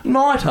said,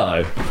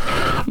 Naito,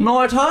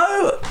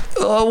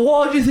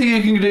 why do you think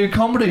you can do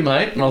comedy,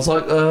 mate? And I was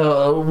like,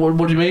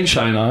 what do you mean,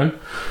 Shano?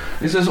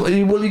 He says, well,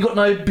 you got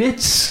no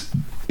bits.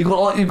 You've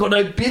got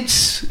no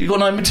bits. You've got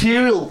no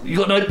material. You've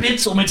got no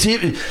bits or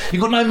material.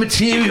 You've got no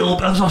material.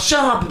 I was like,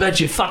 shut up about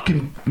your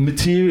fucking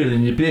material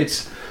and your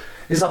bits.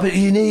 It's like, but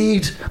you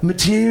need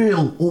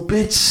material or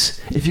bits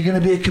if you're going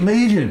to be a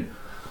comedian.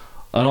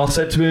 And I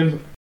said to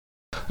him,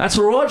 that's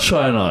all right,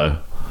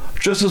 Shano.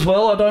 Just as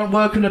well I don't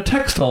work in a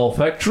textile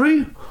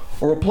factory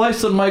or a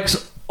place that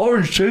makes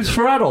orange juice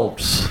for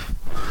adults.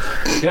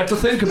 You have to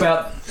think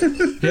about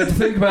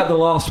the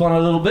last one a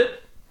little bit.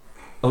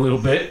 A little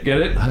bit,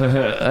 get it?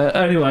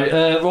 Anyway,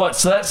 right,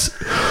 so that's...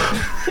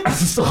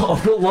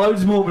 I've got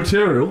loads more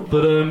material,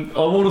 but I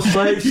want to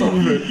save some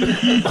of it.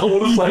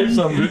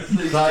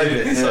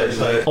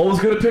 I was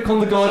going to pick on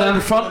the guy down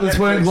the front that's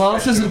wearing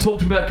glasses and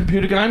talking about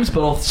computer games,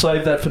 but I'll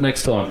save that for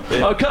next time.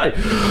 Yeah. Okay,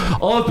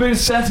 I've been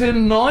sat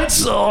in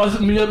nights. I've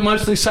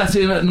mostly sat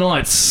in at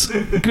nights.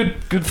 Good,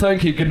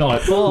 thank you, good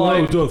night. Bye.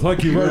 Well done,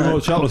 thank you very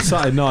much. That was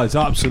Saturday nights,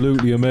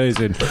 absolutely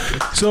amazing.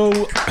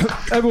 So,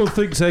 everyone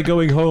thinks they're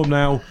going home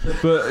now,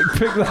 but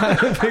pick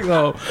that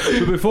up.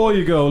 But before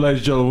you go, ladies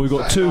and gentlemen, we've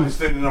got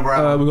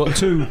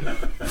two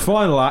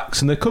final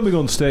acts, and they're coming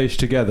on stage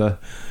together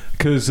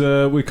because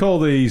we call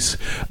these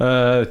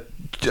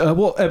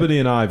Ebony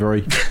and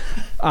Ivory.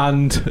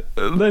 And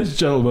ladies and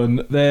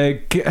gentlemen, their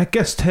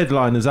guest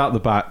headliners out the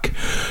back,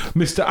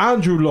 Mr.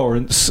 Andrew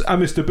Lawrence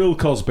and Mr. Bill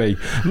Cosby.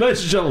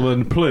 Ladies and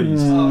gentlemen,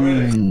 please. Oh,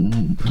 really?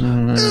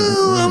 I'm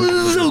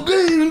so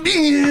glad to be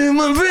here,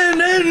 my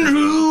friend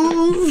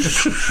Andrew,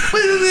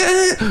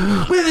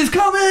 with his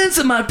comments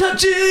and my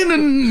touching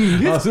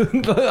and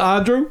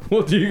Andrew,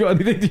 what do you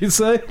got? Anything to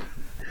say?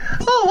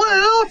 Oh, well,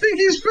 I think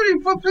it's pretty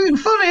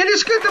funny, and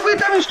it's good that we're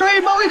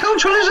demonstrating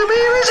multiculturalism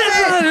here, isn't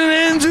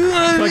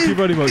it? Thank you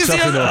very much.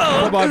 That's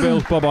enough. Bye-bye, Bill.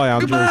 Bye-bye,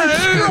 Andrew. I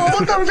don't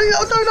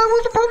know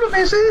what the problem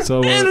is here.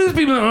 So,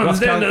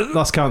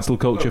 that's cancel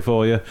culture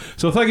for you.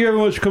 So thank you very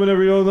much for coming,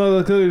 everyone,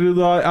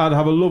 and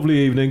have a lovely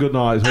evening. Good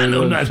night. And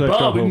on that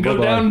bar, we can go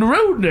down the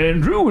road,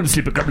 Andrew, and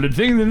slip a couple of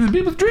things and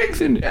people's drinks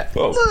in.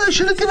 Well, they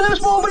should have given us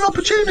more of an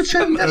opportunity.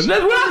 That's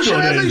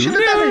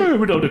right,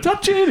 we don't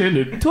touching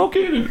and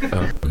talking.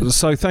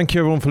 So thank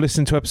you everyone for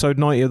listening to episode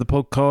 90 of the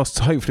podcast.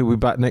 Hopefully we'll be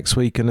back next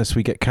week unless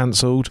we get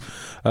cancelled.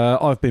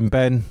 I've been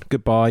Ben.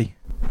 Goodbye.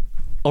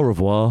 Au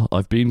revoir.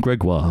 I've been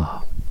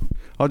Gregoire.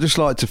 I'd just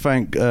like to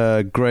thank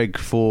Greg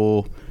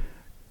for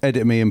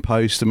editing me in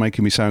post and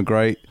making me sound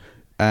great.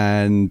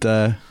 And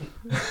I've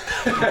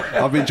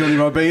been Johnny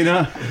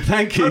Robina.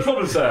 Thank you. No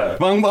problem, sir.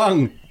 Bung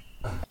bung.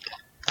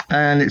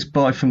 and it's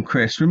bye from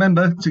Chris.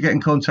 Remember to get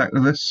in contact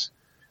with us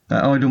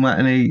at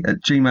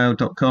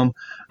idlematinee@gmail.com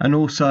and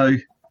also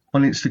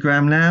on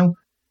Instagram now,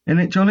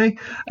 innit, Johnny?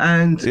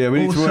 And yeah,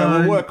 we need to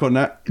we'll work on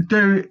that.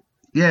 And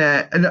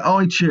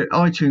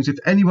iTunes. If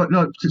anyone,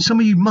 like, some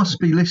of you must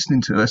be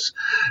listening to us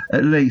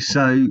at least.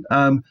 So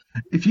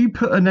if you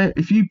put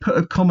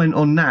a comment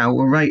on now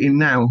or rating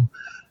now,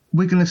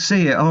 we're going to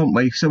see it, aren't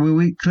we? So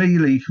we'll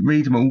clearly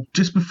read them all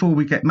just before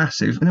we get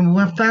massive, and then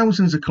we'll have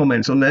thousands of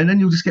comments on there, and then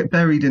you'll just get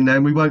buried in there,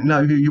 and we won't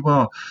know who you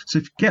are. So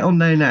if you get on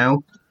there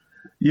now,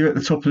 you're at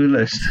the top of the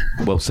list.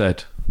 Well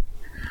said.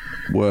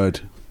 Word.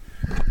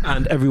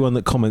 And everyone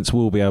that comments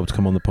will be able to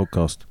come on the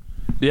podcast.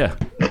 Yeah.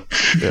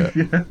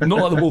 Not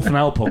like the Wolf and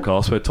Owl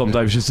podcast where Tom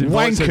Davis just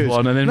invites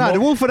everyone and then... No, the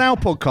Wolf and Owl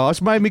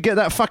podcast made me get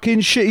that fucking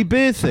shitty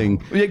beer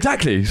thing. Yeah,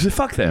 exactly. So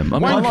fuck them. I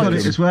mean, I like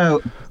it as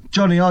well.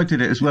 Johnny, I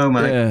did it as well,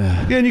 mate.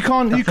 Yeah, and you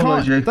can't.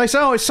 They say,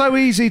 "Oh, it's so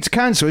easy to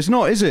cancel." It's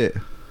not, is it?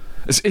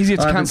 It's easier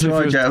to cancel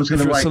if you're, I was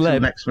going to wait till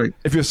next week.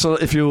 If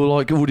you're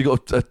like already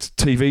got a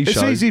TV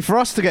show. It's easy for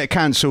us to get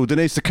cancelled than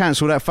it is to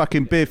cancel that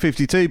fucking Beer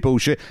 52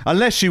 bullshit.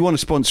 Unless you want to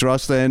sponsor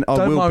us, then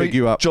I will pick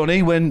you up,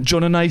 Johnny. When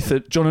John and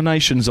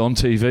Nation's on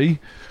TV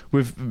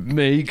with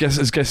me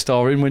as guest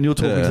starring, when you're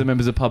talking to the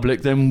members of the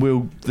public, then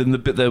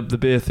the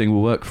beer thing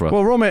will work for us.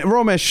 Well,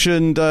 Romesh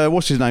and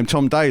what's his name,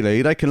 Tom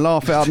Daly, they can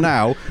laugh it up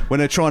now when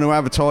they're trying to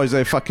advertise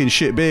their fucking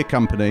shit beer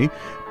company,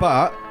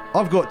 but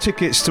I've got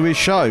tickets to his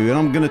show, and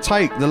I'm going to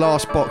take the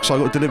last box I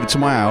got delivered to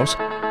my house.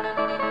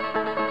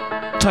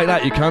 Take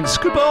that, you cunts.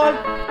 Goodbye.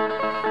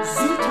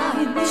 Zoo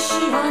time, is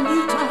she a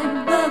new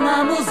time? The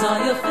mammals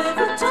are your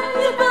favourite time.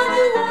 You burn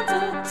your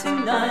water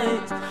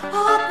tonight.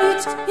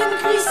 Heartbeat,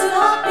 increase in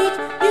heartbeat.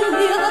 You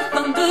hear the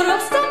thunder of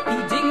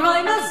stampeding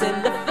rhinos,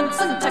 elephants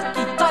and